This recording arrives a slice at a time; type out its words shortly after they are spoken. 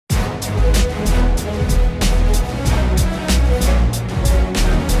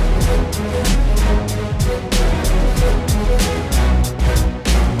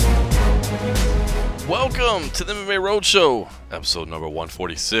Welcome to the MMA Roadshow, episode number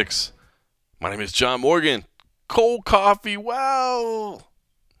 146. My name is John Morgan. Cold coffee, wow.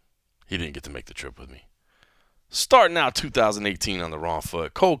 He didn't get to make the trip with me. Starting out 2018 on the wrong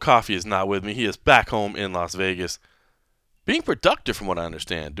foot. Cold coffee is not with me. He is back home in Las Vegas. Being productive from what I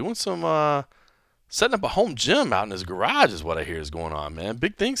understand. Doing some, setting up a home gym out in his garage is what I hear is going on, man.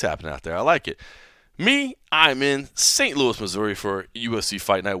 Big things happening out there. I like it. Me, I'm in St. Louis, Missouri for UFC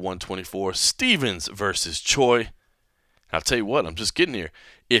Fight Night 124, Stevens versus Choi. I'll tell you what, I'm just getting here.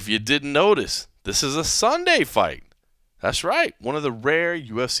 If you didn't notice, this is a Sunday fight. That's right, one of the rare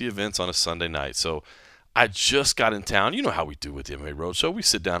UFC events on a Sunday night. So I just got in town. You know how we do with the MMA Roadshow. We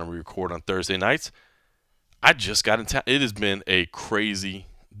sit down and we record on Thursday nights. I just got in town. It has been a crazy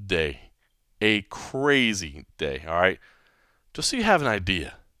day. A crazy day, all right? Just so you have an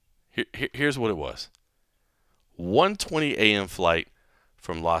idea. Here's what it was. 1:20 a.m. flight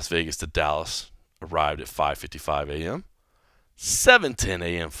from Las Vegas to Dallas. Arrived at 5:55 a.m. 7:10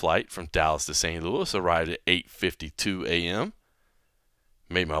 a.m. flight from Dallas to St. Louis. Arrived at 8:52 a.m.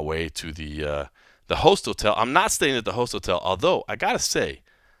 Made my way to the host hotel. I'm not staying at the host hotel, although I got to say,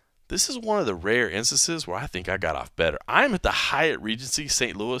 this is one of the rare instances where I think I got off better. I'm at the Hyatt Regency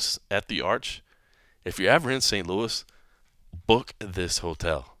St. Louis at the Arch. If you're ever in St. Louis, book this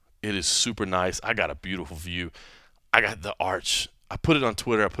hotel. It is super nice. I got a beautiful view. I got the Arch. I put it on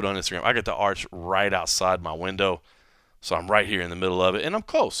Twitter. I put it on Instagram. I got the Arch right outside my window. So I'm right here in the middle of it. And I'm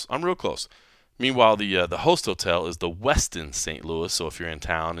close. I'm real close. Meanwhile, the host hotel is the Westin St. Louis. So if you're in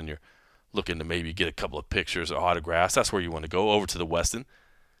town and you're looking to maybe get a couple of pictures or autographs, that's where you want to go, over to the Westin.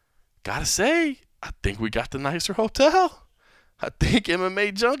 Gotta say, I think we got the nicer hotel. I think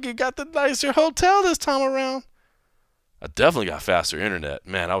MMA Junkie got the nicer hotel this time around. I definitely got faster internet.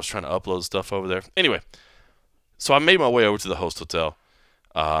 Man, I was trying to upload stuff over there. Anyway, so I made my way over to the host hotel.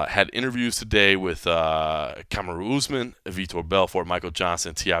 Had interviews today with Kamaru Usman, Vitor Belfort, Michael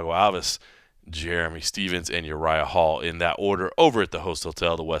Johnson, Thiago Alves, Jeremy Stevens, and Uriah Hall in that order over at the host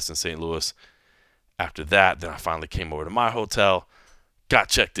hotel, the Westin St. Louis. After that, then I finally came over to my hotel, got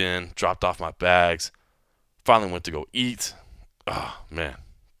checked in, dropped off my bags, finally went to go eat. Oh, man,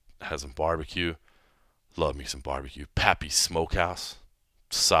 had some barbecue. Love me some barbecue. Pappy's Smokehouse.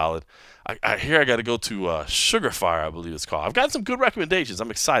 Solid. I hear I got to go to Sugar Fire, I believe it's called. I've got some good recommendations. I'm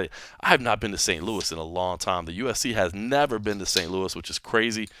excited. I have not been to St. Louis in a long time. The UFC has never been to St. Louis, which is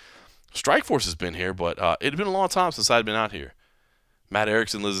crazy. Strikeforce has been here, but it had been a long time since I'd been out here. Matt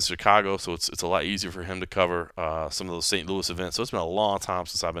Erickson lives in Chicago, so it's a lot easier for him to cover some of those St. Louis events. So it's been a long time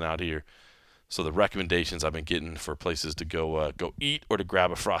since I've been out here. So the recommendations I've been getting for places to go eat or to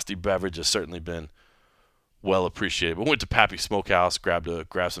grab a frosty beverage has certainly been well appreciated. But went to Pappy's Smokehouse, grabbed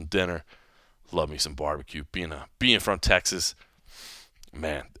some dinner. Love me some barbecue. Being from Texas,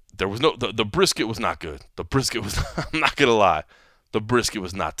 man, there was the brisket was not good. The brisket was I'm not gonna lie, the brisket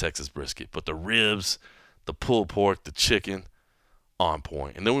was not Texas brisket, but the ribs, the pulled pork, the chicken, on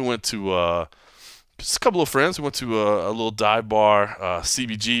point. And then we went to just a couple of friends. We went to a little dive bar,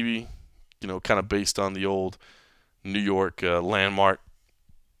 CBGB, kind of based on the old New York landmark.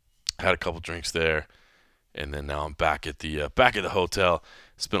 Had a couple drinks there. And then now I'm back at the hotel.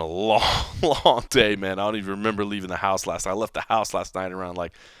 It's been a long, long day, man. I don't even remember leaving the house last night. I left the house last night around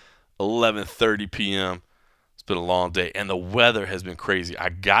like 11:30 p.m. It's been a long day, and the weather has been crazy. I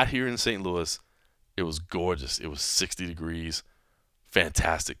got here in St. Louis. It was gorgeous. It was 60 degrees.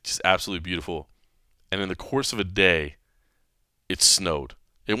 Fantastic. Just absolutely beautiful. And in the course of a day, it snowed.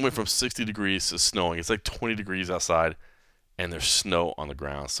 It went from 60 degrees to snowing. It's like 20 degrees outside, and there's snow on the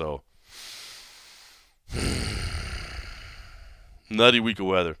ground. So nutty week of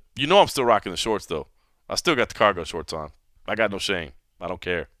weather. I'm still rocking the shorts, though. I still got the cargo shorts on. I got no shame. I don't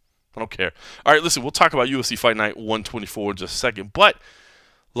care. All right, listen, we'll talk about UFC Fight Night 124 in just a second. But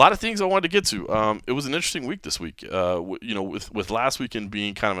a lot of things I wanted to get to. It was an interesting week this week. With last weekend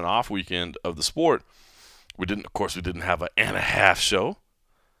being kind of an off weekend of the sport, we didn't have an and a half show.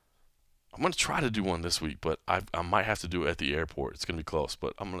 I'm going to try to do one this week, but I might have to do it at the airport. It's going to be close,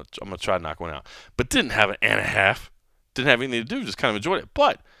 but I'm going to try to knock one out. But didn't have an and a half. Didn't have anything to do, just kind of enjoyed it.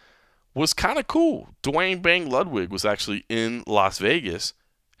 But was kind of cool. Duane Bang Ludwig was actually in Las Vegas,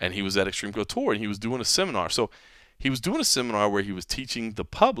 and he was at Extreme Couture, and he was doing a seminar. So he was doing a seminar where he was teaching the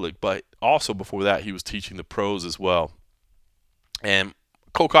public, but also before that, he was teaching the pros as well. And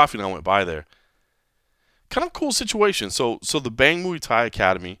Cold Coffee and I went by there. Kind of cool situation. So the Bang Muay Thai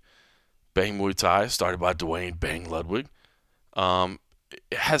Academy, Bang Muay Thai, started by Duane Bang Ludwig,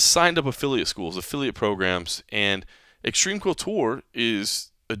 has signed up affiliate schools, affiliate programs, and Extreme Couture is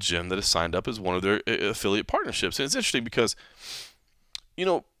a gym that is signed up as one of their affiliate partnerships. And it's interesting because,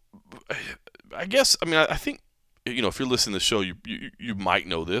 I guess, I mean, I think, if you're listening to the show, you might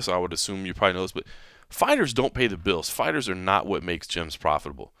know this. I would assume you probably know this, but fighters don't pay the bills. Fighters are not what makes gyms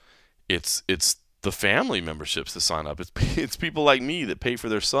profitable. It's the family memberships that sign up. It's people like me that pay for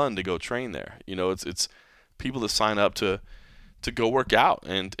their son to go train there. It's people that sign up to go work out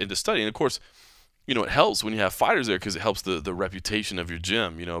and to study. And of course, it helps when you have fighters there because it helps the reputation of your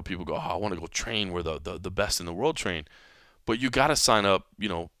gym. People go, I want to go train where the best in the world train. But you got to sign up,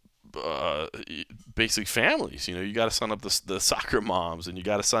 basically families. You got to sign up the soccer moms, and you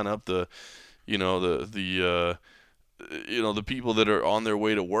got to sign up the people that are on their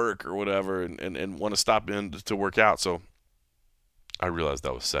way to work or whatever and want to stop in to work out. So I realized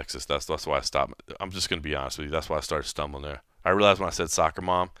that was sexist. That's why I stopped. I'm just going to be honest with you. That's why I started stumbling there. I realized when I said soccer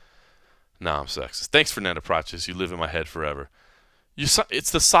mom, I'm sexist. Thanks, Fernanda Praches. You live in my head forever.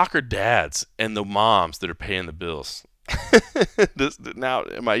 It's the soccer dads and the moms that are paying the bills. Now,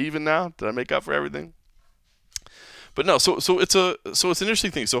 am I even now? Did I make up for everything? But no, so it's an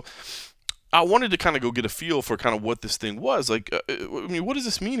interesting thing. So I wanted to kind of go get a feel for kind of what this thing was. Like, what does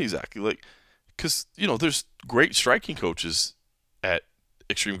this mean exactly? Like, because, there's great striking coaches at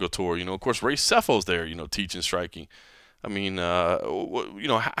Extreme Couture. Of course, Ray Cefo's there, teaching striking. I mean,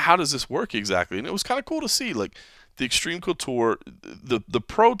 how does this work exactly? And it was kind of cool to see, like, the Extreme Couture, the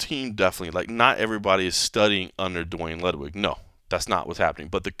pro team definitely, like, not everybody is studying under Duane Ludwig. No, that's not what's happening.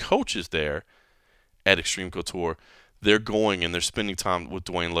 But the coaches there at Extreme Couture, they're going and they're spending time with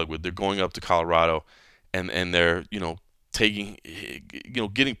Duane Ludwig. They're going up to Colorado and they're, taking,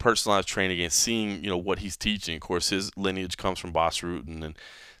 getting personalized training and seeing, what he's teaching. Of course, his lineage comes from Bas Rutten, and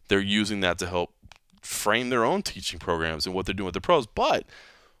they're using that to help frame their own teaching programs and what they're doing with the pros. But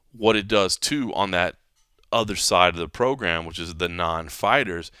what it does too on that other side of the program, which is the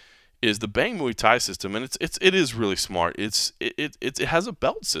non-fighters, is the Bang Muay Thai system, and it is really smart. It has a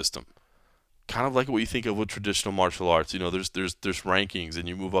belt system, kind of like what you think of with traditional martial arts. There's rankings, and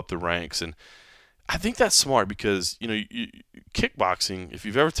you move up the ranks, and I think that's smart because kickboxing. If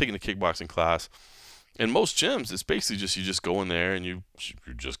you've ever taken a kickboxing class, in most gyms, it's basically you just go in there and you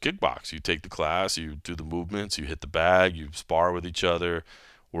just kickbox. You take the class, you do the movements, you hit the bag, you spar with each other,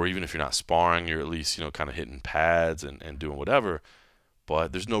 or even if you're not sparring, you're at least kind of hitting pads and doing whatever.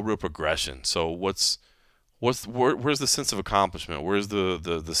 But there's no real progression. So where's the sense of accomplishment? Where's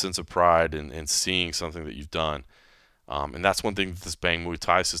the sense of pride in seeing something that you've done? And that's one thing that this Bang Muay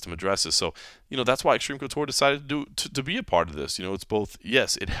Thai system addresses. So, that's why Extreme Couture decided to be a part of this. It's both,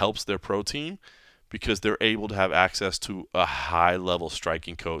 yes, it helps their pro team because they're able to have access to a high-level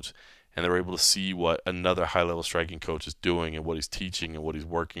striking coach, and they're able to see what another high-level striking coach is doing and what he's teaching and what he's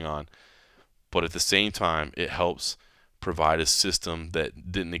working on. But at the same time, it helps provide a system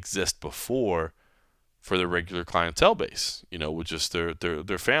that didn't exist before for their regular clientele base, with just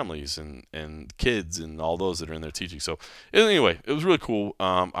their families and kids and all those that are in there teaching. So anyway, it was really cool.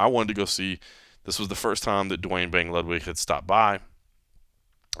 I wanted to go see. This was the first time that Duane Bang Ludwig had stopped by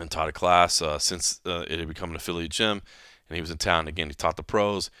and taught a class since it had become an affiliate gym, and he was in town. Again, he taught the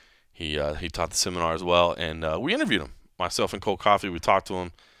pros. He taught the seminar as well, and we interviewed him. Myself and Cold Coffee, we talked to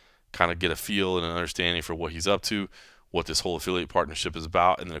him, kind of get a feel and an understanding for what he's up to, what this whole affiliate partnership is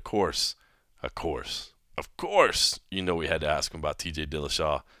about, and then of course, we had to ask him about TJ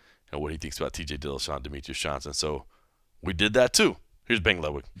Dillashaw and what he thinks about TJ Dillashaw and Demetrius Johnson. So we did that too. Here's Bang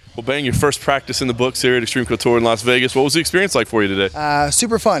Ludwig. Well, Bang, your first practice in the books here at Extreme Couture in Las Vegas. What was the experience like for you today?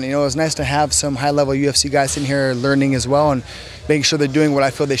 Super fun. It was nice to have some high-level UFC guys in here learning as well and making sure they're doing what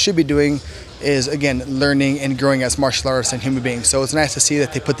I feel they should be doing is, again, learning and growing as martial artists and human beings. So it's nice to see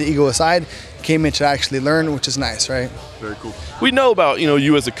that they put the ego aside, came in to actually learn, which is nice, right? Very cool. We know about,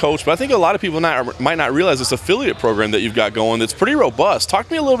 you as a coach, but I think a lot of people might not realize this affiliate program that you've got going that's pretty robust. Talk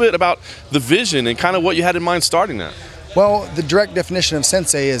to me a little bit about the vision and kind of what you had in mind starting that. Well, the direct definition of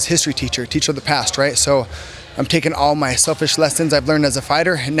sensei is history teacher of the past, right? So I'm taking all my selfish lessons I've learned as a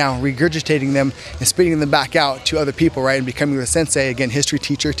fighter and now regurgitating them and spitting them back out to other people, right? And becoming the sensei, again, history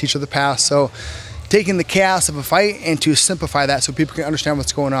teacher of the past. So taking the chaos of a fight and to simplify that so people can understand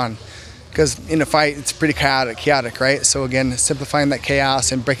what's going on. Because in a fight, it's pretty chaotic, right? So again, simplifying that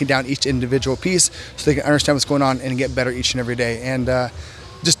chaos and breaking down each individual piece so they can understand what's going on and get better each and every day. And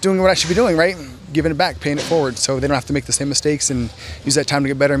just doing what I should be doing, right? Giving it back, paying it forward so they don't have to make the same mistakes and use that time to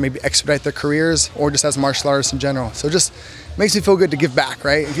get better and maybe expedite their careers or just as martial artists in general. So just makes me feel good to give back,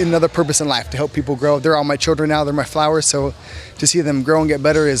 right? Get another purpose in life to help people grow. They're all my children now, they're my flowers, so to see them grow and get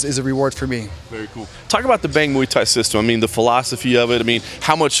better is a reward for me. Very cool. Talk about the Bang Muay Thai system. I mean, the philosophy of it. I mean,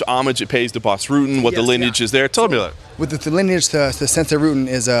 how much homage it pays to Bas Rutten, what the lineage is there. Tell me about it. With the lineage to Sensei Rutten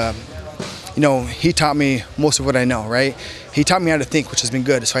is he taught me most of what I know, right? He taught me how to think, which has been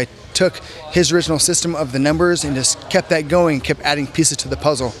good. So I took his original system of the numbers and just kept that going, kept adding pieces to the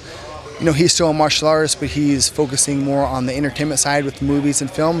puzzle. He's still a martial artist, but he's focusing more on the entertainment side with movies and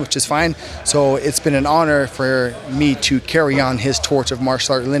film, which is fine. So it's been an honor for me to carry on his torch of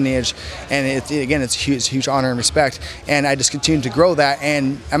martial art lineage. And it's a huge honor and respect. And I just continue to grow that.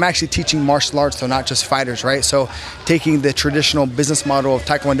 And I'm actually teaching martial arts, though, not just fighters, right? So taking the traditional business model of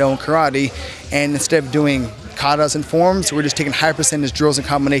Taekwondo and karate, and instead of doing katas and forms, we're just taking high percentage drills and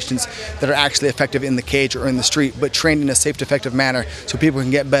combinations that are actually effective in the cage or in the street, but trained in a safe, effective manner so people can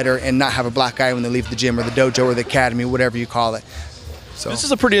get better and not have a black eye when they leave the gym or the dojo or the academy, whatever you call it. So this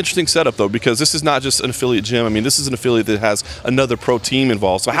is a pretty interesting setup, though, because this is not just an affiliate gym. I mean, this is an affiliate that has another pro team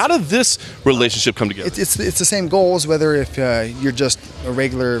involved. So how did this relationship come together? It's the same goals, whether if you're just a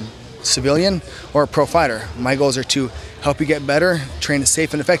regular civilian or a pro fighter. My goals are to help you get better, train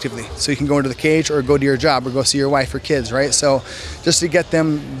safe and effectively, so you can go into the cage or go to your job or go see your wife or kids, right? So just to get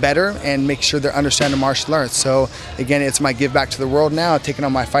them better and make sure they're understanding martial arts. So again, it's my give back to the world now, taking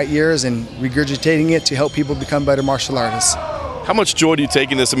on my fight years and regurgitating it to help people become better martial artists. How much joy do you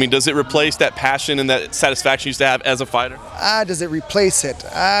take in this? I mean, does it replace that passion and that satisfaction you used to have as a fighter? Does it replace it?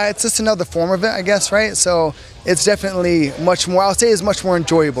 It's just another form of it, I guess, right? So it's definitely much more, I'll say it's much more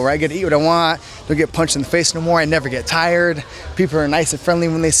enjoyable, right? I get to eat what I want, don't get punched in the face no more, I never get tired. People are nice and friendly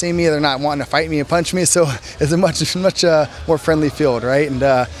when they see me, they're not wanting to fight me and punch me, so it's a much more friendly field, right? And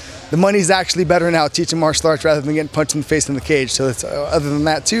the money's actually better now teaching martial arts rather than getting punched in the face in the cage. So it's, other than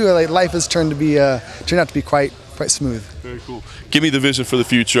that too, like, life has turned out to be quite smooth. Very cool. Give me the vision for the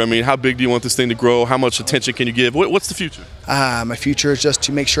future. I mean, how big do you want this thing to grow? How much attention can you give? What's the future? My future is just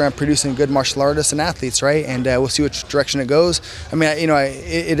to make sure I'm producing good martial artists and athletes, right? And we'll see which direction it goes. I mean,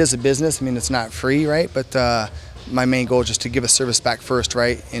 it is a business. I mean, it's not free, right? But my main goal is just to give a service back first,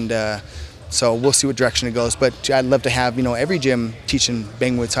 right? And so we'll see what direction it goes. But I'd love to have, every gym teaching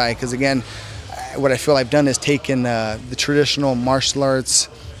Bang Muay Thai, because again, what I feel I've done is taken the traditional martial arts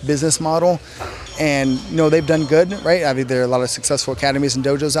business model, and they've done good, right? I mean, there are a lot of successful academies and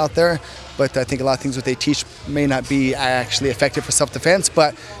dojos out there, but I think a lot of things what they teach may not be actually effective for self-defense,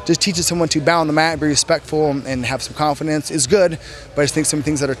 but just teaching someone to bow on the mat, be respectful, and have some confidence is good, but I just think some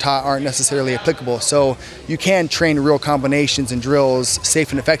things that are taught aren't necessarily applicable. So you can train real combinations and drills safe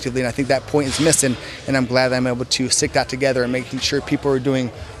and effectively, and I think that point is missing, and I'm glad that I'm able to stick that together and making sure people are doing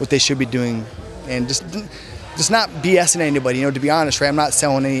what they should be doing, and just not BSing anybody, to be honest, right? I'm not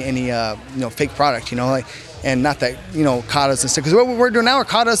selling any fake product, and not that, katas and stuff. Because what we're doing now are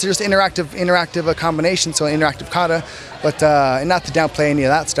katas are just interactive combinations, so interactive kata, but and not to downplay any of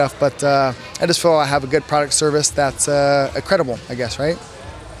that stuff, but I just feel I have a good product service that's credible, I guess, right?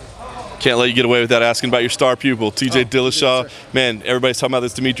 Can't let you get away without asking about your star pupil, TJ Dillashaw. Man, everybody's talking about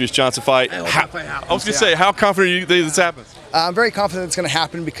this Demetrius Johnson fight. I was going to say, how confident are you that this happens? I'm very confident it's going to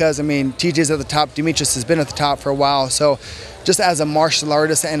happen because, TJ's at the top. Demetrius has been at the top for a while. So just as a martial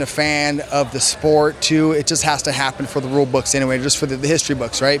artist and a fan of the sport, too, it just has to happen for the rule books anyway, just for the history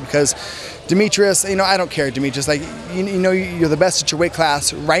books, right? Because Demetrius, I don't care, Demetrius. Like, you're the best at your weight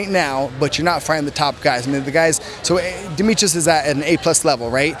class right now, but you're not fighting the top guys. The guys, so Demetrius is at an A+ level,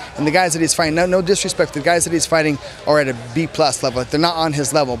 right? And the guys that he's fighting, no disrespect, the guys that he's fighting are at a B+ level. Like, they're not on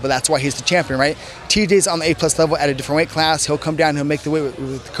his level, but that's why he's the champion, right? TJ's on the A+ level at a different weight class. He'll come down, he'll make the weight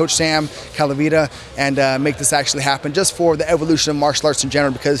with Coach Sam Calavita and make this actually happen just for the evolution of martial arts in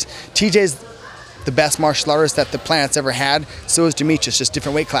general, because TJ's the best martial artist that the planet's ever had. So is Demetrius, just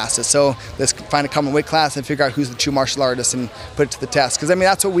different weight classes. So let's find a common weight class and figure out who's the true martial artist and put it to the test. Because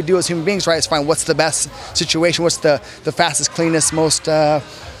that's what we do as human beings, right? Is find what's the best situation, what's the fastest, cleanest, most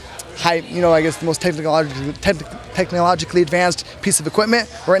high, I guess the most technologically advanced piece of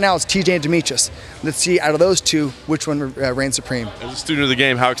equipment. Right now it's TJ and Demetrius. Let's see out of those two which one reigns supreme. As a student of the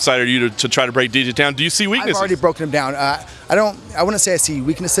game, how excited are you to try to break DJ down? Do you see weaknesses? I've already broken him down. I wouldn't say I see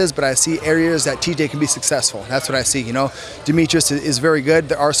weaknesses, but I see areas that TJ can be successful. That's what I see. Demetrius is very good.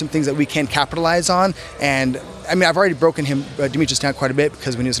 There are some things that we can capitalize on, and I've already broken Demetrius down quite a bit,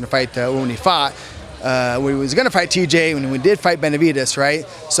 because when he was going to fight, when he fought, when he was going to fight TJ, when we did fight Benavidez, right?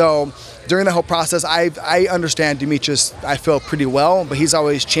 So during the whole process, I understand Demetrius, I feel pretty well, but he's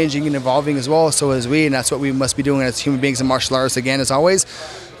always changing and evolving as well, so is we, and that's what we must be doing as human beings and martial artists, again, as always.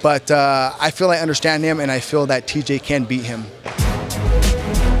 But I feel I understand him, and I feel that TJ can beat him.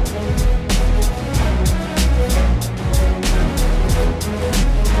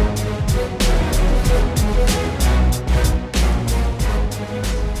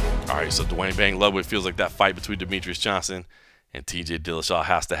 So Duane Bang Ludwig feels like that fight between Demetrius Johnson and TJ Dillashaw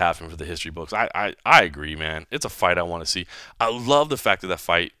has to happen for the history books. I agree, man. It's a fight I want to see. I love the fact that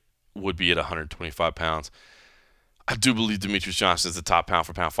fight would be at 125 pounds. I do believe Demetrious Johnson is the top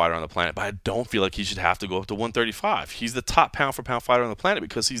pound-for-pound fighter on the planet, but I don't feel like he should have to go up to 135. He's the top pound-for-pound fighter on the planet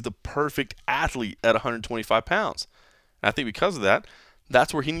because he's the perfect athlete at 125 pounds. And I think because of that,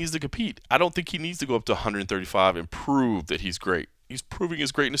 that's where he needs to compete. I don't think he needs to go up to 135 and prove that he's great. He's proving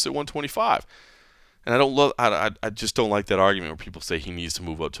his greatness at 125. And I just don't like that argument where people say he needs to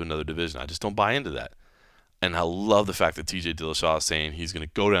move up to another division. I just don't buy into that. And I love the fact that TJ Dillashaw is saying he's going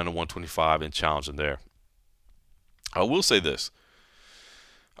to go down to 125 and challenge him there. I will say this.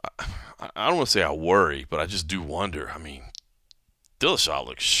 I don't want to say I worry, but I just do wonder. I mean, Dillashaw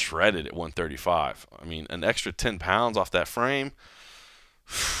looks shredded at 135. I mean, an extra 10 pounds off that frame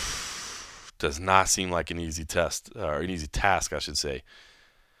does not seem like an easy test, or an easy task, I should say.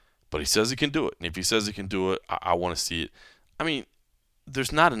 But he says he can do it. And if he says he can do it, I want to see it. I mean,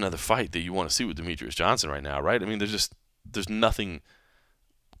 there's not another fight that you want to see with Demetrious Johnson right now, right? I mean, there's nothing,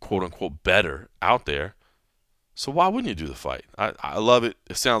 quote-unquote, better out there. So why wouldn't you do the fight? I love it.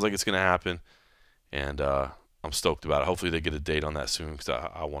 It sounds like it's going to happen. And I'm stoked about it. Hopefully they get a date on that soon because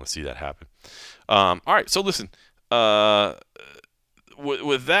I want to see that happen. All right, so listen.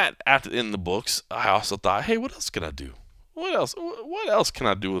 With that in the books, I also thought, hey, what else can I do? What else can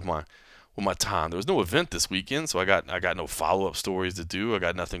I do with my time? There was no event this weekend, so I got no follow-up stories to do. I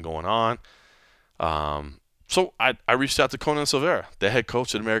got nothing going on. So I reached out to Conan Silveira, the head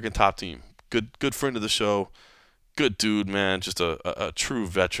coach of the American Top Team. Good friend of the show. Good dude, man. Just a true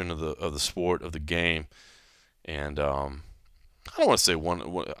veteran of the sport, of the game. And I don't want to say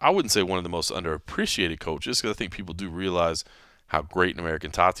I wouldn't say one of the most underappreciated coaches, because I think people do realize how great an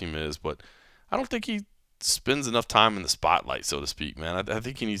American Top Team is, but I don't think he spends enough time in the spotlight, so to speak, man. I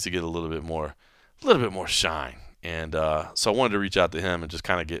think he needs to get a little bit more shine. And so I wanted to reach out to him and just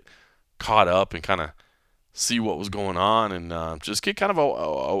kind of get caught up and kind of see what was going on, and just get kind of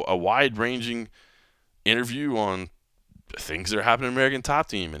a wide-ranging interview on things that are happening in American Top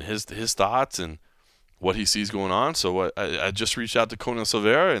Team and his thoughts and what he sees going on. So I just reached out to Conan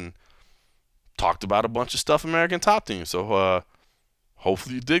Silveira and talked about a bunch of stuff American Top Team. So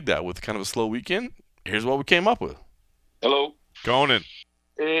hopefully you dig that. With kind of a slow weekend, here's what we came up with. Hello. Conan.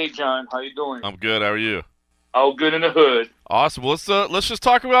 Hey, John. How you doing? I'm good. How are you? All good in the hood. Awesome. Well, let's just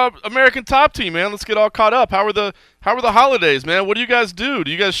talk about American Top Team, man. Let's get all caught up. How were the holidays, man? What do you guys do? Do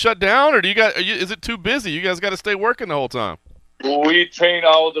you guys shut down, or is it too busy? You guys got to stay working the whole time. We train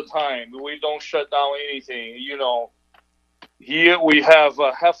all the time. We don't shut down anything. You know, here we have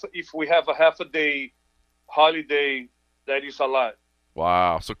if we have a half a day holiday, that is a lot.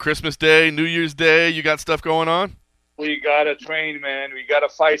 Wow. So Christmas Day, New Year's Day, you got stuff going on? We gotta train, man. We gotta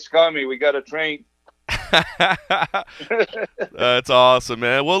fight scummy. We gotta train. That's awesome,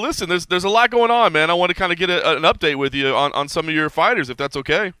 man. Well, listen, there's a lot going on, man. I want to kind of get an update with you on some of your fighters, if that's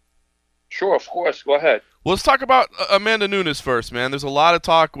okay. Sure, of course. Go ahead. Well, let's talk about Amanda Nunes first, man. There's a lot of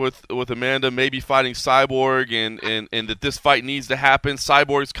talk with Amanda maybe fighting Cyborg and that this fight needs to happen.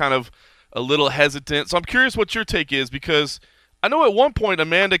 Cyborg's kind of a little hesitant. So I'm curious what your take is, because I know at one point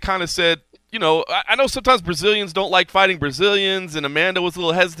Amanda kind of said, you know, I know sometimes Brazilians don't like fighting Brazilians, and Amanda was a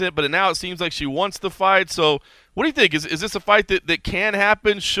little hesitant, but now it seems like she wants the fight. So what do you think? Is this a fight that can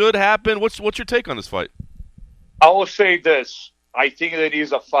happen, should happen? What's your take on this fight? I will say this. I think that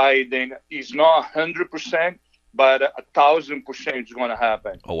is a fight that is not 100%, but 1,000% is going to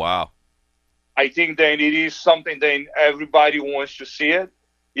happen. Oh, wow. I think that it is something that everybody wants to see it.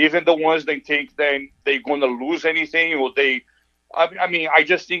 Even the ones that think that they're going to lose anything, or I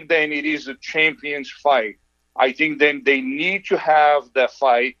just think that it is a champion's fight. I think then they need to have that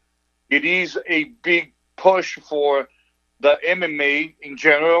fight. It is a big push for the MMA in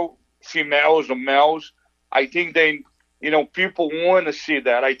general, females or males. I think then, people want to see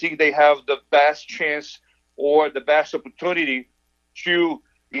that. I think they have the best chance or the best opportunity to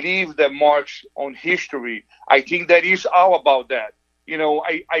leave their marks on history. I think that is all about that.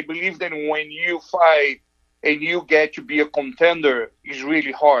 I believe that when you fight and you get to be a contender, it's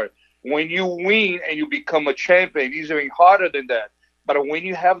really hard. When you win and you become a champion, it's even harder than that. But when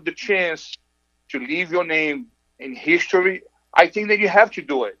you have the chance to leave your name in history, I think that you have to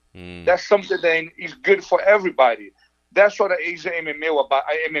do it. That's something that is good for everybody. That's what is MMA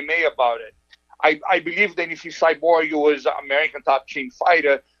about it. I believe that if Cyborg was an American Top Team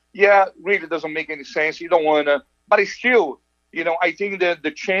fighter, really doesn't make any sense. You don't want to, but it's still, I think that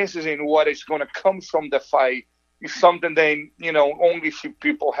the chances in what is going to come from the fight is something that, only few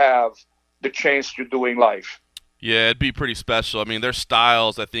people have the chance to do in life. Yeah, it'd be pretty special. I mean, their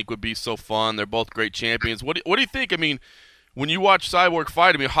styles, I think, would be so fun. They're both great champions. What do you think? I mean, when you watch Cyborg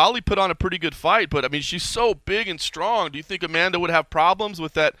fight, I mean, Holly put on a pretty good fight, but I mean, she's so big and strong. Do you think Amanda would have problems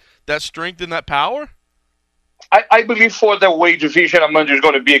with that strength and that power? I believe for the weight division, Amanda is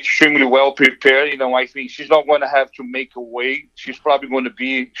going to be extremely well prepared. You know, I think she's not going to have to make a weight. She's probably going to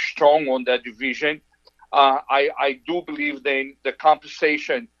be strong on that division. I do believe then the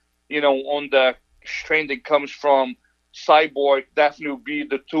compensation, you know, on the strength that comes from Cyborg definitely will be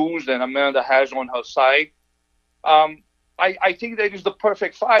the tools that Amanda has on her side. I think that is the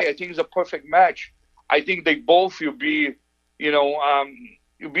perfect fight. I think it's a perfect match. I think they both will be, you know,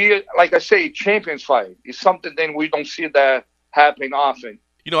 it'll be, like I say, champions fight. It's something that we don't see that happening often.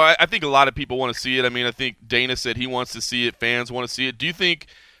 You know, I think a lot of people want to see it. I mean, I think Dana said he wants to see it. Fans want to see it. Do you think,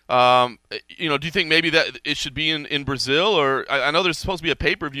 do you think maybe that it should be in Brazil? Or I know there's supposed to be a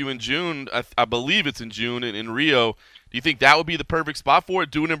pay-per-view in June. I believe it's in June in Rio. Do you think that would be the perfect spot for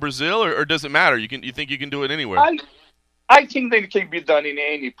it, do it in Brazil, or does it matter? You think you can do it anywhere? I think that it can be done in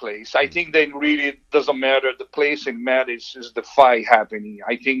any place. I think that really doesn't matter. The place it matters is the fight happening.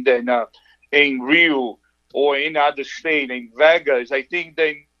 I think that in Rio or in other state, in Vegas, I think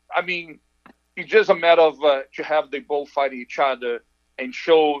that, I mean, it's just a matter of to have they both fight each other and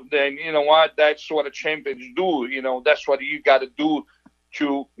show then, you know what, that's what the champions do. You know, that's what you got to do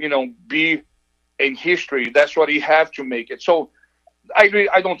to, you know, be in history. That's what you have to make it. So I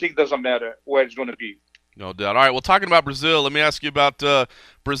don't think it doesn't matter where it's going to be. No doubt. All right, well, talking about Brazil, let me ask you about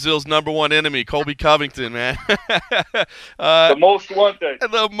Brazil's number one enemy, Colby Covington, man. The most wanted.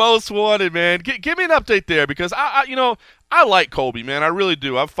 The most wanted, man. Give me an update there because, I like Colby, man. I really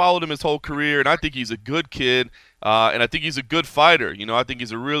do. I've followed him his whole career, and I think he's a good kid, and I think he's a good fighter. You know, I think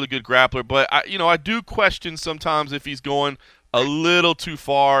he's a really good grappler. But, I do question sometimes if he's going a little too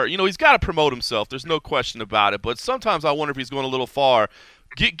far. You know, he's got to promote himself. There's no question about it. But sometimes I wonder if he's going a little far.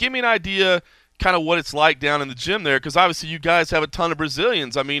 Give me an idea kind of what it's like down in the gym there, because obviously you guys have a ton of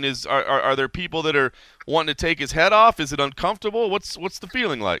Brazilians. I mean, are there people that are wanting to take his head off? Is it uncomfortable? What's the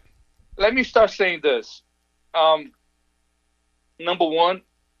feeling like? Let me start saying this. Number one,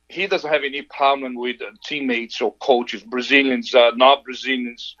 he doesn't have any problem with teammates or coaches, Brazilians, not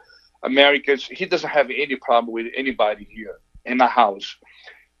Brazilians, Americans. He doesn't have any problem with anybody here in the house.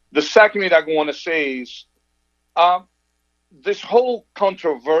 The second thing I want to say is this whole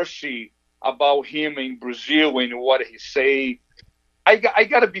controversy about him in Brazil and what he say. I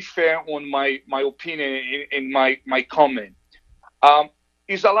got to be fair on my opinion in my comment.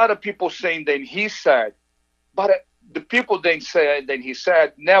 Is a lot of people saying that he said, but the people then said that he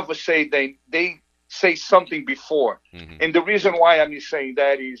said never say that they say something before. Mm-hmm. And the reason why I'm saying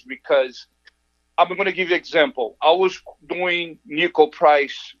that is because I'm going to give you an example. I was doing Nico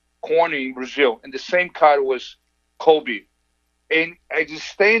Price corner in Brazil, and the same card was Colby. And I was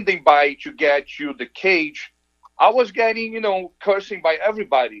standing by to get you the cage. I was getting, cursing by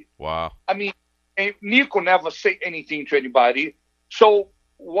everybody. Wow. I mean, and Nico never say anything to anybody. So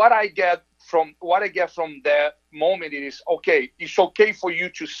what I get from that moment is, okay, it's okay for you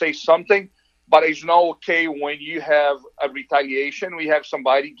to say something, but it's not okay when you have a retaliation. We have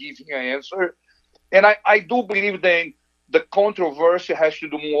somebody giving an answer. And I do believe then the controversy has to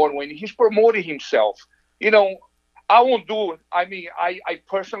do more when he's promoting himself. I won't do. I mean, I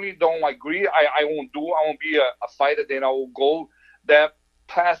personally don't agree. I won't do. I won't be a fighter. Then I will go that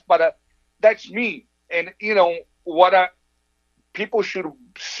path. But that's me. And what people should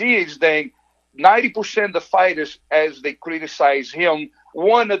see is that 90% of the fighters, as they criticize him,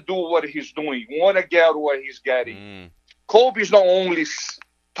 want to do what he's doing, want to get what he's getting. Colby's not only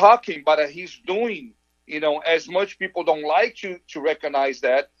talking, but he's doing. As much people don't like to recognize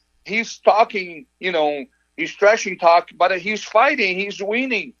that he's talking. He's trashing talk, but he's fighting, he's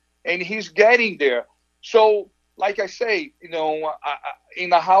winning, and he's getting there. So, like I say, in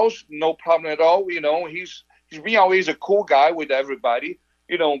the house, no problem at all. He's been always a cool guy with everybody.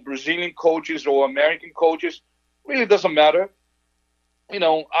 Brazilian coaches or American coaches, really doesn't matter. And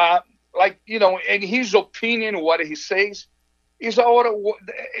his opinion, what he says, is all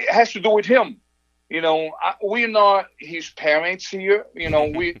it has to do with him. We're not his parents here.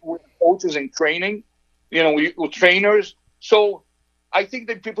 We're coaches in training. We're trainers. So I think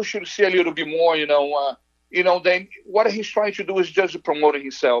that people should see a little bit more, then what he's trying to do is just promote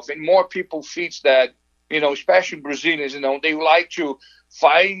himself. And more people feeds that, especially Brazilians, they like to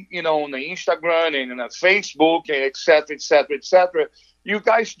fight, on the Instagram and on Facebook and et cetera, et cetera, et cetera. You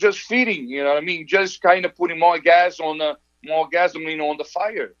guys just feeding, just kind of putting more gasoline on the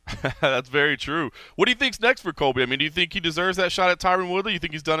fire. That's very true. What do you think's next for Colby? I mean, do you think he deserves that shot at Tyron Woodley? You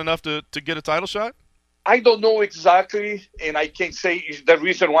think he's done enough to get a title shot? I don't know exactly, and I can't say the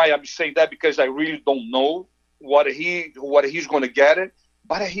reason why I'm saying that because I really don't know. what he's going to get it,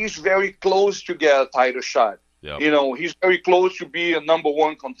 but he's very close to get a title shot. Yep. He's very close to be a number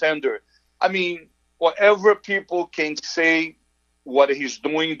one contender. I mean, whatever people can say, what he's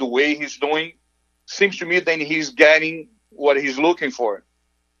doing, the way he's doing, seems to me then he's getting what he's looking for.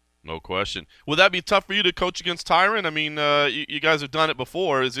 No question. Would that be tough for you to coach against Tyron? I mean, you guys have done it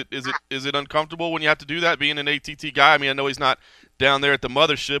before. Is it uncomfortable when you have to do that, being an ATT guy? I mean, I know he's not down there at the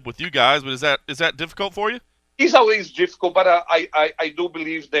mothership with you guys, but is that difficult for you? It's always difficult, but I do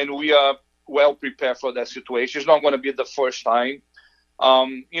believe then we are well prepared for that situation. It's not going to be the first time.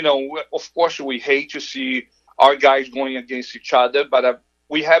 Of course, we hate to see our guys going against each other, but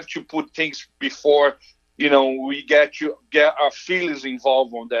we have to put things before, we get our feelings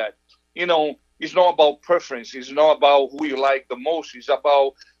involved on that. It's not about preference. It's not about who you like the most. It's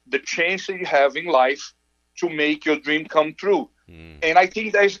about the chance that you have in life to make your dream come true. And I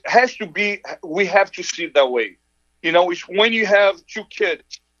think we have to see it that way. It's when you have two kids,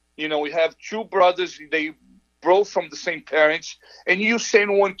 we have two brothers, they both from the same parents, and you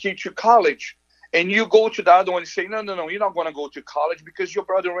send one kid to college, and you go to the other one and say, no, you're not going to go to college because your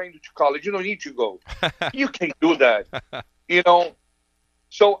brother went to college. You don't need to go. You can't do that,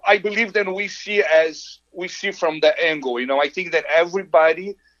 So I believe that we see from the angle. I think that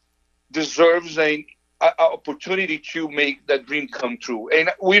everybody deserves an opportunity to make that dream come true,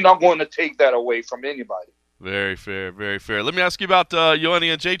 and we're not going to take that away from anybody. Very fair, very fair. Let me ask you about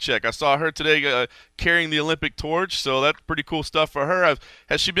Ioana Jacek. I saw her today carrying the Olympic torch, so that's pretty cool stuff for her.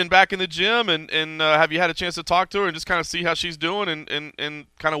 Has she been back in the gym, and have you had a chance to talk to her and just kind of see how she's doing and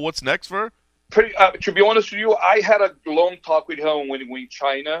kind of what's next for her? To be honest with you, I had a long talk with her when we were in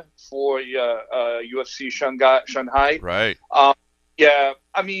China for UFC Shanghai. Right. Yeah,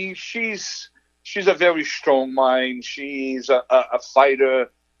 I mean, she's a very strong mind. She's a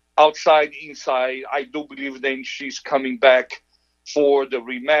fighter. Outside, inside, I do believe then she's coming back for the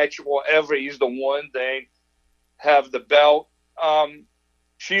rematch. Whatever is the one, then have the belt.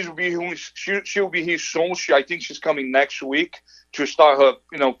 She'll be here soon. I think she's coming next week to start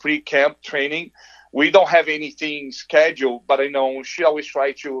her, pre-camp training. We don't have anything scheduled, but I know she always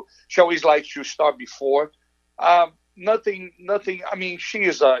likes to start before. Nothing. I mean,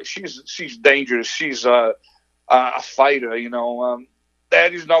 she's dangerous. She's a fighter.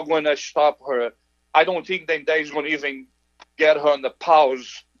 That is not going to stop her. I don't think that is going to even get her on the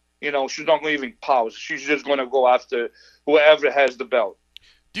pause. She's not going to even pause. She's just going to go after whoever has the belt.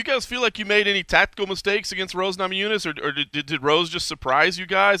 Do you guys feel like you made any tactical mistakes against Rose Namajunas, or did Rose just surprise you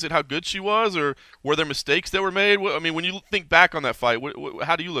guys at how good she was, or were there mistakes that were made? I mean, when you think back on that fight,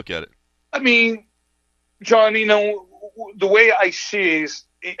 how do you look at it? I mean, John, the way I see is,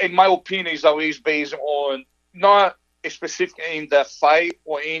 in my opinion, is always based on not specifically in the fight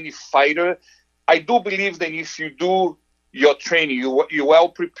or any fighter. I do believe that if you do your training, you're well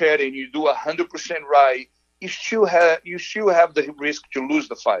prepared, and you do 100% right, you still have the risk to lose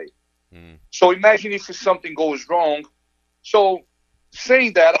the fight. So imagine if something goes wrong. So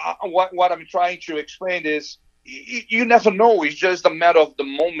saying that, what I'm trying to explain is, you never know. It's just a matter of the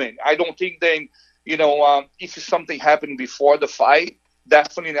moment. I don't think then, if something happened before the fight,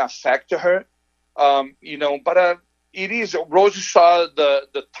 definitely affect her. But it is, Rose saw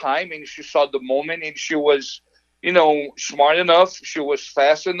the time, and she saw the moment, and she was, smart enough, she was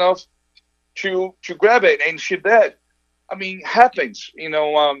fast enough to grab it, and she did. I mean, happens,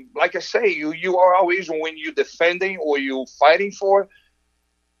 like I say, you are always, when you're defending or you're fighting for,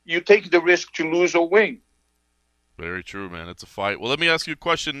 you take the risk to lose or win. Very true, man. It's a fight. Well, let me ask you a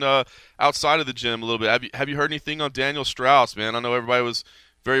question outside of the gym a little bit. Have you heard anything on Daniel Strauss, man? I know everybody was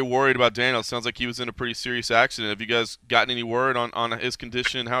very worried about Daniel. It sounds like he was in a pretty serious accident. Have you guys gotten any word on his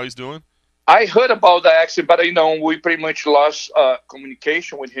condition and how he's doing? I heard about the accident, but we pretty much lost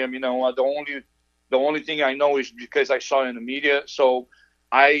communication with him. The only thing I know is because I saw it in the media. So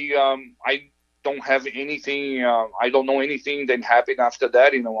I don't have anything. I don't know anything that happened after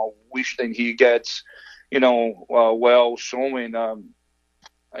that. I wish that he gets well soon. And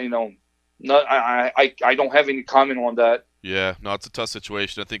I don't have any comment on that. Yeah, no, it's a tough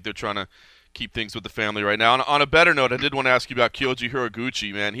situation. I think they're trying to keep things with the family right now. On a better note, I did want to ask you about Kyoji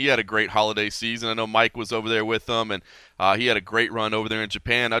Hiraguchi, man. He had a great holiday season. I know Mike was over there with him, and he had a great run over there in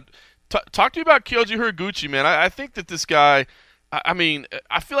Japan. Talk to you about Kyoji Hiraguchi, man. I think that this guy, I mean,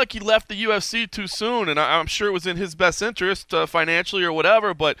 I feel like he left the UFC too soon, and I'm sure it was in his best interest financially or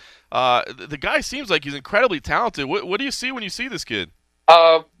whatever, but the guy seems like he's incredibly talented. What do you see when you see this kid?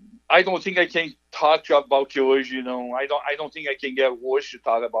 I don't think I can talk to you about Kyoji. I don't think I can get words to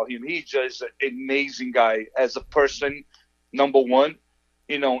talk about him. He's just an amazing guy as a person, number one.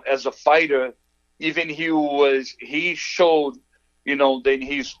 As a fighter, even he showed, that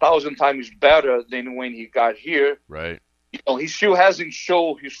he's 1,000 times better than when he got here. Right. He still hasn't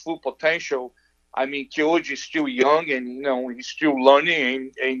shown his full potential. I mean, Kyoji is still young, and he's still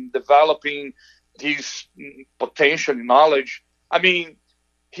learning and developing his potential and knowledge. I mean,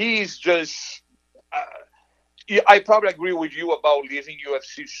 he's just. I probably agree with you about leaving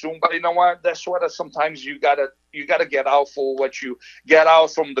UFC soon, but you know what? That's what sometimes you gotta get out for what you get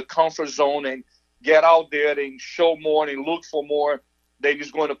out from the comfort zone and get out there and show more and look for more that is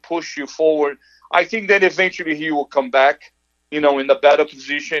going to push you forward. I think that eventually he will come back, in a better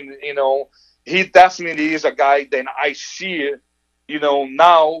position. He definitely is a guy that I see,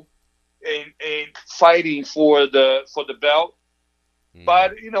 now and fighting for the belt.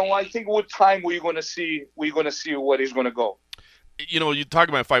 But I think with time we're gonna see where he's gonna go. You talk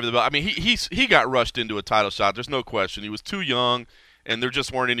about fight for the belt. I mean, he got rushed into a title shot. There's no question. He was too young, and there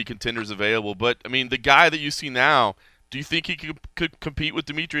just weren't any contenders available. But I mean, the guy that you see now, do you think he could compete with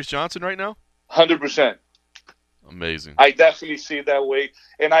Demetrius Johnson right now? 100%. Amazing. I definitely see it that way,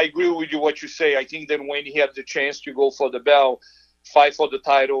 and I agree with you what you say. I think that when he had the chance to go for the belt, fight for the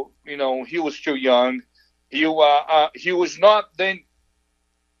title, he was too young. He was not then.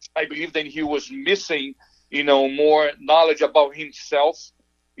 I believe that he was missing, more knowledge about himself,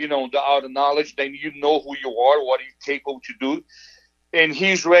 the outer knowledge. Then who you are, what you're capable to do. And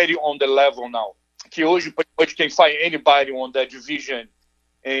he's ready on the level now. Kyoji pretty much can fight anybody on that division.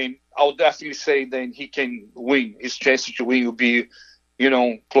 And I'll definitely say then he can win. His chances to win will be,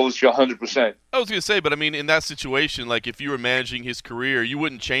 close to 100%. I was going to say, but I mean, in that situation, like if you were managing his career, you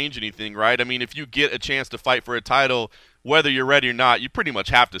wouldn't change anything, right? I mean, if you get a chance to fight for a title, whether you're ready or not, you pretty much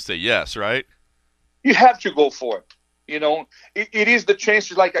have to say yes, right? You have to go for it. It is the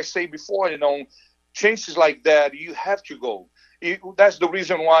chances, like I say before, chances like that, you have to go. That's the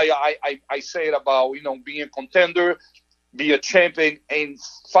reason why I say it about, being a contender, be a champion, and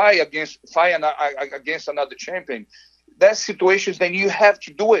fight against another champion. That situations, then you have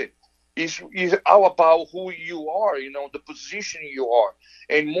to do it. It's all about who you are, the position you are.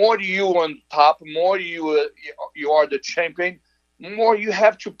 And more you on top, more you are the champion, more you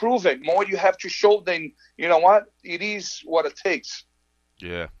have to prove it, more you have to show them, it is what it takes.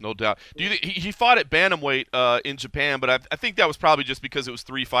 Yeah, no doubt. Do you think he fought at bantamweight in Japan, but I think that was probably just because it was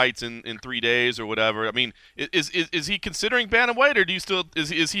 3 fights in 3 days or whatever. I mean, is he considering bantamweight, or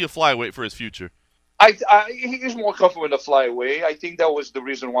is he a flyweight for his future? He's more comfortable in the flyweight. I think that was the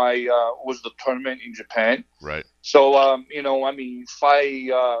reason why was the tournament in Japan. Right. So, fight.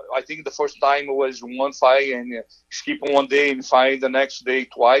 I think the first time it was 1 fight and skip one day and fight the next day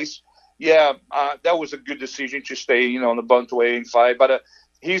twice. Yeah, that was a good decision to stay, in the bantamweight and fight. But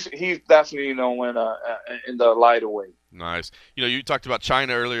he's definitely, in the lighter weight. Nice. You talked about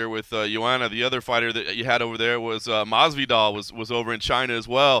China earlier with Uriah. The other fighter that you had over there was Masvidal was over in China as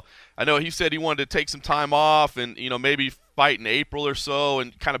well. I know he said he wanted to take some time off and maybe fight in April or so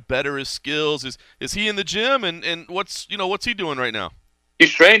and kind of better his skills. Is he in the gym and what's he doing right now?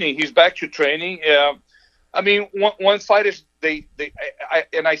 He's training. He's back to training. I mean, one fighters I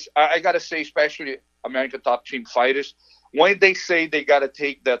gotta say, especially American top team fighters, when they say they gotta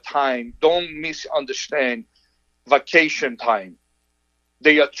take their time, don't misunderstand. Vacation time.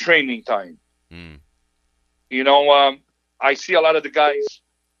 They are training time. I see a lot of the guys,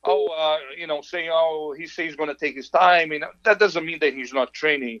 saying, he says he's going to take his time. That doesn't mean that he's not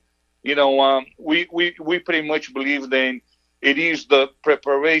training. We pretty much believe then it is the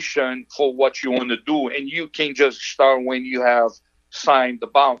preparation for what you want to do. And you can't just start when you have signed the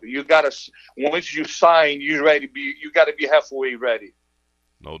boundary. You got to, once you sign, you got to be halfway ready.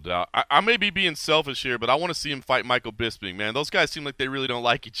 No doubt. I may be being selfish here, but I want to see him fight Michael Bisping, man. Those guys seem like they really don't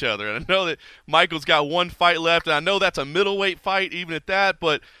like each other. And I know that Michael's got 1 fight left, and I know that's a middleweight fight even at that,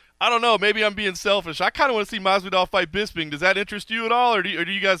 but I don't know. Maybe I'm being selfish. I kind of want to see Masvidal fight Bisping. Does that interest you at all, or do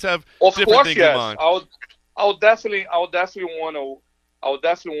you guys have different things in mind? I would definitely want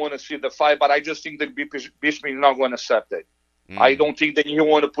to see the fight, but I just think that Bisping is not going to accept it. I don't think that you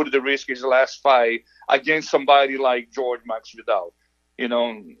want to put the risk his last fight against somebody like George Masvidal.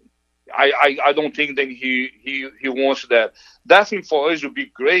 I don't think that he wants that. Definitely for us, it would be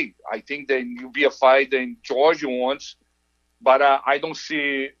great. I think that it will be a fight that George wants, but I don't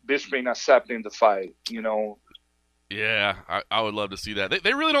see Bisping accepting the fight. Yeah, I would love to see that.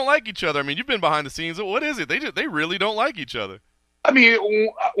 They really don't like each other. I mean, you've been behind the scenes. What is it? They really don't like each other. I mean,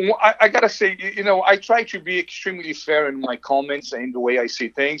 I gotta say, I try to be extremely fair in my comments and the way I see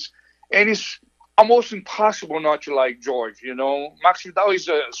things, and it's almost impossible not to like George. Masvidal is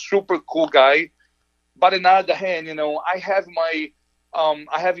a super cool guy, but on the other hand, I have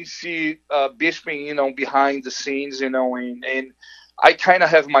I haven't seen Bisping, behind the scenes, and I kind of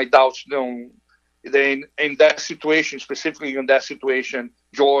have my doubts, then in that situation, specifically in that situation,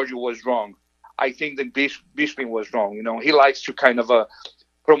 George was wrong. I think that Bisping was wrong. He likes to kind of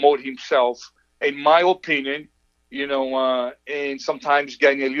promote himself, in my opinion, and sometimes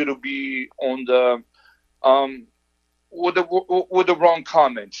getting a little bit on the with the wrong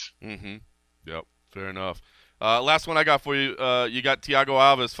comments. Mm-hmm. Yep. Fair enough. Last one I got for you. You got Thiago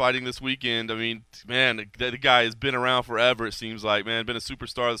Alves fighting this weekend. I mean, man, the guy has been around forever, it seems like, man. Been a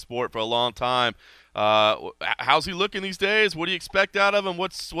superstar of the sport for a long time. How's he looking these days? What do you expect out of him?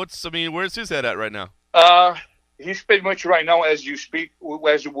 Where's his head at right now? He's pretty much right now, as we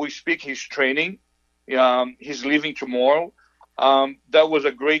speak, he's training. He's leaving tomorrow. That was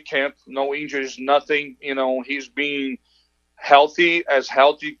a great camp. No injuries, nothing. He's being healthy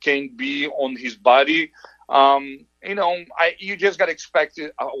can be on his body. You just got to expect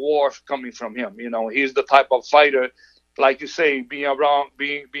a war coming from him. He's the type of fighter, like you say, being around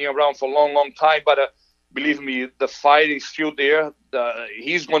for a long, long time. But believe me, the fight is still there.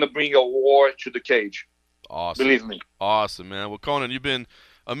 He's going to bring a war to the cage. Awesome. Believe me. Awesome, man. Well, Conan, you've been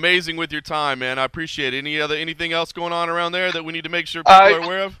amazing with your time, man. I appreciate it. Anything else going on around there that we need to make sure people are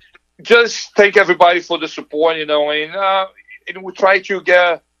aware of? Just thank everybody for the support, and we try to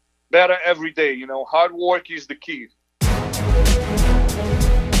get better every day. Hard work is the key.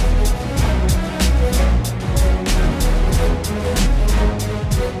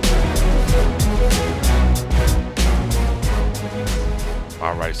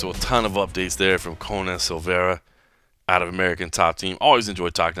 All right, so a ton of updates there from Conan Silveira out of American Top Team. Always enjoy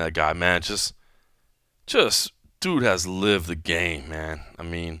talking to that guy, man. Just dude has lived the game, man. I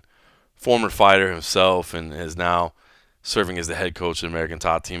mean, former fighter himself and is now serving as the head coach of the American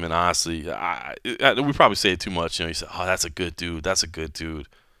Top Team. And honestly, we probably say it too much. You say, oh, that's a good dude. That's a good dude.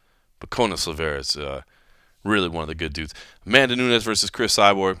 But Conan Silveira is really one of the good dudes. Amanda Nunes versus Chris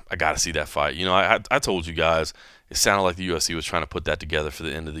Cyborg. I got to see that fight. I told you guys, it sounded like the UFC was trying to put that together for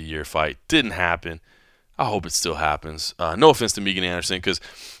the end of the year fight. Didn't happen. I hope it still happens. No offense to Megan Anderson, because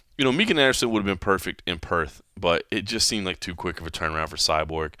Megan Anderson would have been perfect in Perth, but it just seemed like too quick of a turnaround for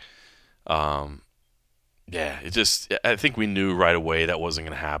Cyborg. I think we knew right away that wasn't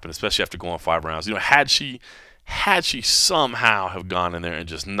going to happen, especially after going 5 rounds. Had she somehow have gone in there and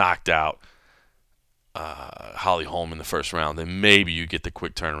just knocked out Holly Holm in the first round, then maybe you get the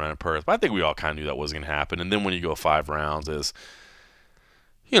quick turnaround in Perth. But I think we all kind of knew that wasn't going to happen. And then when you go 5 rounds,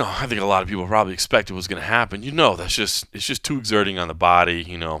 I think a lot of people probably expected was going to happen. It's just too exerting on the body.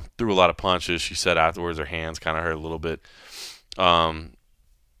 Threw a lot of punches. She said afterwards her hands kind of hurt a little bit.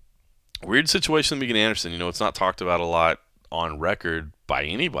 Weird situation with Megan Anderson. It's not talked about a lot on record by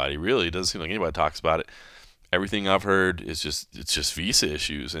anybody, really. It doesn't seem like anybody talks about it. Everything I've heard is it's just visa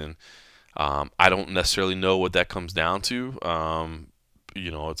issues, and I don't necessarily know what that comes down to.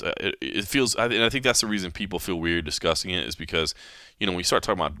 It feels, and I think that's the reason people feel weird discussing it, is because when you start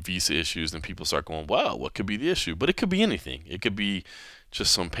talking about visa issues, then people start going, well, what could be the issue? But it could be anything. It could be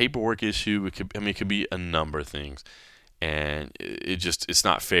just some paperwork issue. It could be a number of things. And it's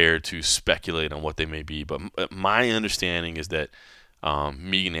not fair to speculate on what they may be. But my understanding is that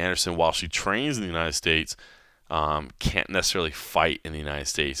Megan Anderson, while she trains in the United States, can't necessarily fight in the United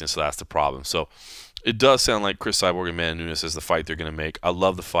States, and so that's the problem. So it does sound like Chris Cyborg and Amanda Nunes is the fight they're going to make. I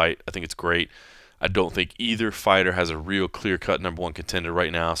love the fight. I think it's great. I don't think either fighter has a real clear-cut number one contender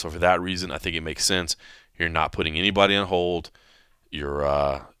right now. So for that reason, I think it makes sense. You're not putting anybody on hold.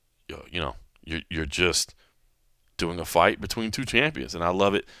 You're just doing a fight between 2 champions, and I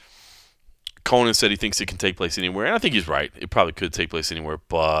love it. Conan said he thinks it can take place anywhere, and I think he's right. It probably could take place anywhere,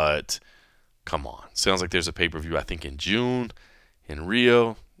 but come on. Sounds like there's a pay-per-view, I think, in June in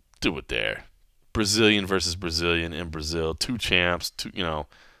Rio. Do it there. Brazilian versus Brazilian in Brazil. 2 champs.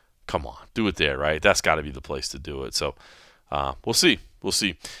 Come on. Do it there, right? That's got to be the place to do it. So we'll see. We'll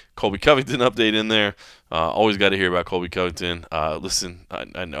see. Colby Covington update in there. Always got to hear about Colby Covington. Listen,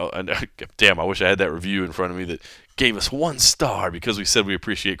 I know. Damn, I wish I had that review in front of me that gave us 1 star because we said we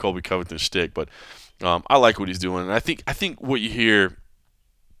appreciate Colby Covington's shtick. But I like what he's doing. And I think what you hear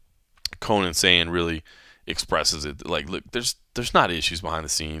Conan saying really expresses it. Like, look, there's not issues behind the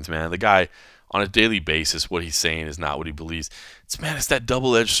scenes, man. The guy, on a daily basis, what he's saying is not what he believes. It's that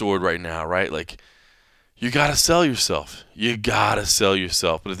double-edged sword right now, right? Like, you got to sell yourself. You got to sell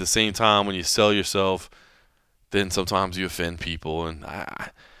yourself. But at the same time, when you sell yourself, then sometimes you offend people. And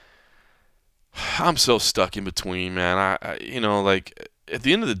I'm so stuck in between, man. At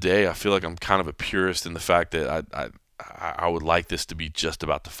the end of the day, I feel like I'm kind of a purist in the fact that I would like this to be just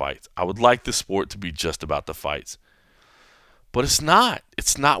about the fights. I would like the sport to be just about the fights. But it's not.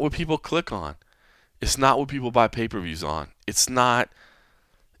 It's not what people click on. It's not what people buy pay-per-views on. It's not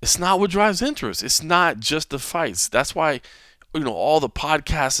what drives interest. It's not just the fights. That's why, all the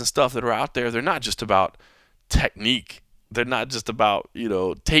podcasts and stuff that are out there, they're not just about technique. They're not just about,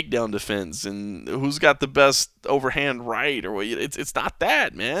 takedown defense and who's got the best overhand right or what. It's not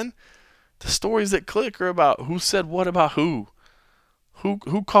that, man. The stories that click are about who said what about who.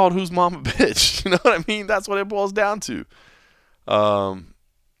 Who called whose mom a bitch. You know what I mean? That's what it boils down to. And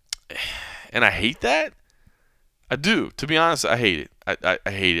I hate that. I do. To be honest, I hate it. I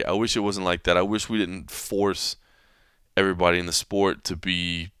hate it. I wish it wasn't like that. I wish we didn't force everybody in the sport to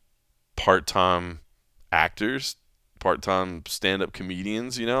be part-time actors, part-time stand-up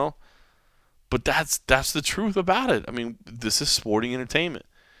comedians, But that's the truth about it. I mean, this is sporting entertainment.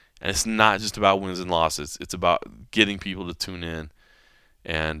 And it's not just about wins and losses. It's about getting people to tune in.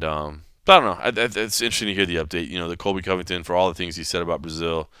 And I don't know. It's interesting to hear the update. That Colby Covington, for all the things he said about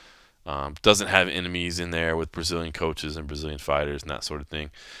Brazil, doesn't have enemies in there with Brazilian coaches and Brazilian fighters and that sort of thing.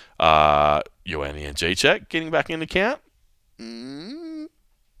 Duane and Jacek getting back into camp. I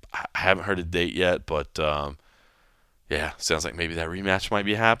haven't heard a date yet, but sounds like maybe that rematch might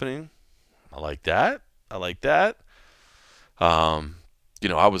be happening. I like that. I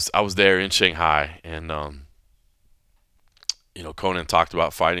was there in Shanghai, and Conan talked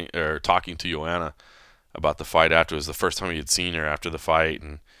about talking to Joanna about the fight after. It was the first time he had seen her after the fight,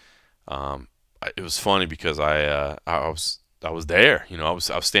 and it was funny because I was there. I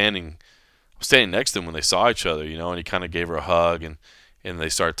was standing next to him when they saw each other. And he kind of gave her a hug, and they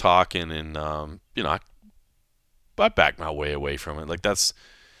started talking, and I backed my way away from it. Like that's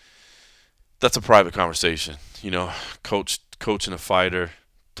a private conversation. Coaching a fighter,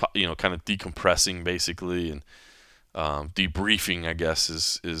 kind of decompressing basically, and debriefing, I guess,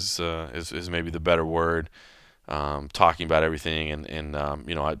 is maybe the better word. Talking about everything, and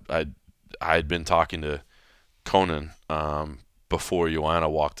I had been talking to Conan before Joanna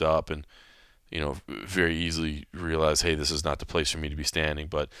walked up, and very easily realized, hey, this is not the place for me to be standing.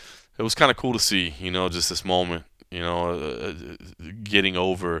 But it was kind of cool to see, just this moment, getting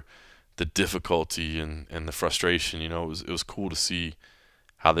over the difficulty and the frustration. It was cool to see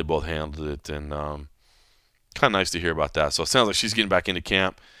how they both handled it, and kind of nice to hear about that. So it sounds like she's getting back into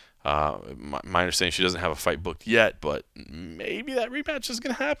camp. My understanding, she doesn't have a fight booked yet, but maybe that rematch is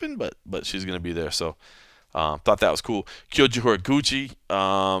going to happen. But she's going to be there. So thought that was cool. Kyoji Horiguchi.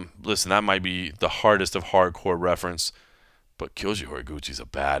 Listen, that might be the hardest of hardcore reference, but Kyoji Horiguchi's a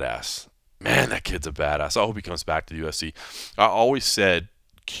badass. Man, that kid's a badass. I hope he comes back to the UFC. I always said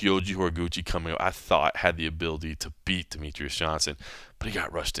Kyoji Horiguchi coming up, I thought had the ability to beat Demetrius Johnson, but he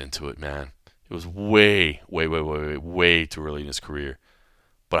got rushed into it, man. It was way too early in his career.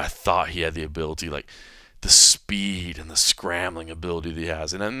 But I thought he had the ability, like the speed and the scrambling ability that he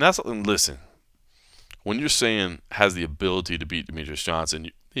has. And that's, listen, when you're saying has the ability to beat Demetrius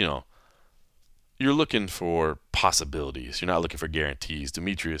Johnson, you're looking for possibilities. You're not looking for guarantees.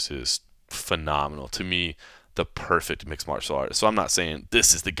 Demetrius is phenomenal. To me, the perfect mixed martial artist. So I'm not saying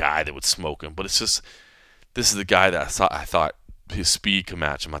this is the guy that would smoke him, but it's just this is the guy that I thought his speed can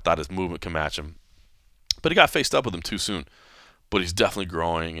match him. I thought his movement can match him. But he got faced up with him too soon. But he's definitely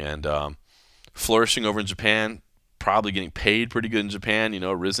growing and flourishing over in Japan, probably getting paid pretty good in Japan.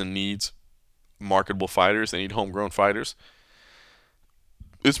 Risen needs marketable fighters. They need homegrown fighters.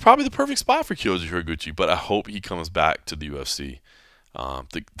 It's probably the perfect spot for Kyoji Horiguchi, but I hope he comes back to the UFC.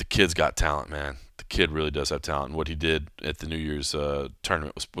 The kid's got talent, man. The kid really does have talent. And what he did at the New Year's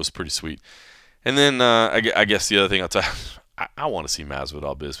tournament was pretty sweet. And then I guess the other thing I'll tell you, I want to see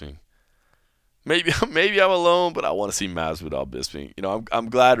Masvidal Bisping. Maybe I'm alone, but I want to see Masvidal Bisping. I'm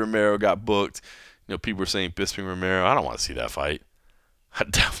glad Romero got booked. People were saying Bisping Romero. I don't want to see that fight. I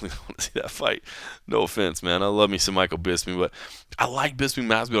definitely don't want to see that fight. No offense, man. I love me some Michael Bisping, but I like Bisping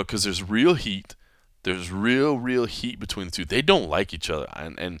Masvidal because there's real heat. There's real heat between the two. They don't like each other,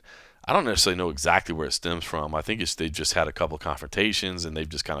 and I don't necessarily know exactly where it stems from. I think they just had a couple of confrontations and they've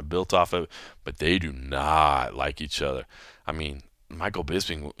just kind of built off of it, but they do not like each other. I mean, Michael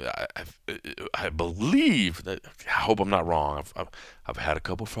Bisping, I believe that. I hope I'm not wrong. I've had a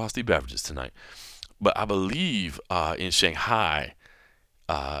couple frosty beverages tonight, but I believe in Shanghai,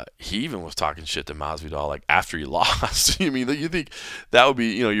 he even was talking shit to Masvidal like after he lost. I mean, you think that would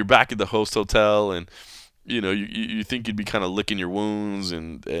be, you're back at the host hotel and you think you'd be kind of licking your wounds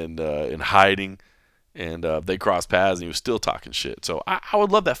and hiding. And they crossed paths, and he was still talking shit. So I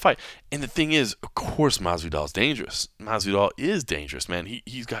would love that fight. And the thing is, of course, Masvidal's dangerous. Masvidal is dangerous, man.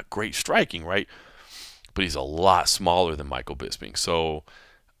 He's got great striking, right? But he's a lot smaller than Michael Bisping. So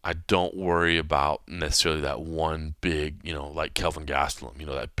I don't worry about necessarily that one big, like Kelvin Gastelum,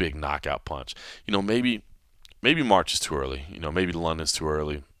 that big knockout punch. Maybe March is too early. Maybe London's too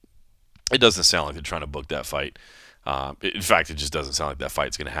early. It doesn't sound like they're trying to book that fight. In fact, it just doesn't sound like that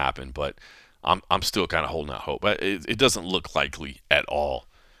fight's going to happen. But I'm still kind of holding out hope. It doesn't look likely at all,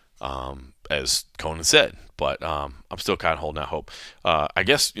 as Conan said. But I'm still kind of holding out hope. I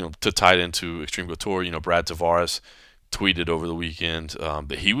guess to tie it into Extreme Couture, Brad Tavares tweeted over the weekend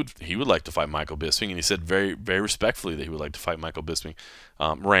that he would like to fight Michael Bisping, and he said very, very respectfully that he would like to fight Michael Bisping.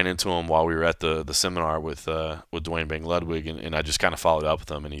 Ran into him while we were at the seminar with Duane Bang Ludwig, and I just kind of followed up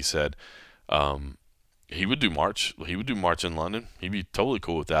with him, and he said he would do March. He would do March in London. He'd be totally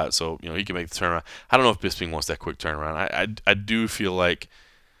cool with that. So he can make the turnaround. I don't know if Bisping wants that quick turnaround. I do feel like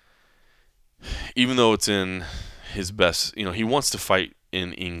even though it's in his best, he wants to fight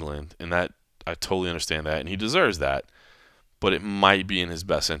in England, and that I totally understand that, and he deserves that. But it might be in his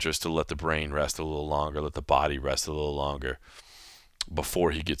best interest to let the brain rest a little longer, let the body rest a little longer before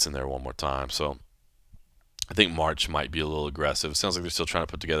he gets in there one more time. So I think March might be a little aggressive. It sounds like they're still trying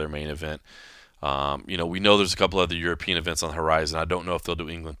to put together a main event. We know there's a couple other European events on the horizon. I don't know if they'll do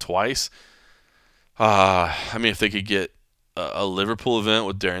England twice. If they could get a Liverpool event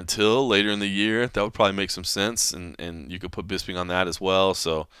with Darren Till later in the year, that would probably make some sense, and you could put Bisping on that as well.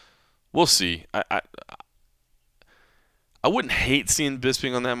 So we'll see. I wouldn't hate seeing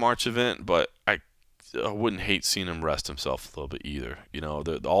Bisping on that March event, but I wouldn't hate seeing him rest himself a little bit either.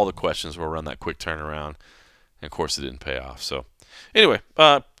 All the questions were around that quick turnaround, and of course it didn't pay off. So anyway,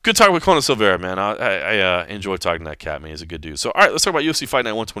 good talk with Conan Silveira, man. I enjoy talking to that cat, man. He's a good dude. So all right, let's talk about UFC Fight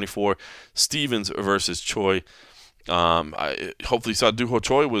Night 124, Stevens versus Choi. Hopefully you saw Doo Ho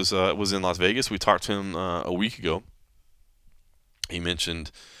Choi was in Las Vegas. We talked to him a week ago. He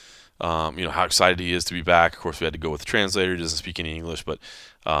mentioned how excited he is to be back. Of course, we had to go with the translator. He doesn't speak any English, but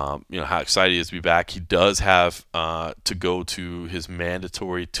how excited he is to be back. He does have to go to his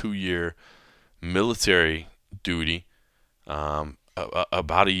mandatory 2-year military duty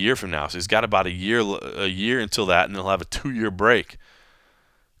about a year from now. So he's got about a year until that, and he'll have a 2-year break.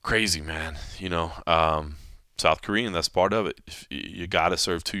 Crazy, man. South Korean, that's part of it. You got to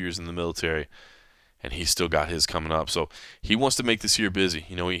serve 2 years in the military. And he's still got his coming up, so he wants to make this year busy.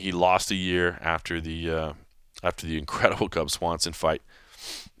 He lost a year after the incredible Cub Swanson fight,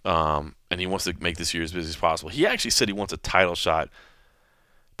 and he wants to make this year as busy as possible. He actually said he wants a title shot,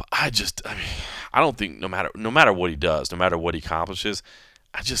 but I don't think no matter what he does, no matter what he accomplishes,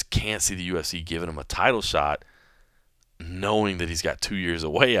 I just can't see the UFC giving him a title shot, knowing that he's got 2 years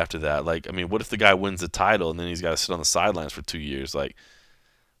away after that. What if the guy wins the title and then he's got to sit on the sidelines for 2 years?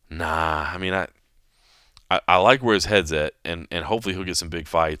 Nah. I like where his head's at, and hopefully he'll get some big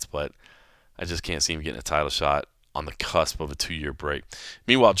fights, but I just can't see him getting a title shot on the cusp of a 2-year break.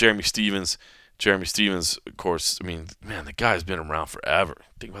 Meanwhile, Jeremy Stevens, of course, the guy's been around forever.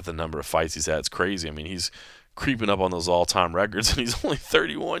 Think about the number of fights he's had. It's crazy. He's creeping up on those all-time records, and he's only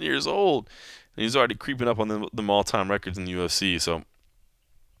 31 years old, and he's already creeping up on them all-time records in the UFC. So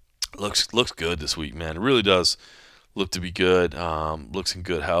looks good this week, man. It really does. Look to be good. Looks in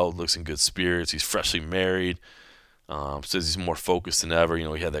good health. Looks in good spirits. He's freshly married. Says he's more focused than ever. He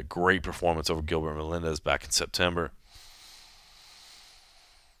had that great performance over Gilbert Melendez back in September.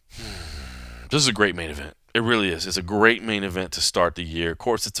 This is a great main event. It really is. It's a great main event to start the year. Of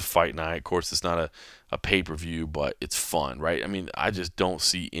course, it's a fight night. Of course, it's not a pay-per-view, but it's fun, right? I just don't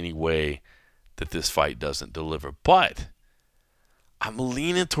see any way that this fight doesn't deliver. But I'm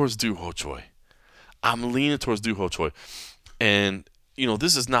leaning towards Doo Ho Choi. And,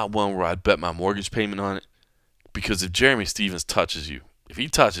 this is not one where I'd bet my mortgage payment on it, because if Jeremy Stevens touches you,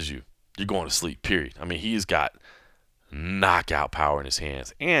 you're going to sleep, period. He's got knockout power in his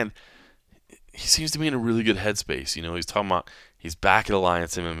hands. And he seems to be in a really good headspace. He's talking about he's back at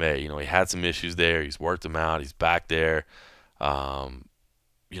Alliance MMA. He had some issues there. He's worked them out. He's back there.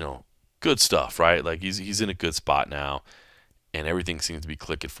 Good stuff, right? He's in a good spot now. And everything seems to be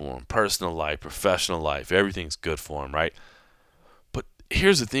clicking for him. Personal life, professional life, everything's good for him, right? But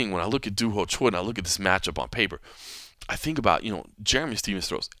here's the thing. When I look at Doo Ho Choi and I look at this matchup on paper, I think about, Jeremy Stevens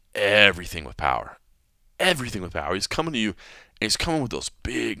throws everything with power. He's coming to you, and he's coming with those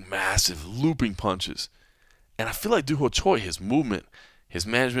big, massive, looping punches. And I feel like Doo Ho Choi, his movement, his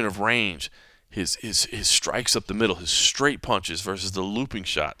management of range, his strikes up the middle, his straight punches versus the looping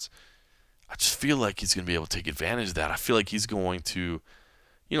shots, I just feel like he's going to be able to take advantage of that. I feel like he's going to,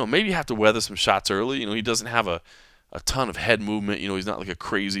 maybe have to weather some shots early. He doesn't have a ton of head movement. He's not like a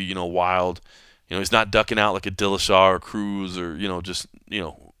crazy, wild. He's not ducking out like a Dillashaw or Cruz or, just,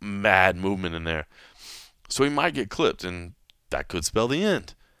 mad movement in there. So he might get clipped, and that could spell the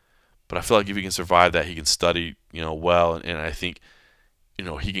end. But I feel like if he can survive that, he can study, well, and I think,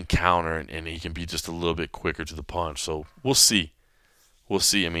 he can counter and he can be just a little bit quicker to the punch. So we'll see. We'll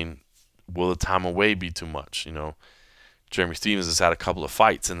see. I mean, will the time away be too much? Jeremy Stephens has had a couple of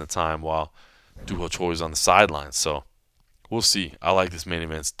fights in the time while Doo Ho Choi is on the sidelines. So we'll see. I like this main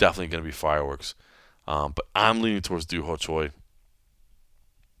event. It's definitely going to be fireworks. But I'm leaning towards Doo Ho Choi.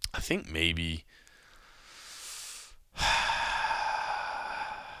 I think maybe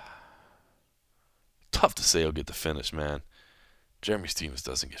tough to say he'll get the finish, man. Jeremy Stephens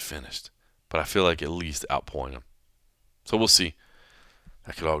doesn't get finished. But I feel like at least outpoint him. So we'll see.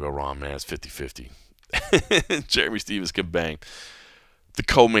 That could all go wrong, man. It's 50-50. Jeremy Stephens can bang. The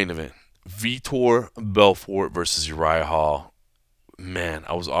co-main event. Vitor Belfort versus Uriah Hall. Man,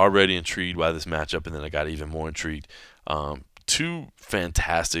 I was already intrigued by this matchup, and then I got even more intrigued. Two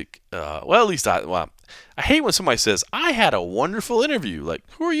fantastic, at least I hate when somebody says, I had a wonderful interview. Like,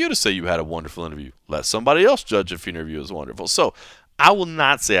 who are you to say you had a wonderful interview? Let somebody else judge if your interview is wonderful. So I will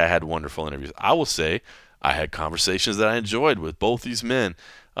not say I had wonderful interviews. I will say I had conversations that I enjoyed with both these men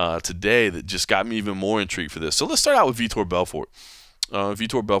today that just got me even more intrigued for this. So let's start out with Vitor Belfort.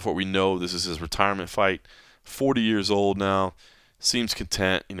 Vitor Belfort, we know this is his retirement fight. 40 years old now. Seems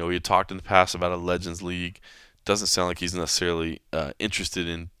content. He had talked in the past about a Legends League. Doesn't sound like he's necessarily interested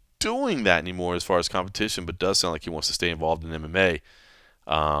in doing that anymore as far as competition, but does sound like he wants to stay involved in MMA.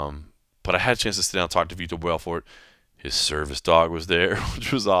 But I had a chance to sit down and talk to Vitor Belfort. His service dog was there,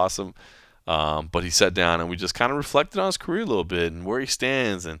 which was awesome. But he sat down and we just kind of reflected on his career a little bit and where he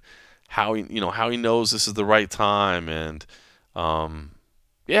stands and how he knows this is the right time. And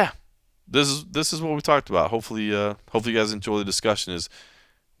this is what we talked about. Hopefully you guys enjoy the discussion. Is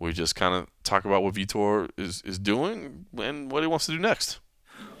we just kind of talk about what Vitor is doing and what he wants to do next.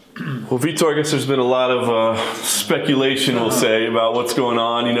 Well, Vitor, I guess there's been a lot of speculation, we'll say, about what's going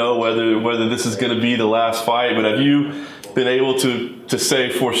on, whether this is going to be the last fight. But have you been able to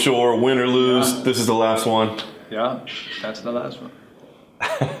say for sure, win or lose, this is the last one? Yeah, that's the last one.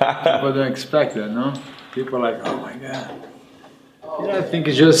 People don't expect that, no? People are like, oh my God. I think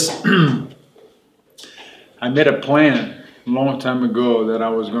it's just, I made a plan a long time ago that I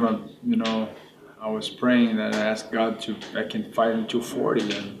was going to, I was praying that I asked God I can fight in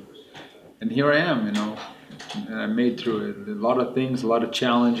 240. And here I am, and I made through it. A lot of things, a lot of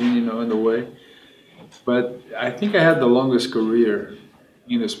challenging, in the way. But I think I had the longest career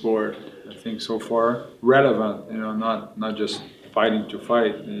in the sport, I think, so far. Relevant, not just fighting to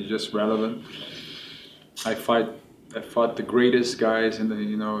fight, it's just relevant. I fought the greatest guys in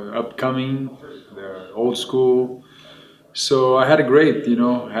the, upcoming, the old school. So I had a great,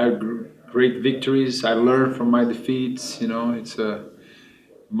 great victories. I learned from my defeats, it's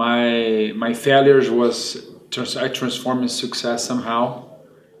my failures I transformed in success somehow.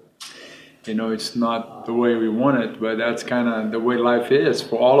 It's not the way we want it, but that's kind of the way life is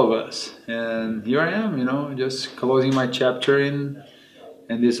for all of us. And here I am, just closing my chapter in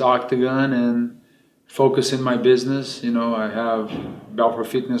this octagon and focusing my business. I have Belfort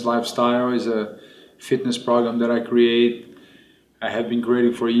Fitness Lifestyle is a fitness program that I create. I have been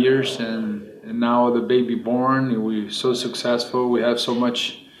creating for years, and now the baby born, we're so successful. We have so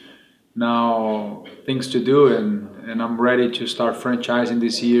much now things to do, and I'm ready to start franchising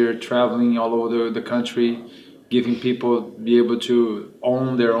this year, traveling all over the country, giving people be able to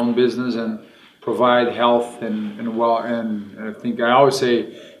own their own business and provide health and well. And I think I always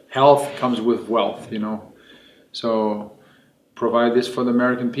say health comes with wealth, So provide this for the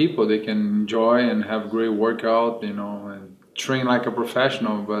American people. They can enjoy and have great workout, and train like a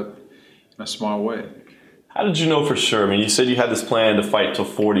professional, but in a small way. How did you know for sure? I mean, you said you had this plan to fight till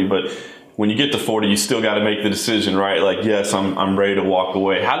 40, but when you get to 40, you still got to make the decision, right? Like, yes, I'm ready to walk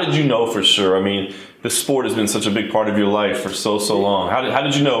away. How did you know for sure? I mean, the sport has been such a big part of your life for so long. How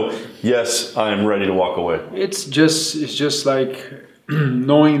did you know, yes, I am ready to walk away? It's just like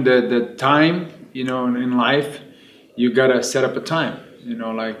knowing that the time, in life, you got to set up a time.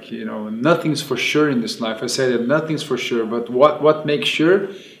 Nothing's for sure in this life. I said that nothing's for sure, but what makes sure?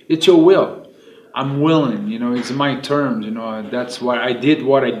 It's your will. I'm willing, it's my terms, that's why I did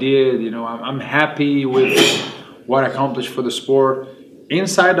what I did, I'm happy with what I accomplished for the sport,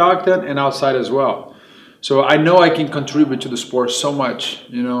 inside the octagon and outside as well. So I know I can contribute to the sport so much,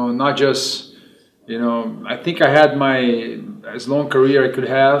 not just, I think I had as long career I could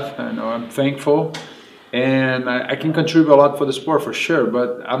have, I'm thankful. And I can contribute a lot for the sport for sure,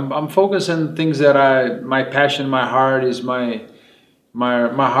 but I'm focused on things that my passion, my heart is my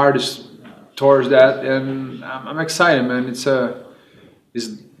heart is towards that, and I'm excited, man. It's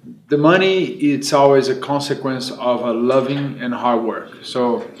the money. It's always a consequence of a loving and hard work.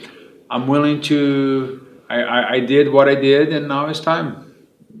 So I'm willing to. I did what I did, and now it's time.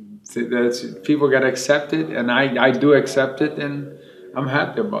 That's people got to accept it, and I do accept it, and I'm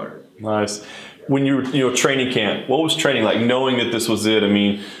happy about it. Nice. When you were training camp, what was training like? Knowing that this was it. I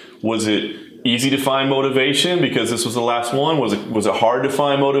mean, was it easy to find motivation because this was the last one? Was it hard to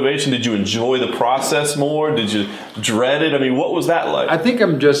find motivation? Did you enjoy the process more? Did you dread it? I mean, what was that like? I think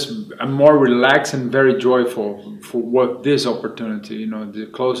I'm more relaxed and very joyful for what this opportunity, the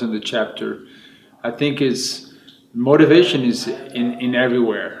closing the chapter. I think motivation is in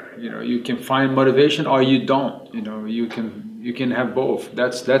everywhere. You can find motivation or you don't. You can have both.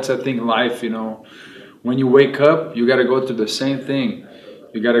 That's I think life. When you wake up, you got to go to the same thing.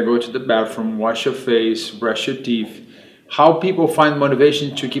 You got to go to the bathroom, wash your face, brush your teeth. How people find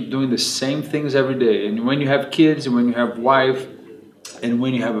motivation to keep doing the same things every day. And when you have kids, and when you have wife, and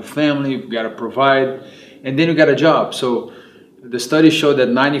when you have a family, you got to provide, and then you got a job. So the studies show that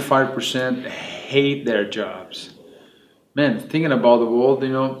 95% hate their jobs. Man, thinking about the world,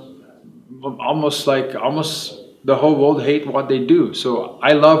 almost the whole world hate what they do. So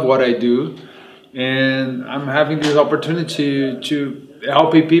I love what I do, and I'm having this opportunity to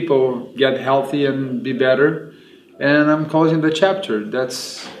helping people get healthy and be better, and I'm closing the chapter. That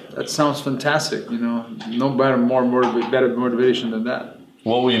sounds fantastic. No better motivation than that.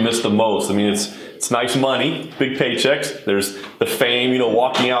 What will you miss the most? I mean, it's nice money, big paychecks. There's the fame,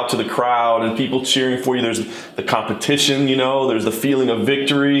 walking out to the crowd and people cheering for you. There's the competition, There's the feeling of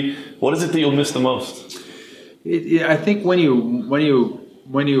victory. What is it that you'll miss the most? I think when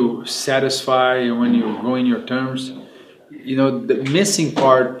you satisfy and when you go in your terms, the missing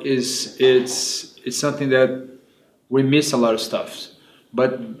part is it's something that we miss a lot of stuff.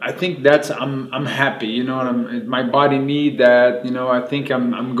 But I think I'm happy, my body need that, I think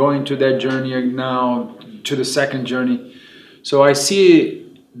I'm going to that journey now, to the second journey. So I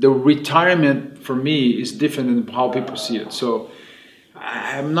see the retirement for me is different than how people see it. So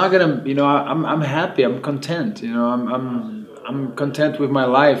I'm not gonna, I'm happy, I'm content, I'm content with my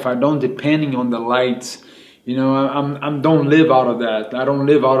life. I don't depending on the lights. I don't live out of that. I don't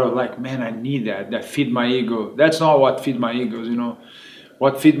live out of like, man, I need that feed my ego. That's not what feed my ego is,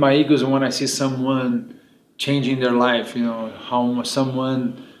 What feed my ego is when I see someone changing their life, how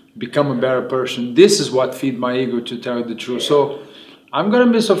someone become a better person. This is what feed my ego, to tell you the truth. So I'm going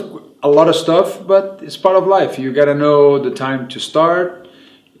to miss a lot of stuff, but it's part of life. You got to know the time to start,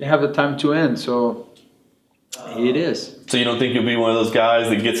 you have the time to end. So it is. So you don't think you'll be one of those guys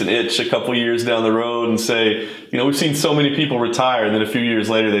that gets an itch a couple years down the road and say, we've seen so many people retire, and then a few years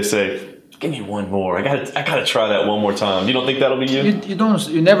later they say, give me one more. I gotta try that one more time. You don't think that'll be you?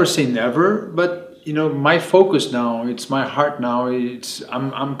 You never say never, but my focus now, it's my heart now.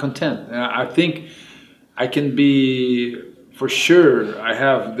 I'm content. I think I can be, for sure. I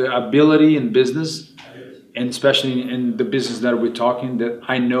have the ability in business, and especially in the business that we're talking, that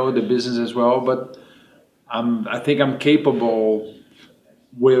I know the business as well. But I think I'm capable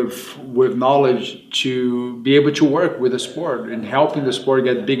with knowledge to be able to work with the sport and helping the sport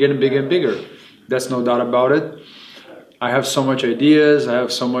get bigger and bigger and bigger. That's no doubt about it. I have so much ideas, I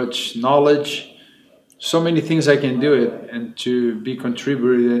have so much knowledge, so many things I can do it and to be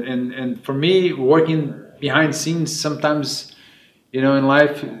contributed. And for me, working behind scenes sometimes, in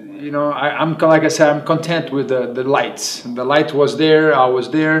life, I'm like I said, I'm content with the lights. The light was there, I was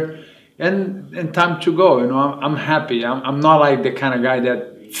there. And time to go, I'm happy. I'm not like the kind of guy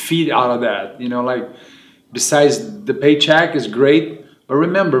that feed out of that, like besides the paycheck is great. But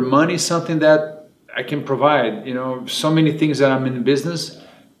remember, money is something that I can provide, so many things that I'm in business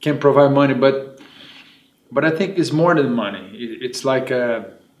can provide money, but I think it's more than money. It's like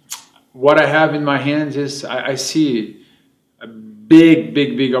what I have in my hands is I see a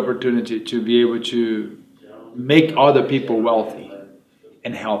big opportunity to be able to make other people wealthy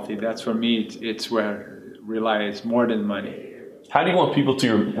and healthy. That's for me, it's where it relies more than money. How do you want people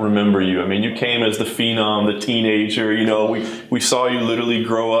to remember you? I mean, you came as the phenom, the teenager, we saw you literally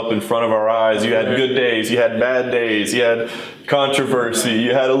grow up in front of our eyes. You had good days, you had bad days, you had controversy,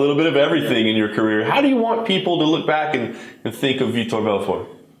 you had a little bit of everything in your career. How do you want people to look back and think of Vitor Belfort?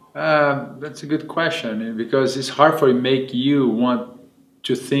 That's a good question, because it's hard for make you want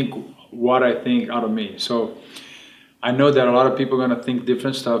to think what I think out of me. So I know that a lot of people are going to think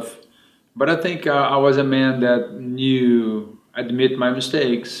different stuff, but I think I was a man that knew, admit my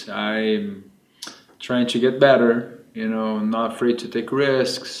mistakes. I'm trying to get better, not afraid to take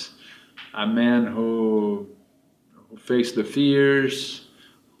risks. A man who faced the fears,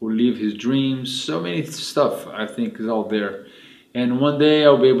 who live his dreams. So many stuff I think is out there. And one day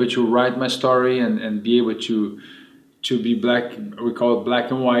I'll be able to write my story and be able to to be black, we call it black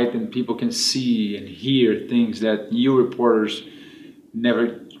and white, and people can see and hear things that you reporters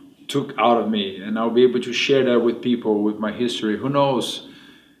never took out of me, and I'll be able to share that with people, with my history. Who knows?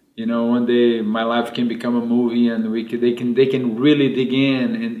 One day my life can become a movie, and they can really dig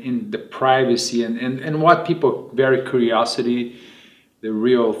in the privacy and what people very curiosity, the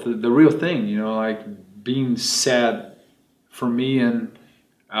real thing. Like being sad for me, and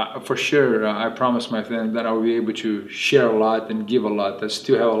for sure I promise my fans that I'll be able to share a lot and give a lot. I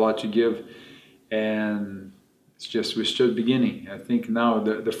still have a lot to give, and we're still beginning. I think now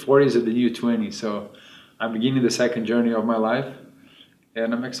the 40s are the new 20s, so I'm beginning the second journey of my life.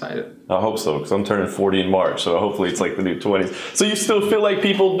 And I'm excited. I hope so, because I'm turning 40 in March, so hopefully it's like the new 20s. So you still feel like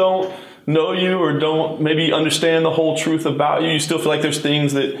people don't know you or don't maybe understand the whole truth about you? You still feel like there's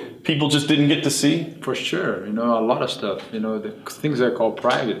things that people just didn't get to see? For sure. A lot of stuff. The things I call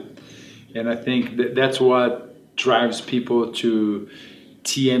private. And I think that's what drives people to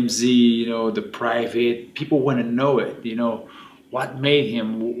TMZ, the private. People want to know it, what made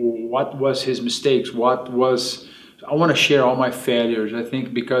him, what was his mistakes, I want to share all my failures, I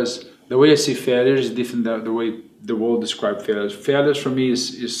think, because the way I see failures is different than the way the world describes failures. Failures for me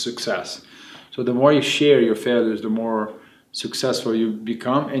is success. So the more you share your failures, the more successful you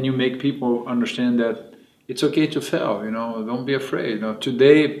become, and you make people understand that it's okay to fail, don't be afraid.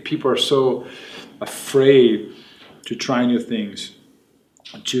 Today, people are so afraid to try new things,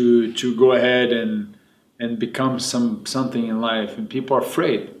 to go ahead and become something in life, and people are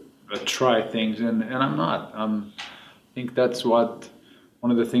afraid to try things, and I'm not. I think that's one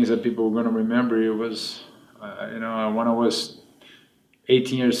of the things that people are going to remember. It was, when I was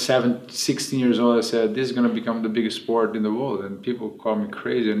 16 years old, I said, this is going to become the biggest sport in the world, and people call me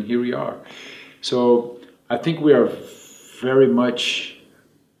crazy, and here we are. So I think we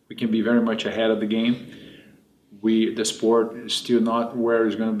can be very much ahead of the game. The sport is still not where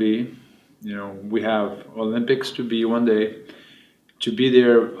it's going to be. We have Olympics to be one day. To be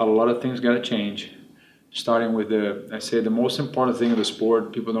there, a lot of things got to change. Starting with the most important thing of the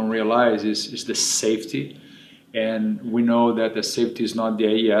sport people don't realize is the safety. And we know that the safety is not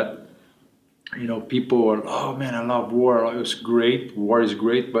there yet. People are, oh man, I love war. It was great. War is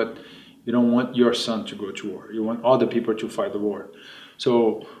great, but you don't want your son to go to war. You want other people to fight the war.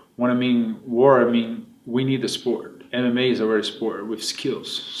 So when I mean war, we need the sport. MMA is a very sport with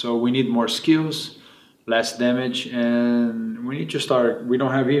skills. So we need more skills, less damage, and we need to start. We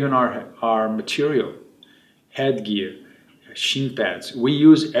don't have even our material. Headgear, shin pads. We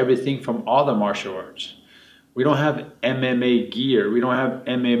use everything from other martial arts. We don't have MMA gear. We don't have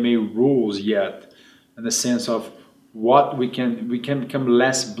MMA rules yet, in the sense of what we can become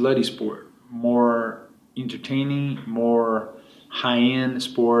less bloody sport, more entertaining, more high-end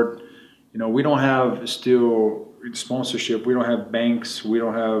sport. We don't have still sponsorship. We don't have banks. We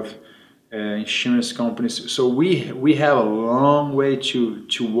don't have insurance companies. So we have a long way to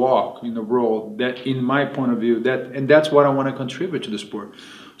walk in the world, that in my point of view, and that's what I want to contribute to the sport.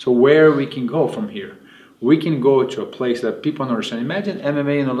 So where we can go from here, we can go to a place that people understand. Imagine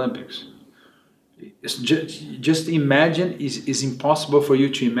MMA in Olympics. It's just imagine is impossible for you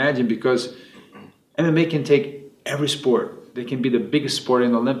to imagine, because MMA can take every sport. They can be the biggest sport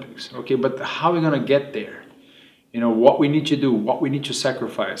in the Olympics. Okay, but how are we going to get there? What we need to do, what we need to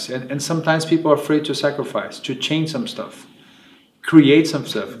sacrifice. And sometimes people are afraid to sacrifice, to change some stuff, create some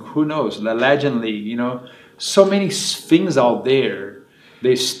stuff. Who knows? The Legend League, so many things out there.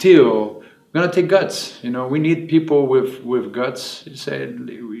 They still going to take guts. We need people with guts. You say,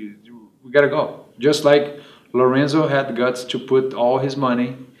 we got to go. Just like Lorenzo had guts to put all his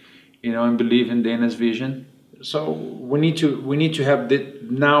money, and believe in Dana's vision. So we need to have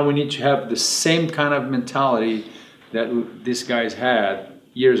the same kind of mentality that these guys had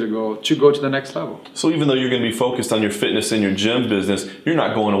years ago to go to the next level. So even though you're going to be focused on your fitness and your gym business, you're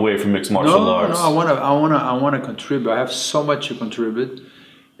not going away from mixed martial arts. No, I want to contribute. I have so much to contribute,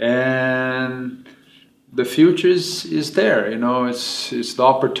 and the future is there. It's the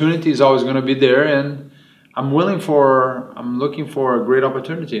opportunity is always going to be there, and I'm looking for a great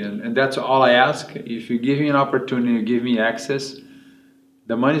opportunity, and that's all I ask. If you give me an opportunity, you give me access,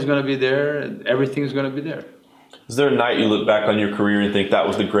 the money's going to be there, everything's going to be there. Is there a night you look back on your career and think that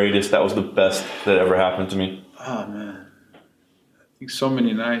was the greatest, that was the best that ever happened to me? Oh man, I think so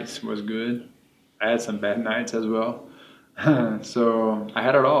many nights was good. I had some bad nights as well. So I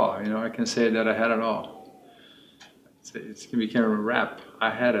had it all. I can say that I had it all. It's gonna become a rap. I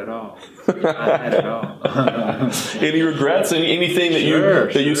had it all. I had it all. Any regrets? Anything that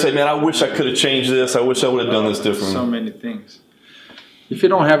you say, man, I wish I could have changed this. I wish I would have done this differently. So many things. if you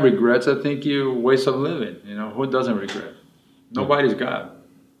don't have regrets, I think you waste of living. Who doesn't regret? Nobody's God.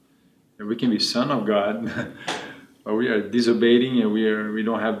 We can be son of God, but we are disobeying and we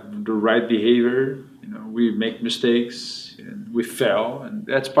don't have the right behavior. We make mistakes and we fail, and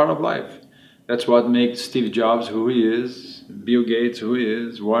that's part of life. That's what makes Steve Jobs who he is, Bill Gates who he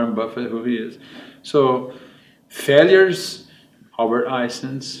is, Warren Buffett who he is. So failures, Albert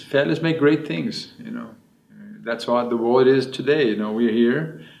Einstein's failures make great things. That's what the world is today. We're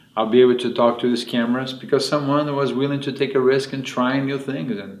here. I'll be able to talk to these cameras because someone was willing to take a risk and try new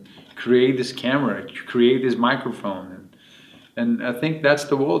things and create this camera, create this microphone. And I think that's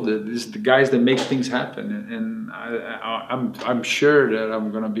the world. This is the guys that make things happen. And I'm sure that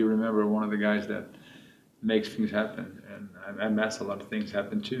I'm going to be remembered one of the guys that makes things happen. And I mess a lot of things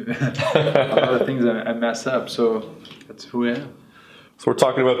happen too. A lot of things I mess up. So that's who I am. So we're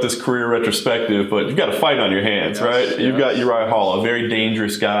talking about this career retrospective, but you've got a fight on your hands, yes, right? Yes. You've got Uriah Hall, a very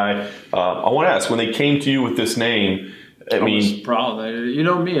dangerous guy. I want to ask, when they came to you with this name, I was proud. You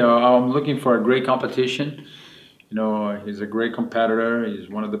know me, I'm looking for a great competition. He's a great competitor. He's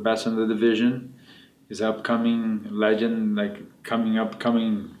one of the best in the division. He's an upcoming legend,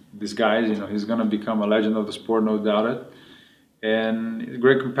 these guys. He's going to become a legend of the sport, no doubt it. And he's a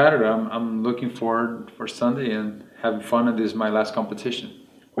great competitor. I'm looking forward for Sunday and having fun. And this is my last competition.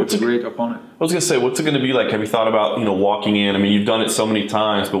 It's a great opponent. I was going to say, what's it going to be like? Have you thought about, walking in? I mean, you've done it so many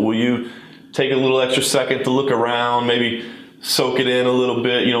times, but will you take a little extra second to look around, maybe soak it in a little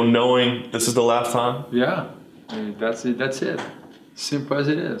bit, knowing this is the last time? Yeah. That's it. Simple as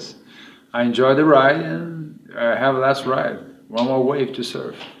it is. I enjoy the ride and I have a last ride. One more wave to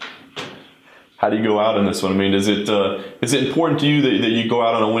surf. How do you go out on this one? I mean, is it important to you that you go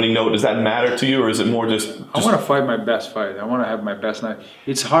out on a winning note? Does that matter to you, or is it more just... I want to fight my best fight. I want to have my best night.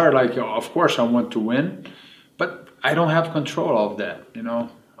 It's hard. Of course, I want to win, but I don't have control of that.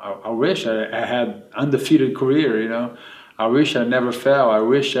 I wish I had undefeated career. I wish I never fell. I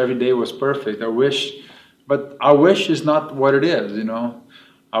wish every day was perfect. But I wish is not what it is,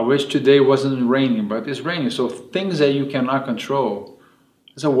 I wish today wasn't raining, but it's raining. So things that you cannot control,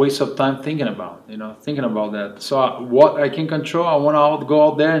 it's a waste of time thinking about that. So what I can control, I want to go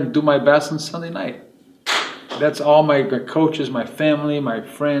out there and do my best on Sunday night. That's all my coaches, my family, my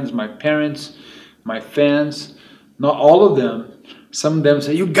friends, my parents, my fans, not all of them. Some of them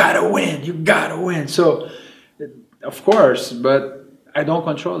say, you gotta win. So, of course, but I don't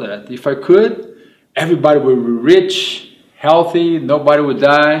control that. If I could, everybody will be rich, healthy, nobody would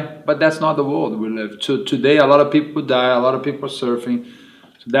die, but that's not the world we live. So today, a lot of people die, a lot of people are surfing.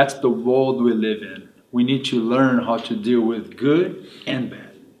 So that's the world we live in. We need to learn how to deal with good and bad.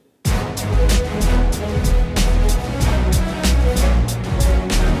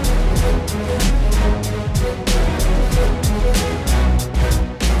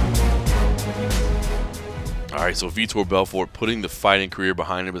 All right, so Vitor Belfort putting the fighting career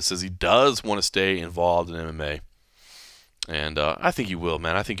behind him, but says he does want to stay involved in MMA. And I think he will,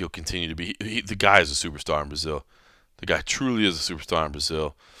 man. I think he'll continue to be. The guy is a superstar in Brazil. The guy truly is a superstar in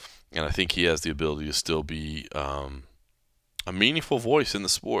Brazil. And I think he has the ability to still be a meaningful voice in the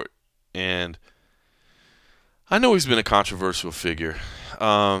sport. And I know he's been a controversial figure.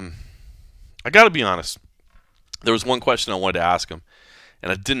 I got to be honest. There was one question I wanted to ask him,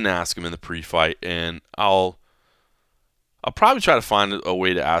 and I didn't ask him in the pre-fight. And I'll probably try to find a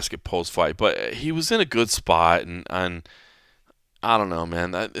way to ask it post-fight. But he was in a good spot, and I don't know,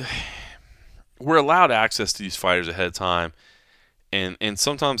 man. We're allowed access to these fighters ahead of time, and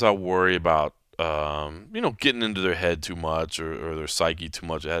sometimes I worry about getting into their head too much or their psyche too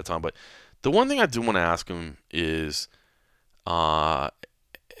much ahead of time. But the one thing I do want to ask him is, and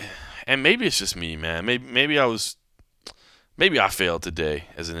maybe it's just me, man. Maybe I failed today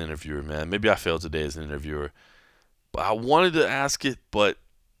as an interviewer, man. But I wanted to ask it, but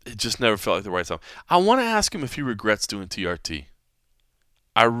it just never felt like the right time. I want to ask him if he regrets doing TRT.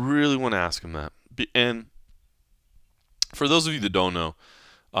 I really want to ask him that. And for those of you that don't know,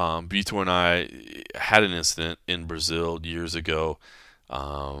 Vitor and I had an incident in Brazil years ago.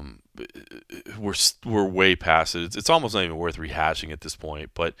 We're way past it. It's almost not even worth rehashing at this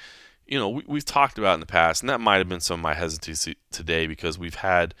point. But, we've talked about it in the past, and that might have been some of my hesitancy today because we've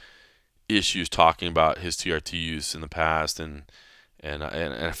had issues talking about his TRT use in the past, and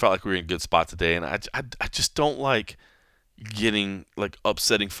I felt like we were in a good spot today. And I just don't like getting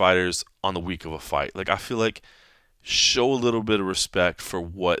upsetting fighters on the week of a fight. I feel like show a little bit of respect for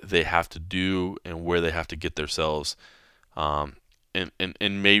what they have to do and where they have to get themselves, and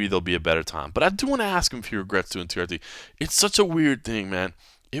maybe there'll be a better time. But I do want to ask him if he regrets doing TRT. It's such a weird thing, man.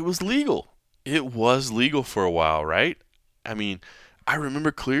 It was legal. It was legal for a while, right? I mean, I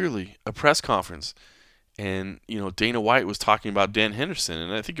remember clearly a press conference, and Dana White was talking about Dan Henderson,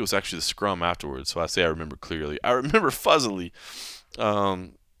 and I think it was actually the scrum afterwards. So I say I remember clearly. I remember fuzzily, but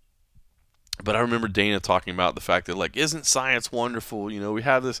I remember Dana talking about the fact that, like, isn't science wonderful? We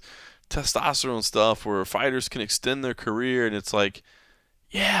have this testosterone stuff where fighters can extend their career, and it's like,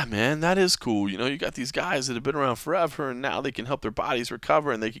 yeah, man, that is cool. You got these guys that have been around forever, and now they can help their bodies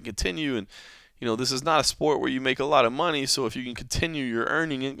recover, and they can continue. And this is not a sport where you make a lot of money, so if you can continue your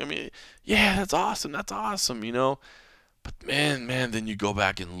earning, I mean, yeah, that's awesome. That's awesome, But man, then you go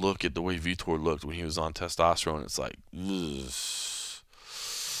back and look at the way Vitor looked when he was on testosterone. It's like, ugh.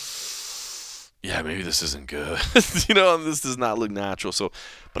 Yeah, maybe this isn't good. This does not look natural. So,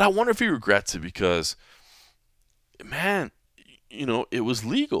 but I wonder if he regrets it because, man, it was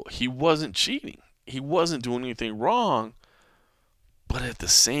legal. He wasn't cheating. He wasn't doing anything wrong. But at the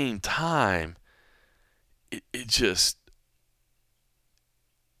same time, it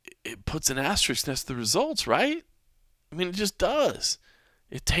puts an asterisk next to the results, right? I mean, it just does.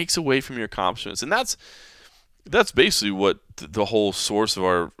 It takes away from your accomplishments. And that's basically what the whole source of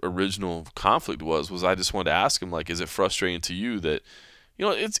our original conflict was I just wanted to ask him, like, is it frustrating to you that,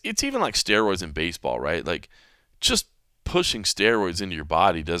 it's even like steroids in baseball, right? Like, just pushing steroids into your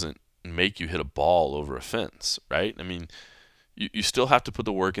body doesn't make you hit a ball over a fence, right? I mean, you still have to put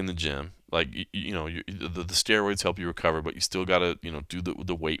the work in the gym. Like, the steroids help you recover, but you still got to, do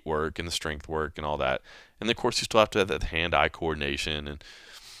the weight work and the strength work and all that. And, of course, you still have to have that hand-eye coordination. And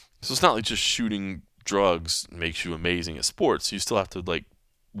so it's not like just shooting drugs makes you amazing at sports. You still have to, like,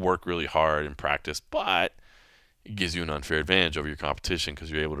 work really hard and practice, but it gives you an unfair advantage over your competition because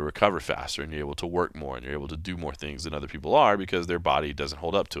you're able to recover faster and you're able to work more and you're able to do more things than other people are because their body doesn't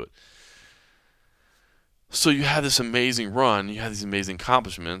hold up to it. So you had this amazing run, you had these amazing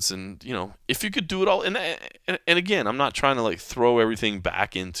accomplishments, and, if you could do it all, and again, I'm not trying to, like, throw everything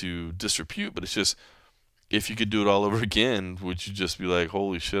back into disrepute, but it's just, if you could do it all over again, would you just be like,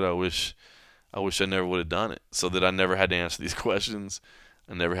 holy shit, I wish I never would have done it, so that I never had to answer these questions,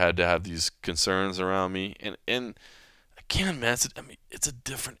 I never had to have these concerns around me, and again, man, it's a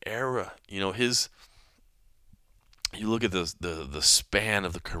different era, you look at the span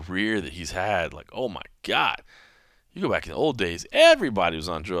of the career that he's had, like, oh my God. You go back in the old days, everybody was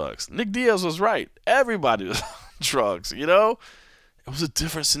on drugs. Nick Diaz was right. Everybody was on drugs, It was a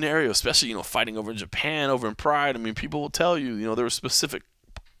different scenario, especially, fighting over in Japan, over in Pride. I mean, people will tell you, there were specific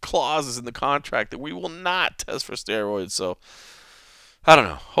clauses in the contract that we will not test for steroids. So, I don't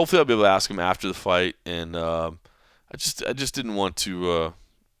know. Hopefully I'll be able to ask him after the fight. And I just didn't want to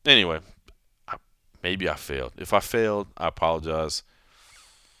anyway. Maybe I failed. If I failed, I apologize.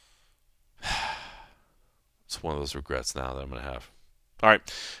 It's one of those regrets now that I'm going to have. All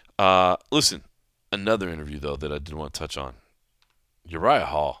right. Listen, another interview, though, that I did want to touch on. Uriah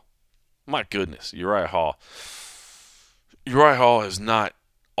Hall. My goodness, Uriah Hall. Uriah Hall has not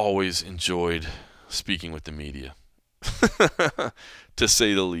always enjoyed speaking with the media, to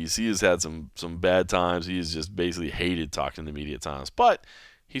say the least. He has had some bad times. He has just basically hated talking to the media at times. But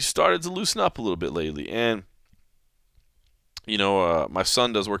he started to loosen up a little bit lately. And, my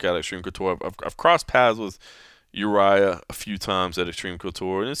son does work out at Extreme Couture. I've crossed paths with Uriah a few times at Extreme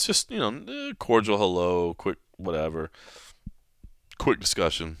Couture. And it's just, cordial hello, quick whatever, quick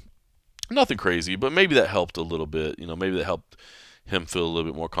discussion. Nothing crazy, but maybe that helped a little bit. Maybe that helped him feel a little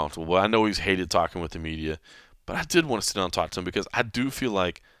bit more comfortable. But I know he's hated talking with the media. But I did want to sit down and talk to him because I do feel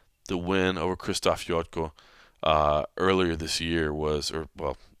like the win over Krzysztof Jotko earlier this year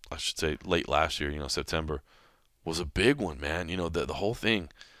I should say late last year, September, was a big one, man. The whole thing,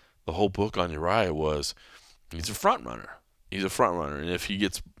 the whole book on Uriah was he's a front runner. He's a front runner. And if he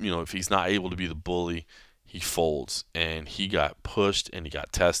gets, if he's not able to be the bully, he folds. And he got pushed and he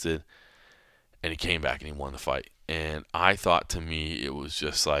got tested and he came back and he won the fight. And I thought, to me, it was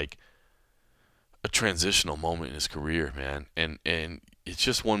just like a transitional moment in his career, man. And it's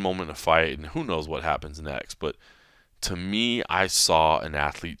just one moment in a fight, and who knows what happens next. But to me, I saw an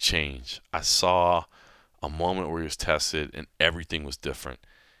athlete change. I saw a moment where he was tested and everything was different.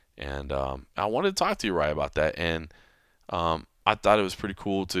 And I wanted to talk to Uriah about that. And I thought it was pretty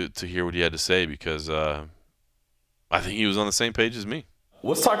cool to hear what he had to say because I think he was on the same page as me.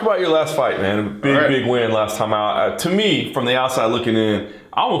 Let's talk about your last fight, man. Big win last time out. To me, from the outside looking in,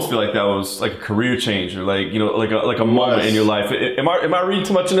 I almost feel like that was like a career changer, like a moment in your life. Am I reading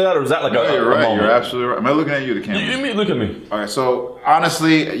too much into that, or is that like you're right. moment? You're absolutely right. Am I looking at you, the camera? Look at me. All right. So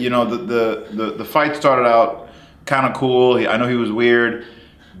honestly, the fight started out kind of cool. I know he was weird,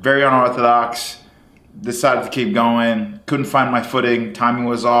 very unorthodox. decided to keep going. Couldn't find my footing. Timing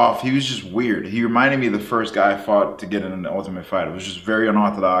was off. He was just weird. He reminded me of the first guy I fought to get in an Ultimate Fight. It was just very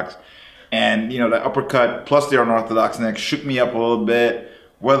unorthodox. And, the uppercut plus the unorthodox neck shook me up a little bit.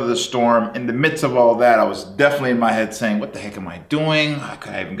 Weather the storm. In the midst of all that, I was definitely in my head saying, what the heck am I doing?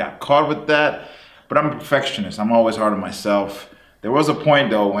 I even got caught with that. But I'm a perfectionist. I'm always hard on myself. There was a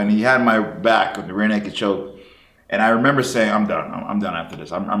point, though, when he had my back with the rear naked choke. And I remember saying, I'm done. I'm done after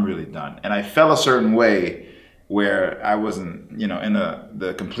this. I'm really done. And I felt a certain way where I wasn't, in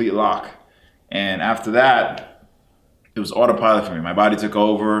the complete lock. And after that, it was autopilot for me. My body took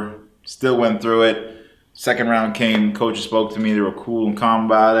over, still went through it. Second round came, coaches spoke to me. They were cool and calm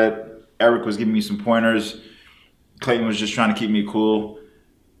about it. Eric was giving me some pointers. Clayton was just trying to keep me cool.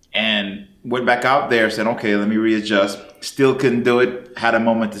 And went back out there, said, okay, let me readjust. Still couldn't do it. Had a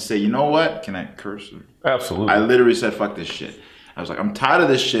moment to say, you know what? Can I curse? Absolutely. I literally said, fuck this shit. I was like, I'm tired of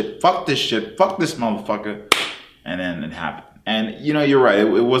this shit. Fuck this shit. Fuck this motherfucker. And then it happened. And, you're right. It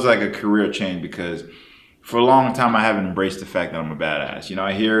was like a career change because for a long time I haven't embraced the fact that I'm a badass.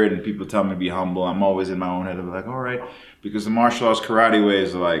 I hear it and people tell me to be humble. I'm always in my own head. I'm like, all right. Because the martial arts karate way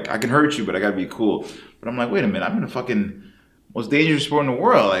is like, I can hurt you, but I got to be cool. But I'm like, wait a minute. I'm in the fucking most dangerous sport in the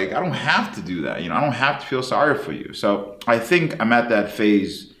world. Like, I don't have to do that. I don't have to feel sorry for you. So I think I'm at that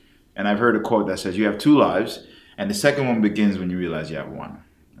phase. And I've heard a quote that says, you have 2 lives, and the second one begins when you realize you have one.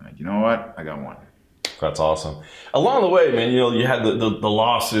 I'm like, you know what? I got one. That's awesome. Along the way, man, you had the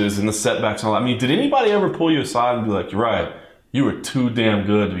losses and the setbacks and all that. I mean, did anybody ever pull you aside and be like, Uriah, you were too damn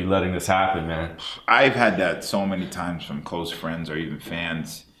good to be letting this happen, man? I've had that so many times from close friends or even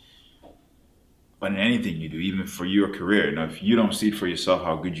fans. But in anything you do, even for your career, if you don't see it for yourself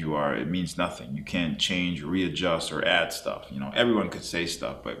how good you are, it means nothing. You can't change, readjust, or add stuff. Everyone could say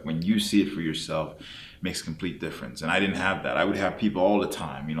stuff, but when you see it for yourself, it makes a complete difference. And I didn't have that. I would have people all the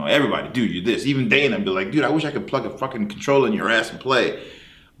time, everybody, dude, you're this. Even Dana would be like, dude, I wish I could plug a fucking controller in your ass and play.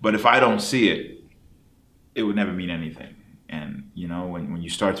 But if I don't see it, it would never mean anything. And, when you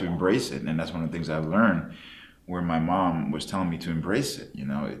start to embrace it, and that's one of the things I've learned, where my mom was telling me to embrace it.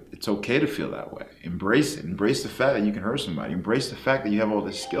 It's okay to feel that way. Embrace it. Embrace the fact that you can hurt somebody. Embrace the fact that you have all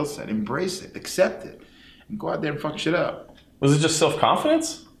this skill set. Embrace it. Accept it. And go out there and fuck shit up. Was it just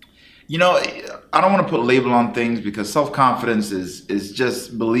self-confidence? I don't want to put a label on things because self-confidence is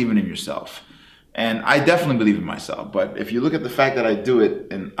just believing in yourself. And I definitely believe in myself. But if you look at the fact that I do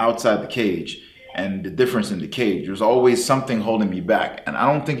it outside the cage and the difference in the cage, there's always something holding me back. And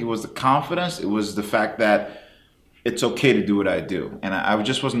I don't think it was the confidence. It was the fact that it's okay to do what I do. And I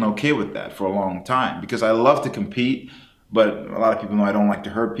just wasn't okay with that for a long time because I love to compete, but a lot of people know I don't like to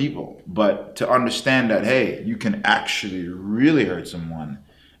hurt people. But to understand that, hey, you can actually really hurt someone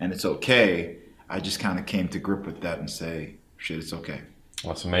and it's okay, I just kind of came to grip with that and say, shit, it's okay.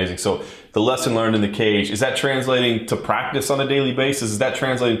 That's amazing. So the lesson learned in the cage, is that translating to practice on a daily basis? Is that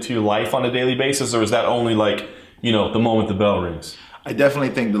translating to your life on a daily basis? Or is that only like, the moment the bell rings? I definitely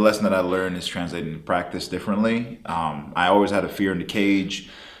think the lesson that I learned is translating to practice differently. I always had a fear in the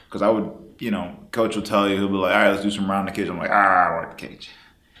cage because I would, coach will tell you, he'll be like, all right, let's do some round in the cage. I'm like, I don't like the cage.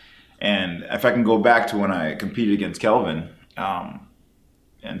 And if I can go back to when I competed against Kelvin,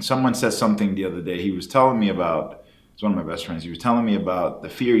 and someone said something the other day, he was telling me about, it's one of my best friends, he was telling me about the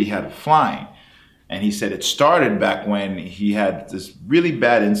fear he had of flying. And he said it started back when he had this really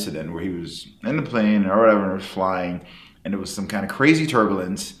bad incident where he was in the plane or whatever and was flying, and there was some kind of crazy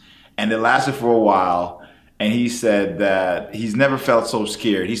turbulence, and it lasted for a while. And he said that he's never felt so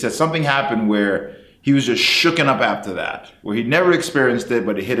scared. He said something happened where he was just shooken up after that, where he'd never experienced it,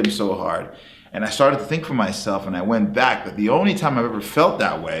 but it hit him so hard. And I started to think for myself, and I went back that the only time I've ever felt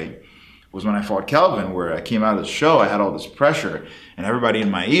that way was when I fought Kelvin, where I came out of the show, I had all this pressure, and everybody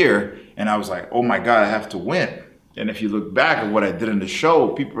in my ear, and I was like, oh my God, I have to win. And if you look back at what I did in the show,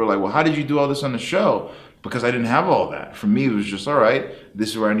 people were like, well, how did you do all this on the show? Because I didn't have all that. For me, it was just, all right, this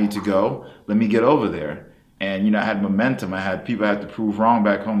is where I need to go. Let me get over there. And, I had momentum. I had people I had to prove wrong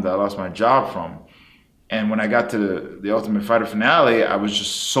back home that I lost my job from. And when I got to the Ultimate Fighter finale, I was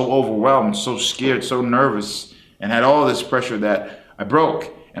just so overwhelmed, so scared, so nervous, and had all this pressure that I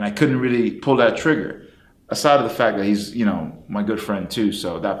broke. And I couldn't really pull that trigger. Aside of the fact that he's, my good friend too,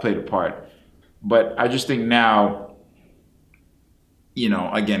 so that played a part. But I just think now,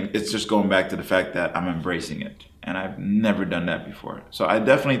 again, it's just going back to the fact that I'm embracing it. And I've never done that before. So I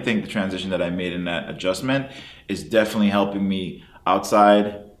definitely think the transition that I made in that adjustment is definitely helping me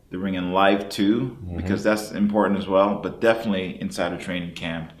outside the ring in life too, because that's important as well. But definitely inside a training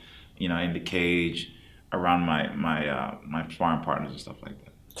camp, in the cage, around my sparring partners and stuff like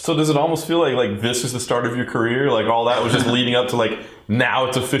that. So does it almost feel like this is the start of your career? Like all that was just leading up to like now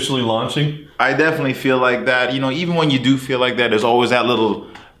it's officially launching? I definitely feel like that. Even when you do feel like that, there's always that little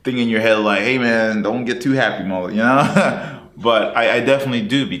thing in your head like, hey man, don't get too happy mode, But I definitely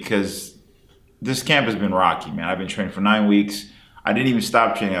do, because this camp has been rocky, man. I've been training for 9 weeks. I didn't even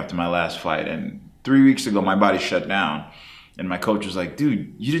stop training after my last fight. And 3 weeks ago, my body shut down. And my coach was like,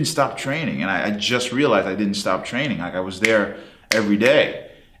 dude, you didn't stop training. And I just realized I didn't stop training. Like I was there every day.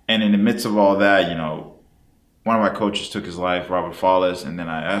 And in the midst of all that, one of my coaches took his life, Robert Fallis, and then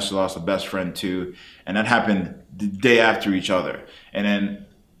I actually lost a best friend too. And that happened the day after each other. And then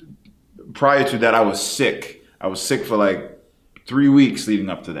prior to that, I was sick. I was sick for like 3 weeks leading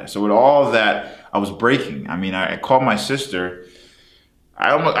up to that. So with all of that, I was breaking. I mean, I called my sister.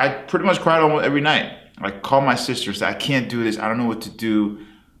 I pretty much cried almost every night. I called my sister, said, I can't do this. I don't know what to do.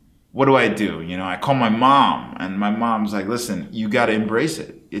 What do I do? I called my mom, and my mom's like, listen, you got to embrace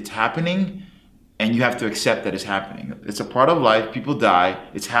it. It's happening, and you have to accept that it's happening. It's a part of life. People die.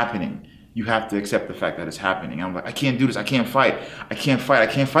 It's happening. You have to accept the fact that it's happening. I'm like, I can't do this. I can't fight. I can't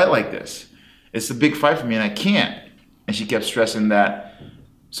fight like this. It's a big fight for me, and I can't. And she kept stressing that.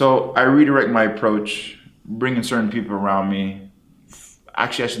 So I redirect my approach, bringing certain people around me.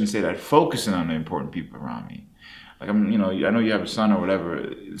 Actually, I shouldn't say that. Focusing on the important people around me. Like I know you have a son or whatever.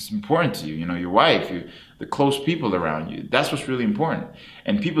 It's important to you. Your wife, the close people around you. That's what's really important.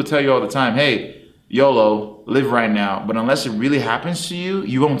 And people tell you all the time, "Hey, YOLO, live right now." But unless it really happens to you,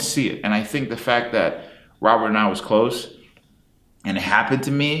 you won't see it. And I think the fact that Robert and I was close, and it happened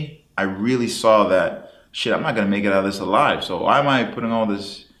to me, I really saw that shit. I'm not gonna make it out of this alive. So why am I putting all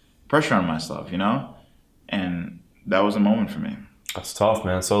this pressure on myself? And that was a moment for me. That's tough,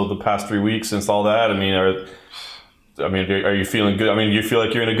 man. So the past 3 weeks since all that, are you feeling good? Do you feel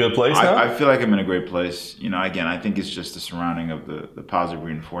like you're in a good place now? I feel like I'm in a great place. Again, I think it's just the surrounding of the positive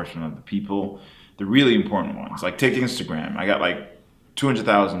reinforcement of the people, the really important ones. Like take Instagram. I got like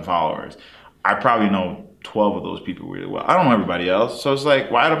 200,000 followers. I probably know 12 of those people really well. I don't know everybody else. So it's like,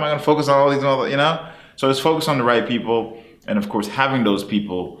 why am I going to focus on all these, So it's focus on the right people. And of course, having those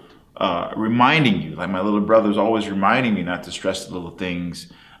people reminding you, like my little brother's always reminding me not to stress the little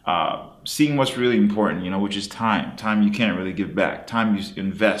things, seeing what's really important, which is time you can't really give back, time you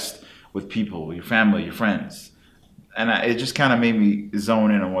invest with people, your family, your friends. And it just kind of made me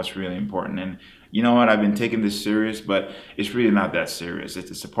zone in on what's really important. And you know what, I've been taking this serious, but it's really not that serious.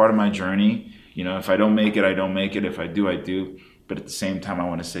 It's a part of my journey. If I don't make it, I don't make it. If I do, I do. But at the same time, I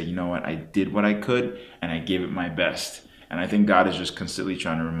want to say, you know what, I did what I could and I gave it my best. And I think God is just constantly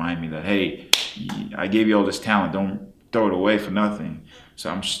trying to remind me that, hey, I gave you all this talent. Don't throw it away for nothing. So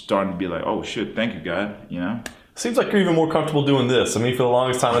I'm starting to be like, oh, shit, thank you, God, Seems like you're even more comfortable doing this. For the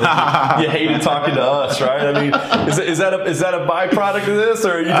longest time, I think you hated talking to us, right? Is that a byproduct of this,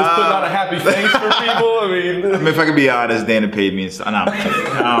 or are you just putting on a happy face for people? If I could be honest, Dana paid me. No, I'm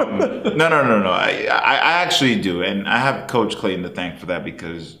kidding. No. I actually do. And I have Coach Clayton to thank for that,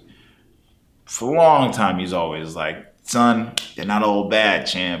 because for a long time, he's always like, son, you're not all bad,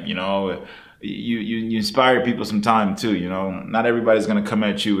 champ. You inspire people sometime too. Not everybody's gonna come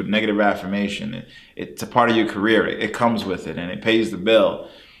at you with negative affirmation. It's a part of your career. It comes with it, and it pays the bill.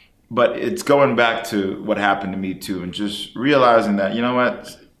 But it's going back to what happened to me too, and just realizing that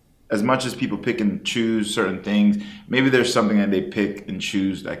as much as people pick and choose certain things, maybe there's something that they pick and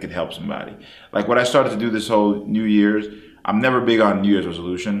choose that could help somebody. Like what I started to do this whole New Year's. I'm never big on New Year's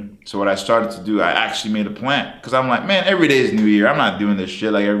resolution. So what I started to do, I actually made a plan. Because I'm like, man, every day is New Year. I'm not doing this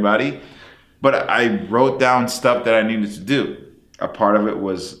shit like everybody. But I wrote down stuff that I needed to do. A part of it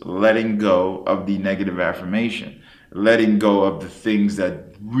was letting go of the negative affirmation. Letting go of the things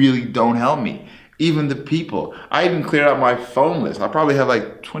that really don't help me. Even the people. I even cleared out my phone list. I probably have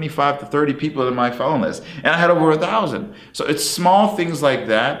like 25 to 30 people in my phone list. And I had over 1,000. So it's small things like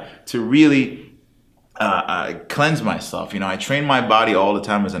that to really cleanse myself. I train my body all the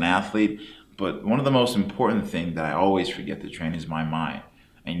time as an athlete, but one of the most important things that I always forget to train is my mind.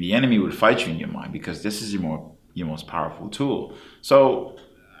 And the enemy would fight you in your mind, because this is your most powerful tool. So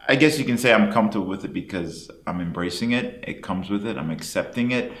I guess you can say I'm comfortable with it because I'm embracing it. It comes with it. I'm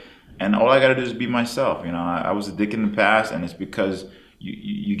accepting it. And all I got to do is be myself. I was a dick in the past, and it's because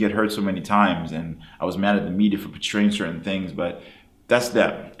you get hurt so many times. And I was mad at the media for portraying certain things, but that's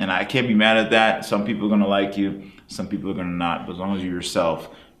them. And I can't be mad at that. Some people are going to like you. Some people are going to not. But as long as you're yourself,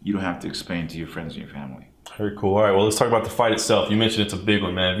 you don't have to explain to your friends and your family. Very cool. All right, well, let's talk about the fight itself. You mentioned it's a big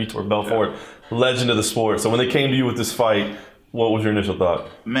one, man. Vitor Belfort, legend of the sport. So when they came to you with this fight, what was your initial thought?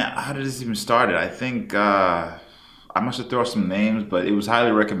 Man, how did this even start? I think I must have thrown some names, but it was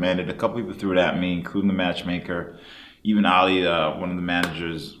highly recommended. A couple people threw it at me, including the matchmaker. even Ali, one of the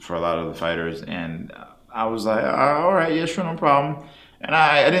managers for a lot of the fighters. And I was like, all right, yeah, sure, no problem. And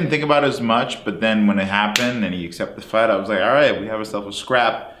I didn't think about it as much, but then when it happened and he accepted the fight, I was like, all right, we have ourselves a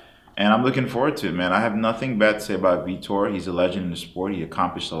scrap. And I'm looking forward to it, man. I have nothing bad to say about Vitor. He's a legend in the sport. He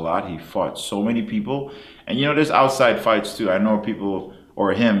accomplished a lot. He fought so many people. And, there's outside fights, too. I know people,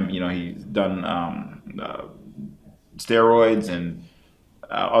 or him, he's done steroids and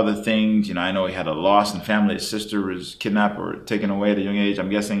other things. I know he had a loss in family. His sister was kidnapped or taken away at a young age, I'm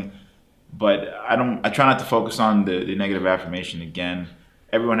guessing. But I try not to focus on the negative affirmation again.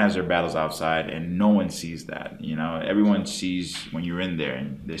 Everyone has their battles outside, and no one sees that. Everyone sees when you're in there,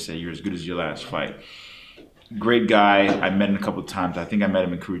 and they say you're as good as your last fight. Great guy. I met him a couple of times. I think I met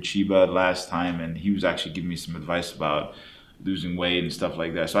him in Curitiba last time, and he was actually giving me some advice about losing weight and stuff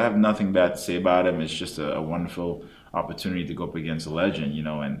like that. So I have nothing bad to say about him. It's just a wonderful opportunity to go up against a legend,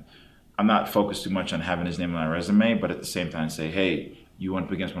 and I'm not focused too much on having his name on my resume, but at the same time say, hey, you went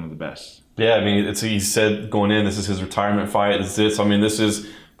up against one of the best. Yeah, I mean, he said going in, this is his retirement fight. This is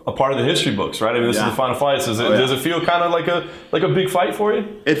a part of the history books, right? I mean, this is the final fight. Does it feel kind of like a big fight for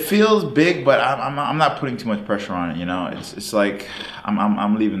you? It feels big, but I'm not putting too much pressure on it. It's like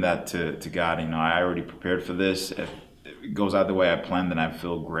I'm leaving that to God. I already prepared for this. If it goes out the way I planned, then I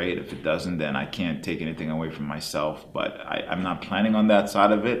feel great. If it doesn't, then I can't take anything away from myself. But I'm not planning on that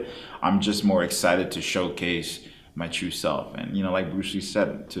side of it. I'm just more excited to showcase my true self. And like Bruce Lee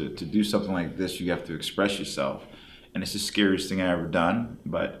said, to do something like this, you have to express yourself. And it's the scariest thing I ever done.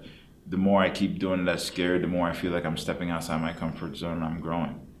 But the more I keep doing that scared, the more I feel like I'm stepping outside my comfort zone and I'm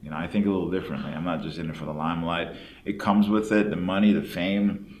growing. I think a little differently. I'm not just in it for the limelight. It comes with it, the money, the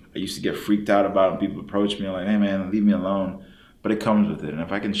fame. I used to get freaked out about it when people approach me like, hey man, leave me alone. But it comes with it. And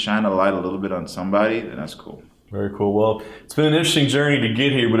if I can shine a light a little bit on somebody, then that's cool. Very cool. Well, it's been an interesting journey to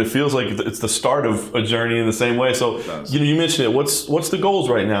get here, but it feels like it's the start of a journey in the same way. So, you mentioned it. What's the goals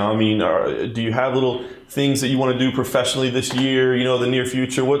right now? I mean, do you have little things that you want to do professionally this year? The near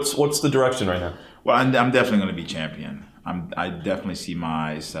future. What's the direction right now? Well, I'm definitely going to be champion. I definitely see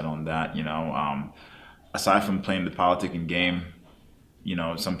my eyes set on that. Aside from playing the politicking game,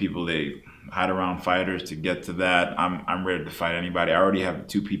 some people they hide around fighters to get to that. I'm ready to fight anybody. I already have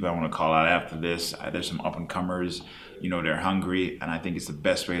 2 people I want to call out after this. There's some up and comers. They're hungry, and I think it's the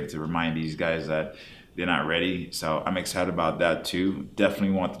best way to remind these guys that they're not ready. So I'm excited about that too.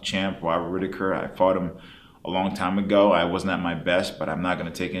 Definitely want the champ, Robert Whittaker. I fought him a long time ago. I wasn't at my best, but I'm not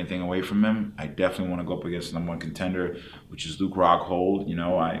going to take anything away from him. I definitely want to go up against the number 1 contender, which is Luke Rockhold.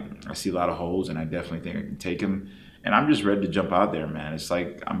 I see a lot of holes, and I definitely think I can take him. And I'm just ready to jump out there, man. It's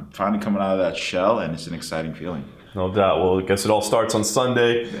like I'm finally coming out of that shell, and it's an exciting feeling. No doubt. Well, I guess it all starts on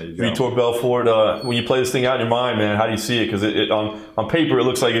Sunday. Vitor Belfort. When you play this thing out in your mind, man, how do you see it? Because on paper, it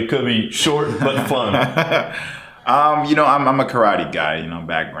looks like it could be short but fun. I'm a karate guy,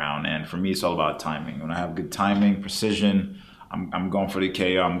 background, and for me, it's all about timing. When I have good timing, precision, I'm going for the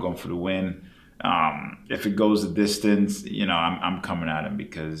KO. I'm going for the win. If it goes the distance, I'm coming at him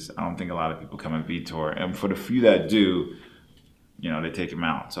because I don't think a lot of people come at Vitor. And for the few that do, they take him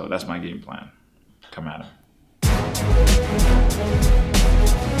out. So that's my game plan. Come at him.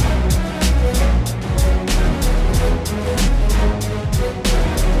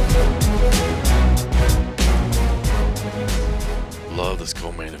 Love this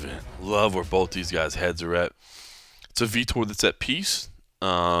co-main event. Love where both these guys' heads are at. It's a Vitor that's at peace.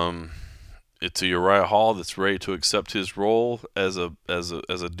 It's a Uriah Hall that's ready to accept his role as a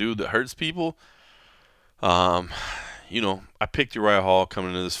dude that hurts people. I picked Uriah Hall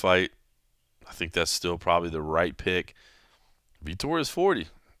coming into this fight. I think that's still probably the right pick. Vitor is 40.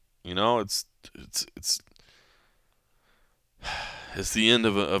 It's the end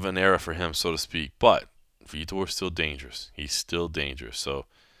of an era for him, so to speak. But Vitor's still dangerous. He's still dangerous. So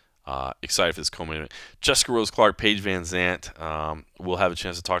excited for this co-main event. Jessica Rose Clark, Paige Van Zandt. We'll have a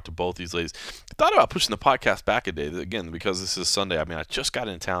chance to talk to both these ladies. I thought about pushing the podcast back a day, again, because this is Sunday. I mean, I just got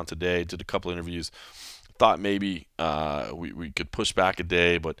in town today, did a couple interviews. Thought maybe we could push back a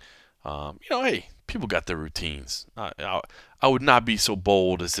day, but, hey, people got their routines. I would not be so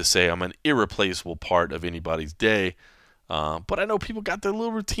bold as to say I'm an irreplaceable part of anybody's day. But I know people got their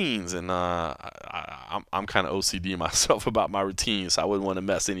little routines, and I'm kind of OCD myself about my routines. So I wouldn't want to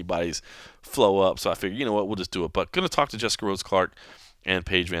mess anybody's flow up. So I figured, we'll just do it. But going to talk to Jessica Rose Clark and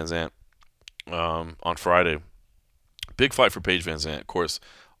Paige Van Zandt on Friday. Big fight for Paige Van Zandt, of course.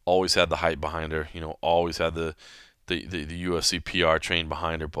 Always had the hype behind her. Always had the UFC PR train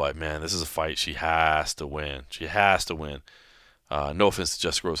behind her. But man, this is a fight she has to win. She has to win. No offense to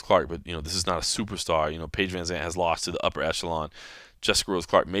Jessica Rose Clark, but this is not a superstar. Paige Van Zandt has lost to the upper echelon. Jessica Rose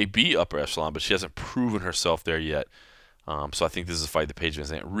Clark may be upper echelon, but she hasn't proven herself there yet. So I think this is a fight that Paige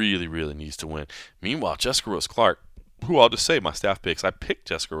VanZant really, really needs to win. Meanwhile, Jessica Rose Clark, who I'll just say my staff picks, I picked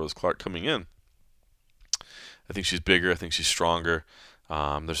Jessica Rose Clark coming in. I think she's bigger. I think she's stronger.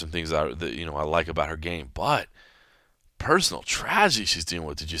 There's some things that I like about her game, but personal tragedy she's dealing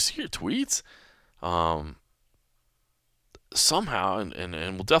with. Did you see her tweets? Somehow, and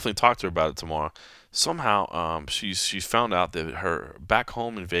we'll definitely talk to her about it tomorrow. Somehow, she's found out that her back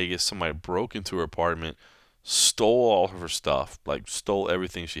home in Vegas, somebody broke into her apartment, stole all of her stuff, like stole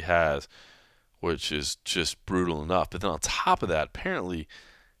everything she has, which is just brutal enough. But then on top of that, apparently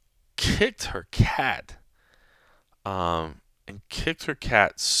kicked her cat, and kicked her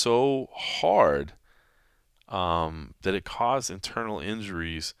cat so hard that it caused internal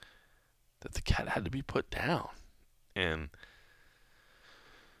injuries that the cat had to be put down. And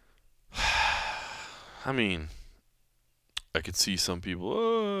I mean, I could see some people,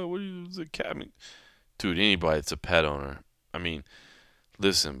 oh, what is a cat? I mean, dude, anybody that's a pet owner. I mean,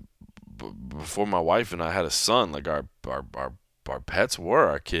 listen, before my wife and I had a son, like our pets were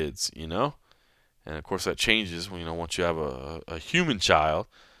our kids, you know? And of course that changes when, once you have a human child.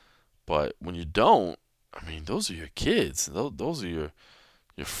 But when you don't, I mean, those are your kids. Those are your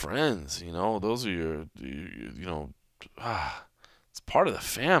friends, those are your it's part of the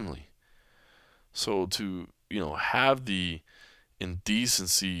family. So to, have the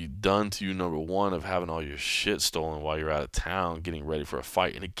indecency done to you, number one, of having all your shit stolen while you're out of town getting ready for a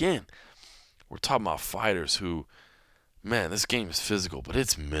fight. And again, we're talking about fighters who, man, this game is physical, but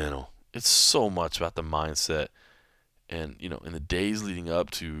it's mental. It's so much about the mindset. And, in the days leading up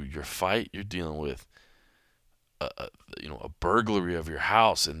to your fight, you're dealing with a burglary of your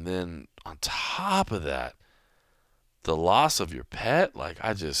house. And then on top of that, the loss of your pet. Like,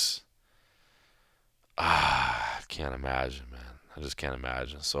 I just can't imagine, man. I just can't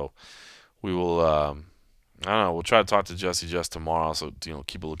imagine. So we will, I don't know, we'll try to talk to Jesse just tomorrow. So,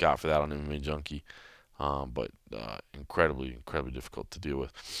 keep a lookout for that on MMA Junkie. But incredibly difficult to deal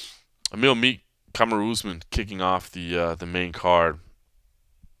with. Emil Meek, Kamaru Usman kicking off the main card.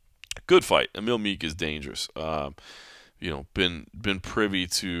 Good fight. Emil Meek is dangerous. Been privy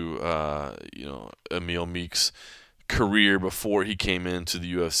to Emil Meek's career before he came into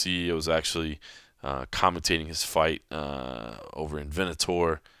the UFC. I was actually commentating his fight over in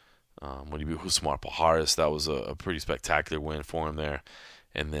Venator when he beat Usman Paharis. That was a pretty spectacular win for him there,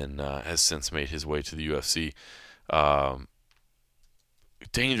 and then has since made his way to the UFC.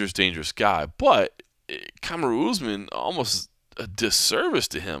 Dangerous guy, but Kamaru Usman, almost a disservice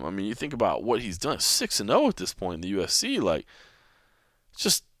to him. I mean, you think about what he's done, 6-0 at this point in the UFC. Like,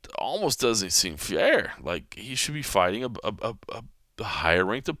 just almost doesn't seem fair. Like, he should be fighting a higher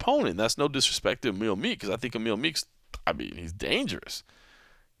ranked opponent. That's no disrespect to Emil Meek, because I think Emil Meek's, he's dangerous.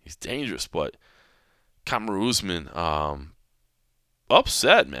 He's dangerous, but Kamaru Usman,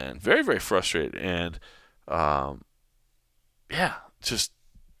 upset, man. Very, very frustrated. And, just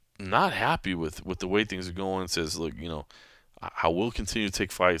not happy with the way things are going. Says, look, I will continue to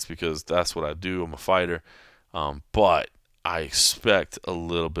take fights because that's what I do. I'm a fighter. But I expect a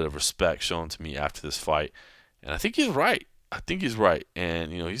little bit of respect shown to me after this fight. And I think he's right.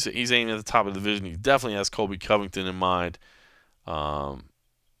 And, he's aiming at the top of the division. He definitely has Colby Covington in mind. I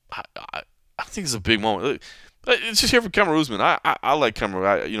think it's a big moment. It's just here for Kamaru Usman. I like Kamaru.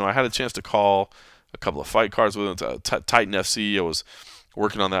 I had a chance to call a couple of fight cards with him. Titan FC. I was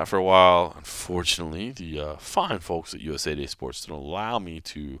working on that for a while. Unfortunately, the fine folks at USA Today Sports don't allow me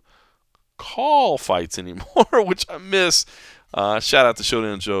to call fights anymore, which I miss. Shout out to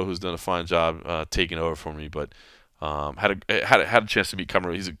Showdown Joe, who's done a fine job taking over for me. But had a chance to meet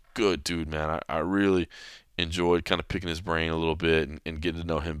Kamaru. He's a good dude, man. I really enjoyed kind of picking his brain a little bit and getting to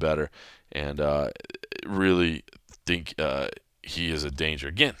know him better. And really think he is a danger.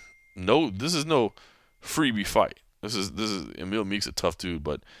 Again, this is no freebie fight. This is Emil Meek's a tough dude,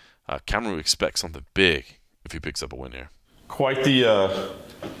 but Kamaru expects something big if he picks up a win here. Quite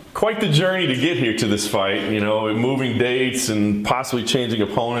the journey to get here to this fight, moving dates and possibly changing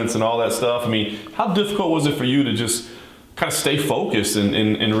opponents and all that stuff. I mean, how difficult was it for you to just kind of stay focused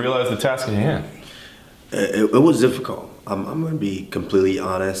and realize the task at hand? It was difficult. I'm going to be completely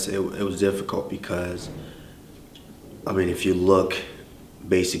honest. It was difficult because, if you look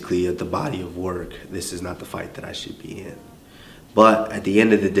basically at the body of work, this is not the fight that I should be in. But at the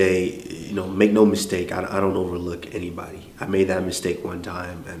end of the day, make no mistake, I don't overlook anybody. I made that mistake one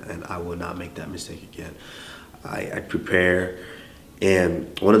time, and I will not make that mistake again. I prepare,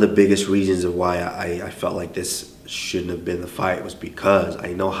 and one of the biggest reasons of why I felt like this shouldn't have been the fight was because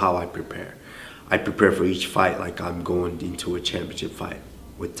I know how I prepare. I prepare for each fight like I'm going into a championship fight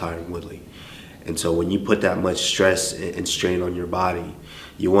with Tyron Woodley. And so when you put that much stress and strain on your body,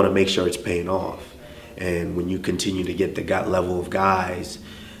 you want to make sure it's paying off. And when you continue to get the level of guys,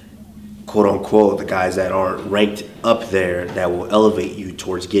 quote unquote, the guys that aren't ranked up there that will elevate you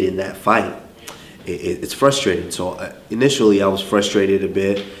towards getting that fight, it's frustrating. So initially I was frustrated a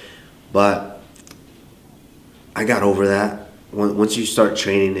bit, but I got over that. Once you start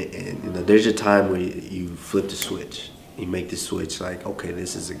training, and there's a time where you flip the switch. You make the switch like, okay,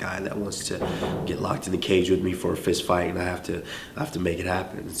 this is a guy that wants to get locked in the cage with me for a fist fight, and I have to make it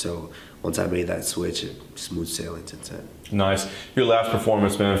happen. And so once I made that switch, smooth sailing since then. Nice. Your last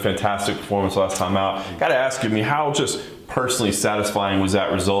performance, man, fantastic performance last time out. Got to ask you, how just personally satisfying was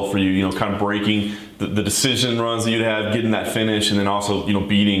that result for you? Kind of breaking the decision runs that you'd have, getting that finish, and then also,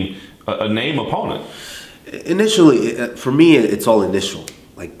 beating a name opponent. Initially, for me, it's all initial.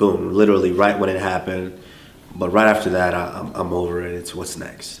 Like, boom, literally right when it happened. But right after that, I'm over it. It's what's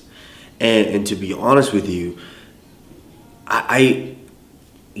next. And to be honest with you, I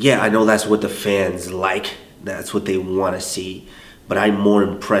know that's what the fans like. That's what they want to see. But I'm more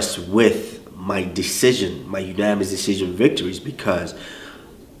impressed with my unanimous decision victories, because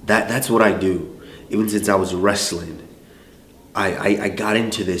that's what I do. Even since I was wrestling, I got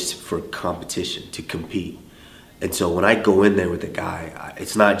into this for competition, to compete. And so when I go in there with a guy,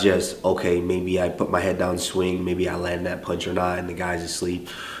 it's not just, okay, maybe I put my head down, swing, maybe I land that punch or not, and the guy's asleep.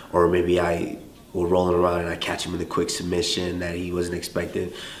 Or maybe we're rolling around and I catch him in a quick submission that he wasn't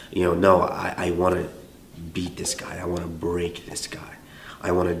expecting. No, I want to beat this guy. I want to break this guy.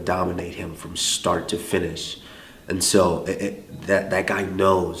 I want to dominate him from start to finish. And so that guy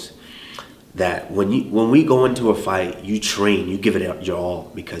knows that when we go into a fight, you train, you give it your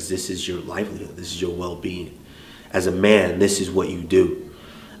all, because this is your livelihood, this is your well-being. As a man, this is what you do.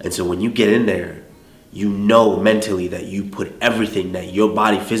 And so when you get in there, you know mentally that you put everything that your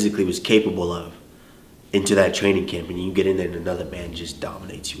body physically was capable of into that training camp, and you get in there and another man just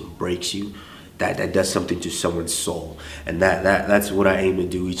dominates you and breaks you. That does something to someone's soul. And that's what I aim to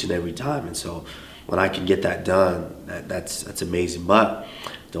do each and every time. And so when I can get that done, that's amazing. But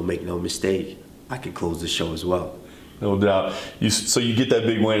don't make no mistake, I can close the show as well. No doubt. So you get that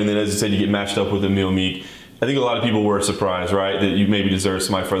big win, and then as you said, you get matched up with Emil Meek. I think a lot of people were surprised, right, that you maybe deserve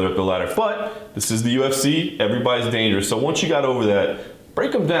somebody further up the ladder. But this is the UFC. Everybody's dangerous. So once you got over that,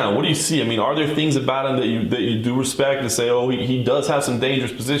 break him down. What do you see? Are there things about him that you do respect and say, oh, he does have some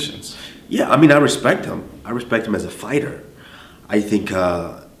dangerous positions? Yeah, I respect him. I respect him as a fighter. I think,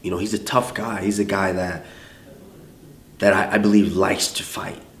 he's a tough guy. He's a guy that I believe likes to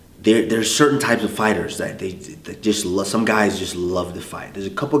fight. There's certain types of fighters that just love. Some guys just love to fight. There's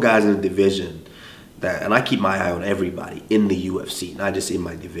a couple guys in the division and I keep my eye on everybody in the UFC, not just in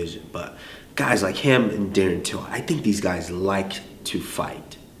my division, but guys like him and Darren Till. I think these guys like to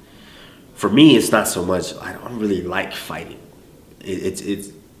fight. For me, it's not so much, I don't really like fighting.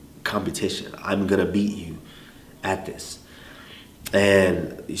 It's competition. I'm gonna beat you at this.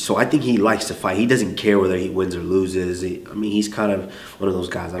 And so I think he likes to fight. He doesn't care whether he wins or loses. He's kind of one of those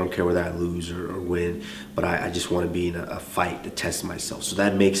guys, I don't care whether I lose or win, but I just want to be in a fight to test myself. So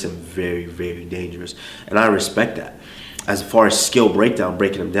that makes him very, very dangerous. And I respect that. As far as skill breakdown,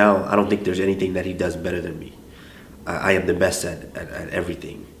 breaking him down, I don't think there's anything that he does better than me. I am the best at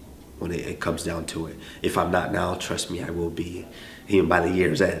everything when it comes down to it. If I'm not now, trust me, I will be even by the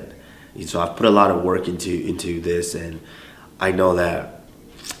year's end. So I've put a lot of work into this, and I know that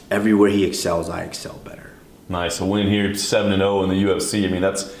everywhere he excels, I excel better. Nice. A win here, 7-0 in the UFC.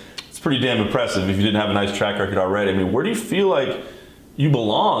 That's pretty damn impressive if you didn't have a nice track record already. Where do you feel like you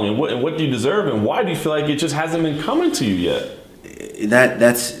belong, and what do you deserve, and why do you feel like it just hasn't been coming to you yet?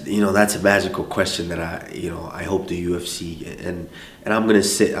 That's a magical question that I hope the UFC and I'm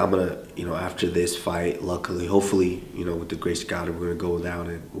gonna after this fight, luckily, hopefully, with the grace of God, we're gonna go down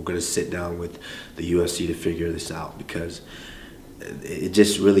and we're gonna sit down with the UFC to figure this out, because it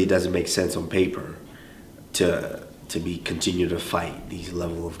just really doesn't make sense on paper to continue to fight these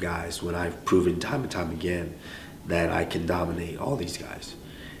level of guys when I've proven time and time again that I can dominate all these guys.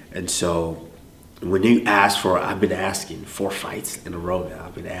 And so when you I've been asking 4 fights in a row now.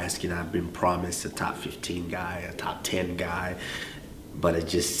 I've been promised a top 15 guy, a top 10 guy, but it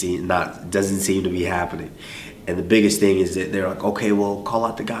just doesn't seem to be happening. And the biggest thing is that they're like, okay, well, call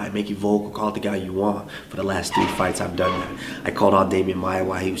out the guy, make you vocal, call out the guy you want. For the last 3 fights, I've done that. I called out Damian Maia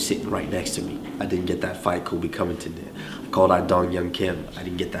while he was sitting right next to me. I didn't get that fight, Colby Covington did. I called out Dong Young Kim. I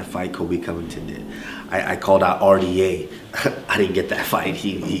didn't get that fight, Colby Covington did. I called out RDA. I didn't get that fight.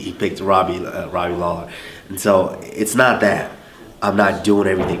 He picked Robbie Lawler. And so it's not that I'm not doing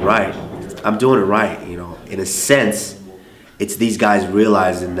everything right. I'm doing it right, In a sense, it's these guys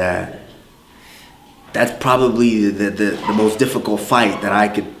realizing that that's probably the most difficult fight that I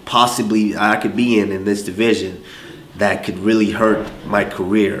could be in this division that could really hurt my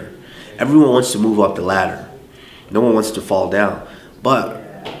career. Everyone wants to move up the ladder. No one wants to fall down.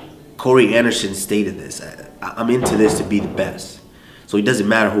 But Corey Anderson stated this. I'm into this to be the best. So it doesn't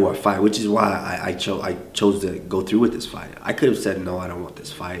matter who I fight, which is why I chose to go through with this fight. I could have said, no, I don't want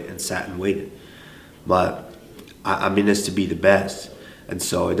this fight, and sat and waited. But I'm in this to be the best. And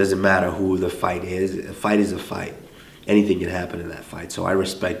so it doesn't matter who the fight is. A fight is a fight. Anything can happen in that fight. So I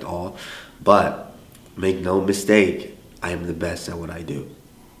respect all. But make no mistake, I am the best at what I do.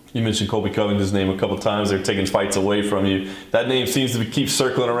 You mentioned Colby Covington's name a couple times. They're taking fights away from you. That name seems to keep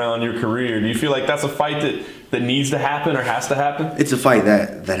circling around your career. Do you feel like that's a fight that needs to happen or has to happen? It's a fight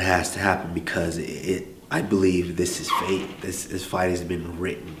that has to happen because I believe this is fate. This fight has been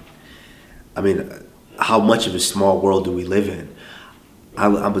written. I mean, how much of a small world do we live in? I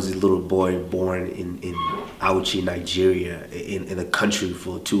was a little boy born in Auchi, Nigeria, in a country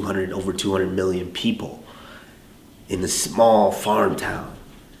full of over 200 million people, in a small farm town.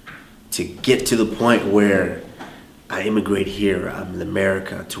 To get to the point where I immigrate here, I'm in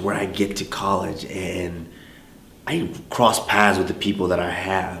America, to where I get to college and I cross paths with the people that I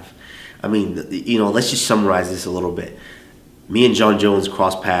have. I mean, let's just summarize this a little bit. Me and John Jones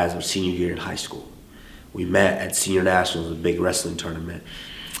crossed paths our senior year in high school. We met at Senior Nationals, a big wrestling tournament.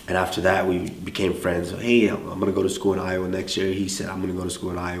 And after that, we became friends. Hey, I'm going to go to school in Iowa next year. He said, I'm going to go to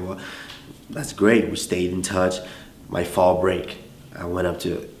school in Iowa. That's great. We stayed in touch. My fall break, I went up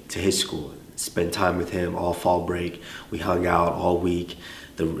to his school, spent time with him all fall break. We hung out all week.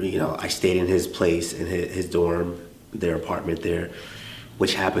 I stayed in his place, in his dorm, their apartment there,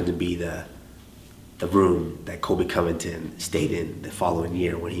 which happened to be the room that Colby Covington stayed in the following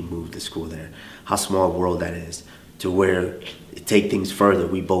year when he moved to school there. How small a world that is, to where, to take things further,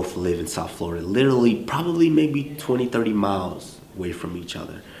 we both live in South Florida, literally probably maybe 20, 30 miles away from each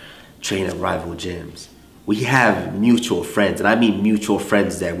other, train at rival gyms. We have mutual friends, and I mean mutual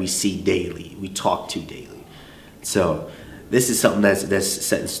friends that we see daily, we talk to daily. So this is something that's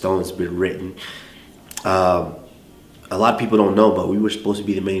set in stone, it's been written. A lot of people don't know, but we were supposed to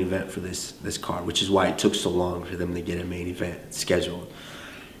be the main event for this card, which is why it took so long for them to get a main event scheduled.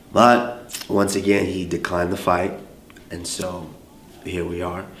 But once again, he declined the fight, and so here we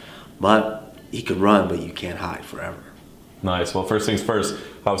are. But he can run, but you can't hide forever. Nice. Well, first things first,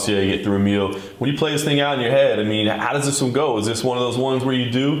 obviously you get through a meal. When you play this thing out in your head, I mean, how does this one go? Is this one of those ones where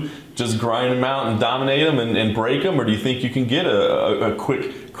you do just grind them out and dominate them and break them, or do you think you can get a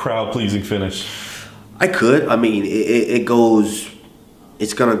quick crowd-pleasing finish? I could. I mean, it's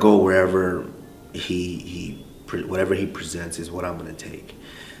going to go wherever whatever he presents is what I'm going to take.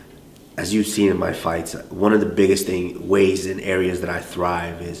 As you've seen in my fights, one of the biggest ways and areas that I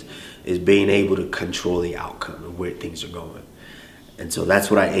thrive is being able to control the outcome of where things are going. And so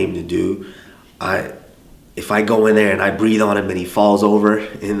that's what I aim to do. If I go in there and I breathe on him and he falls over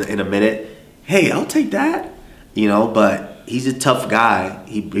in a minute, hey, I'll take that. But he's a tough guy.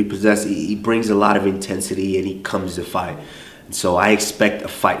 He brings a lot of intensity and he comes to fight. And so I expect a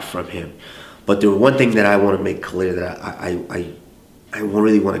fight from him. But the one thing that I want to make clear that I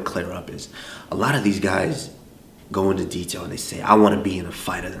really want to clear up is a lot of these guys go into detail and they say, I want to be in a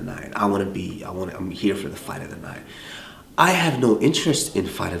fight of the night. I'm here for the fight of the night. I have no interest in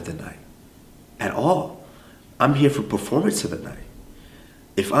fight of the night at all. I'm here for performance of the night.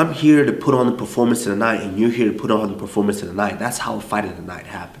 If I'm here to put on the performance of the night and you're here to put on the performance of the night, that's how a fight of the night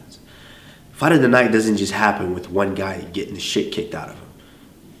happens. Fight of the night doesn't just happen with one guy getting the shit kicked out of him.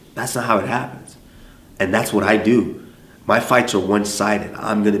 That's not how it happens. And that's what I do. My fights are one-sided.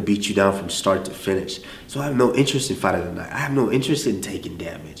 I'm going to beat you down from start to finish. So I have no interest in fight of the night. I have no interest in taking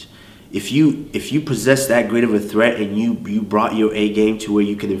damage. If you possess that great of a threat and you brought your A game to where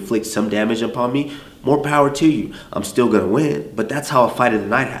you can inflict some damage upon me, more power to you. I'm still going to win, but that's how a fight of the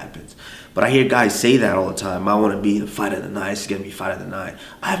night happens. But I hear guys say that all the time. I want to be in a fight of the night. It's going to be fight of the night.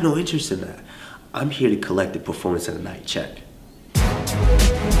 I have no interest in that. I'm here to collect the performance of the night check.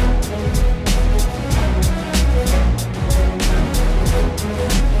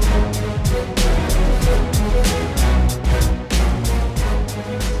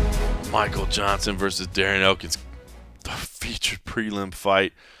 Michael Johnson versus Darren Elkins, the featured prelim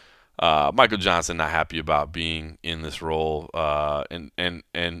fight. Michael Johnson not happy about being in this role, and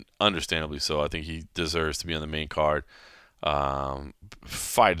understandably so. I think he deserves to be on the main card.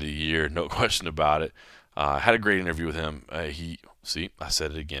 Fight of the year, no question about it. Had a great interview with him. I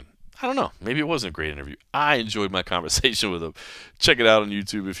said it again. I don't know. Maybe it wasn't a great interview. I enjoyed my conversation with him. Check it out on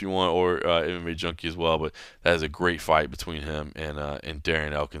YouTube if you want, or MMA Junkie as well. But that is a great fight between him and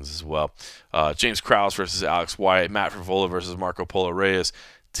Darren Elkins as well. James Krause versus Alex Wyatt. Matt Frivola versus Marco Polo Reyes.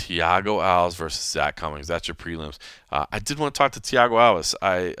 Thiago Alves versus Zach Cummings. That's your prelims. I did want to talk to Thiago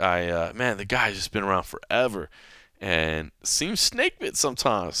Alves. Man, the guy's just been around forever and seems snake bit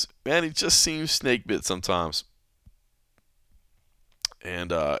sometimes. Man, he just seems snake bit sometimes.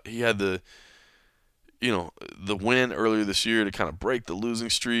 And he had the win earlier this year to kind of break the losing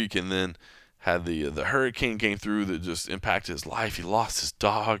streak, and then had the hurricane came through that just impacted his life. He lost his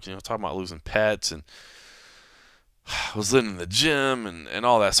dog, talking about losing pets, and was living in the gym and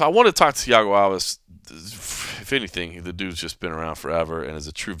all that. So I wanted to talk to Thiago Alves. If anything, the dude's just been around forever and is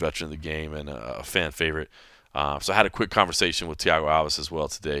a true veteran of the game and a fan favorite. So I had a quick conversation with Thiago Alves as well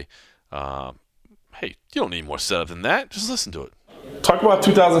today. Hey, you don't need more setup than that. Just listen to it. Talk about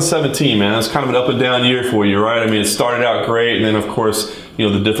 2017, man. It's kind of an up and down year for you, right? I mean, it started out great, and then, of course,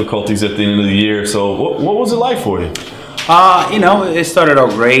 the difficulties at the end of the year. So what was it like for you? It started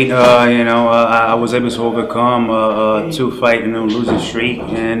out great. I was able to overcome 2 fight, losing streak,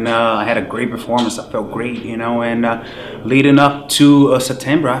 and I had a great performance. I felt great, and leading up to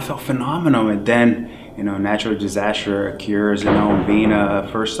September, I felt phenomenal. And then, natural disaster occurs, being a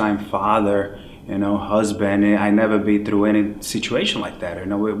first-time father, husband, and I never been through any situation like that.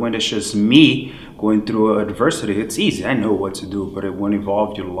 When it's just me going through adversity, it's easy. I know what to do, but when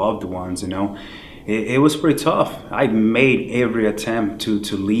involved your loved ones, it was pretty tough. I made every attempt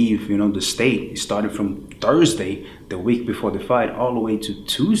to leave, the state. It started from Thursday, the week before the fight, all the way to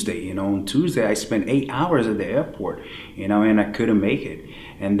Tuesday. On Tuesday, I spent 8 hours at the airport, and I couldn't make it.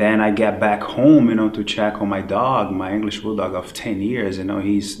 And then I got back home, to check on my dog, my English Bulldog of 10 years.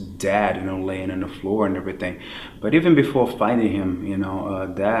 He's dead, laying on the floor and everything. But even before fighting him,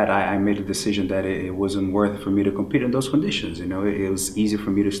 I made a decision that it wasn't worth it for me to compete in those conditions. It was easy for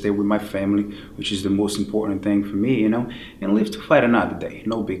me to stay with my family, which is the most important thing for me, and live to fight another day.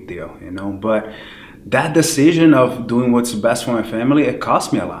 No big deal, But that decision of doing what's best for my family, it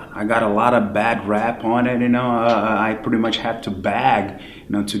cost me a lot. I got a lot of bad rap on it, I pretty much had to bag,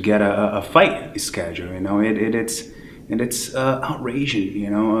 to get a fight schedule, it's outrageous,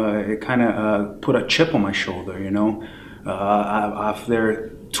 it kind of put a chip on my shoulder, after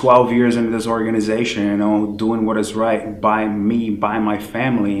 12 years in this organization, doing what is right by me, by my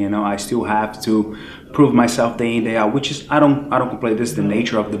family, I still have to prove myself day in, day out, which is, I don't complain. This is the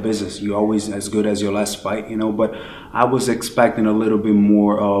nature of the business. You're always as good as your last fight, but I was expecting a little bit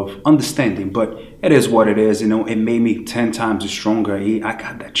more of understanding, but it is what it is, it made me 10 times stronger. I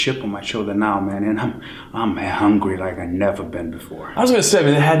got that chip on my shoulder now, man, and I'm hungry like I've never been before. I was going to say,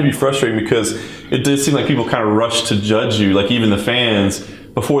 it had to be frustrating because it did seem like people kind of rushed to judge you, like even the fans,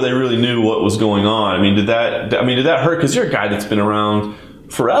 before they really knew what was going on. Did that hurt? Because you're a guy that's been around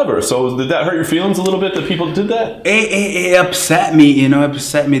forever. So did that hurt your feelings a little bit that people did that? It upset me, It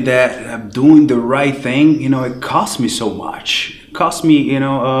upset me that I'm doing the right thing, it cost me so much. It cost me,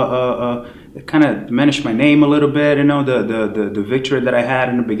 it kind of diminished my name a little bit, the victory that I had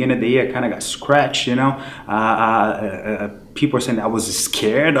in the beginning of the year kind of got scratched, people are saying I was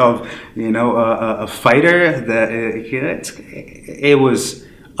scared of, a fighter. That it was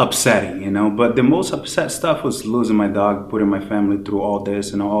upsetting, but the most upset stuff was losing my dog, putting my family through all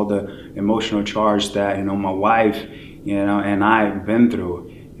this and all the emotional charge that, my wife, and I've been through,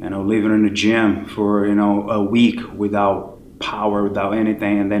 living in the gym for, a week without power, without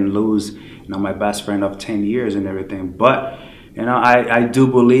anything, and then lose, my best friend of 10 years and everything. But, I do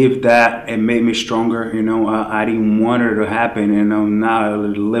believe that it made me stronger. I didn't want it to happen, now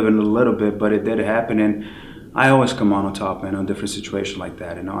living a little bit, but it did happen. And I always come on top in a different situation like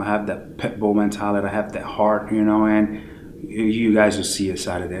that. I have that pit bull mentality. I have that heart, and you guys will see it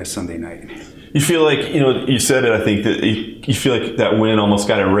Saturday, Sunday night. You feel like, you said it, I think, that you feel like that win almost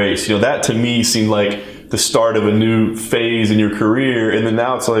got erased. That to me seemed like the start of a new phase in your career. And then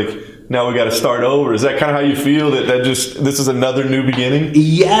now it's like, now we got to start over. Is that kind of how you feel, that this is another new beginning?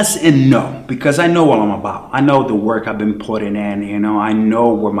 Yes and no, because I know what I'm about. I know the work I've been putting in, I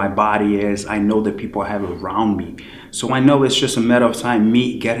know where my body is. I know the people I have around me. So I know it's just a matter of time,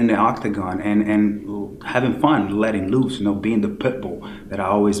 me getting the octagon and having fun, letting loose, being the pit bull that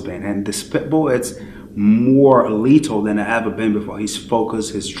I've always been. And this pit bull, it's more lethal than I've ever been before. He's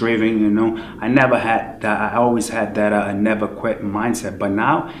focused, he's driven, I never had that. I always had that never quit mindset. But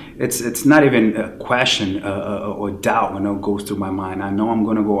now it's not even a question or doubt, goes through my mind. I know I'm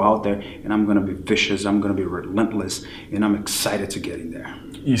going to go out there and I'm going to be vicious. I'm going to be relentless, and I'm excited to get in there.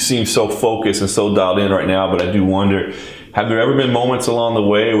 You seem so focused and so dialed in right now, but I do wonder, have there ever been moments along the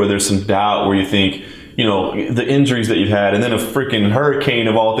way where there's some doubt, where you think, you know, the injuries that you've had, and then a freaking hurricane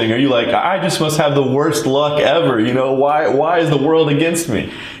of all things, are you like, I just must have the worst luck ever? You know, why is the world against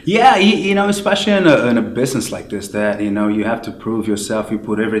me? Yeah, you know, especially in a business like this, that, you know, you have to prove yourself. You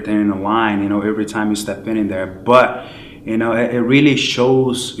put everything in the line, you know, every time you step in there. But, you know, it really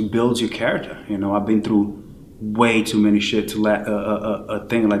builds your character. You know, I've been through way too many shit to let a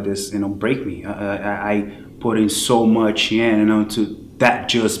thing like this, you know, break me. I put in so much in, you know, to that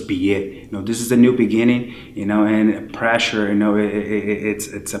just be it. You know, this is a new beginning, you know, and pressure, you know,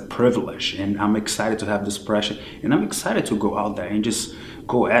 it's a privilege, and I'm excited to have this pressure, and I'm excited to go out there and just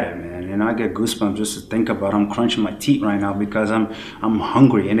go at it, man. And I get goosebumps just to think about it. I'm crunching my teeth right now because I'm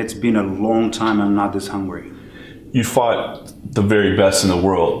hungry, and it's been a long time I'm not this hungry. You fought the very best in the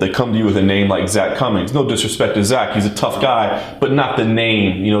world. They come to you with a name like Zach Cummings. No disrespect to Zach, he's a tough guy, but not the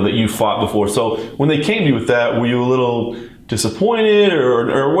name, you know, that you fought before. So when they came to you with that, were you a little disappointed,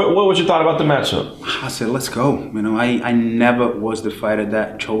 or what was your thought about the matchup? I said, let's go. You know, I never was the fighter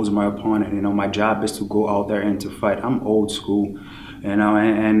that chose my opponent. You know, my job is to go out there and to fight. I'm old school. You know,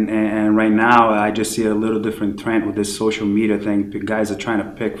 and right now I just see a little different trend with this social media thing. Guys are trying to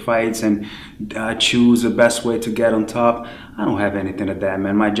pick fights and choose the best way to get on top. I don't have anything of that,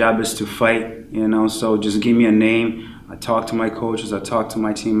 man. My job is to fight, you know, so just give me a name. I talk to my coaches, I talk to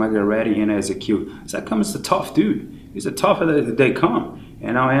my team, I get ready and execute. Zach Cummings is a tough dude. He's the tougher they come.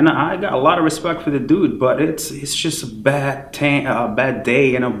 You know, and I got a lot of respect for the dude, but it's just a bad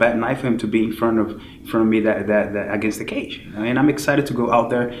day, you know, bad night for him to be in front of me that against the cage. You know? And I'm excited to go out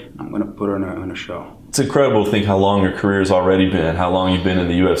there. I'm gonna put on a show. It's incredible to think how long your career's already been, how long you've been in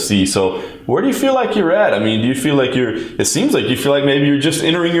the UFC. So where do you feel like you're at? I mean, do you feel like it seems like you feel like maybe you're just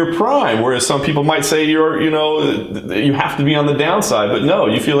entering your prime, whereas some people might say you have to be on the downside, but no,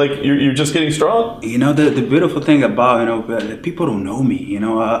 you feel like you're just getting strong? You know, the beautiful thing about, you know, people don't know me, you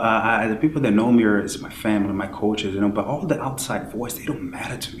know, the people that know me is my family, my coaches, you know, but all the outside voice, they don't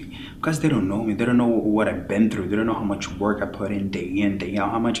matter to me because they don't know me. They don't know what I've been through. They don't know how much work I put in, day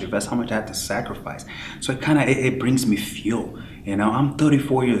out, how much I invest, how much I have to sacrifice. So it brings me fuel. You know, I'm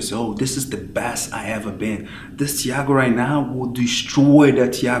 34 years old. This is the best I ever been. This Thiago right now will destroy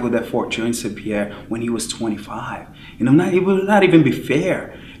that Thiago that fought João St. Pierre when he was 25. You know, it will not even be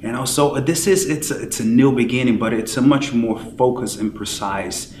fair. You know, so it's a new beginning, but it's a much more focused and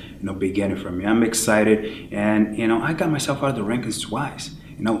precise, you know, beginning for me. I'm excited, and you know, I got myself out of the rankings twice.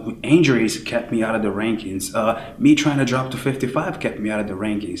 You know, injuries kept me out of the rankings. Me trying to drop to 55 kept me out of the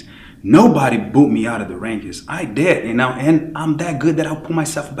rankings. Nobody boot me out of the rankings. I did, you know, and I'm that good that I'll put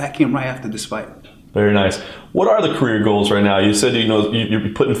myself back in right after this fight. Very nice. What are the career goals right now? You said, you know, you're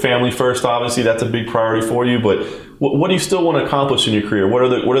putting family first. Obviously, that's a big priority for you. But what do you still want to accomplish in your career? What are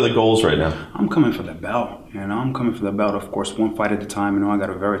the goals right now? I'm coming for the belt. You know, I'm coming for the belt. Of course, one fight at a time. You know, I got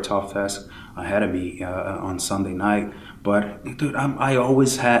a very tough task ahead of me on Sunday night. But dude, I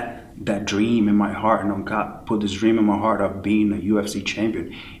always had that dream in my heart, and God put this dream in my heart of being a UFC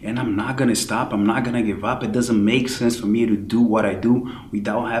champion. And I'm not gonna stop. I'm not gonna give up. It doesn't make sense for me to do what I do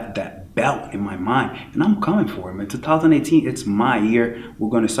without having that belt in my mind. And I'm coming for it, man. 2018, it's my year. We're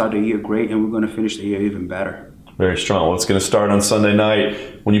gonna start the year great, and we're gonna finish the year even better. Very strong. Well, it's going to start on Sunday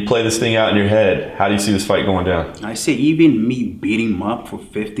night. When you play this thing out in your head, how do you see this fight going down? I say even me beating him up for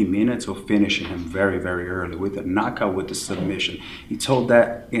 50 minutes or finishing him very, very early with a knockout, with the submission. He told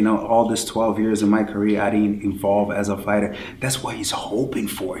that, you know, all this 12 years in my career, I didn't evolve as a fighter. That's what he's hoping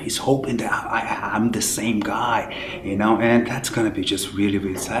for. He's hoping that I'm the same guy, you know, and that's going to be just really,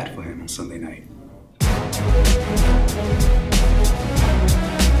 really sad for him on Sunday night.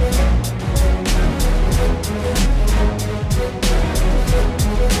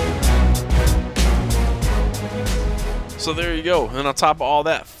 So there you go. And on top of all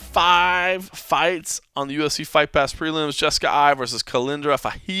that, 5 fights on the UFC Fight Pass prelims. Jessica Ai versus Kalindra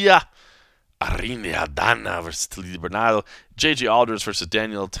Fahia. Arine Adana versus Talita Bernardo. J.J. Alders versus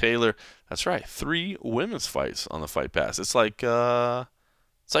Daniel Taylor. That's right. 3 women's fights on the Fight Pass. It's like an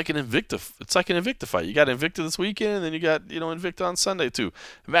Invicta. It's like an Invicta fight. You got Invicta this weekend, and then you got, you know, Invicta on Sunday too.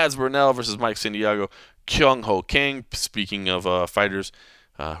 Mads Burnell versus Mike Santiago. Kyung Ho Kang. Speaking of fighters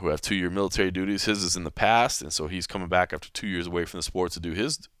who have 2-year military duties, his is in the past, and so he's coming back after 2 years away from the sport to do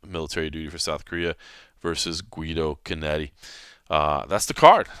his military duty for South Korea versus Guido Canetti. That's the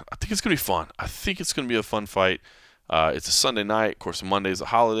card. I think it's going to be fun. I think it's going to be a fun fight. It's a Sunday night. Of course, Monday's a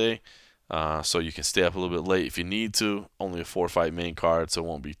holiday, so you can stay up a little bit late if you need to. Only a 4-fight main card, so it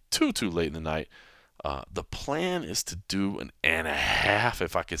won't be too late in the night. The plan is to do an and a half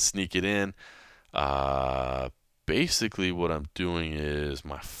if I can sneak it in. Basically, what I'm doing is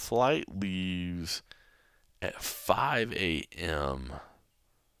my flight leaves at 5 a.m.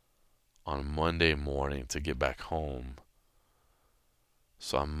 on Monday morning to get back home.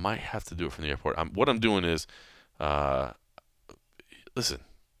 So I might have to do it from the airport. What I'm doing is, listen,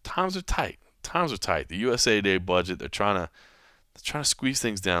 times are tight. The USA Day budget, they're trying to squeeze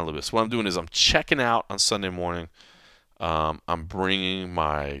things down a little bit. So what I'm doing is I'm checking out on Sunday morning. I'm bringing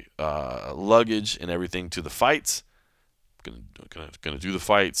my luggage and everything to the fights. Gonna do the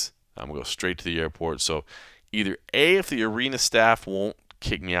fights. I'm gonna go straight to the airport. So either A, if the arena staff won't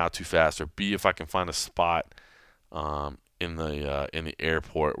kick me out too fast, or B, if I can find a spot in the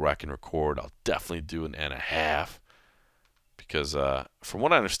airport where I can record, I'll definitely do an and a half. Because from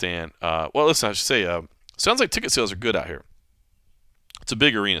what I understand, listen, I should say, sounds like ticket sales are good out here. It's a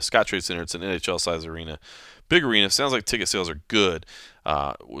big arena, Scott Trade Center. It's an NHL-sized arena. Big arena. Sounds like ticket sales are good,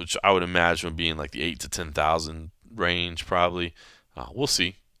 which I would imagine would be in like the 8,000 to 10,000 range probably. We'll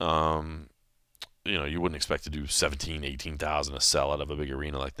see. You wouldn't expect to do 17,000, 18,000 a sell out of a big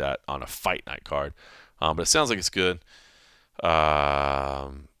arena like that on a fight night card. But it sounds like it's good.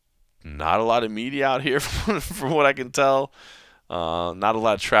 Not a lot of media out here from what I can tell. Not a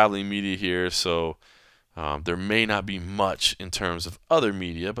lot of traveling media here, so there may not be much in terms of other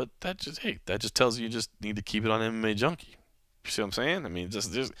media, but that just tells you just need to keep it on MMA Junkie. You see what I'm saying? I mean,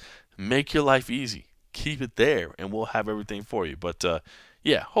 just make your life easy. Keep it there, and we'll have everything for you. But,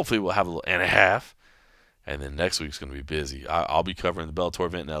 hopefully we'll have a little and a half, and then next week's going to be busy. I'll be covering the Bellator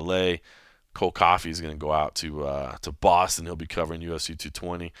event in L.A. Cole Coffey is going to go out to Boston. He'll be covering UFC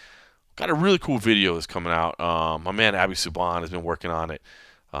 220. Got a really cool video that's coming out. My man Abby Subban has been working on it.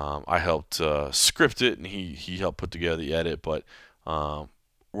 I helped script it, and he helped put together the edit. But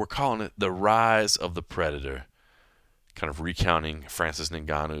we're calling it The Rise of the Predator, kind of recounting Francis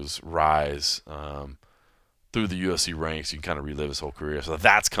Ngannou's rise through the UFC ranks. You can kind of relive his whole career. So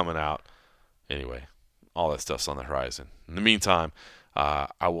that's coming out. Anyway, all that stuff's on the horizon. In the meantime, I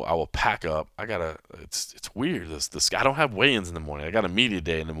will pack up. It's weird. I don't have weigh-ins in the morning. I got a media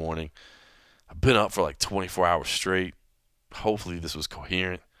day in the morning. I've been up for like 24 hours straight. Hopefully this was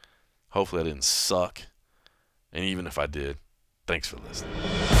coherent. Hopefully I didn't suck. And even if I did, thanks for listening.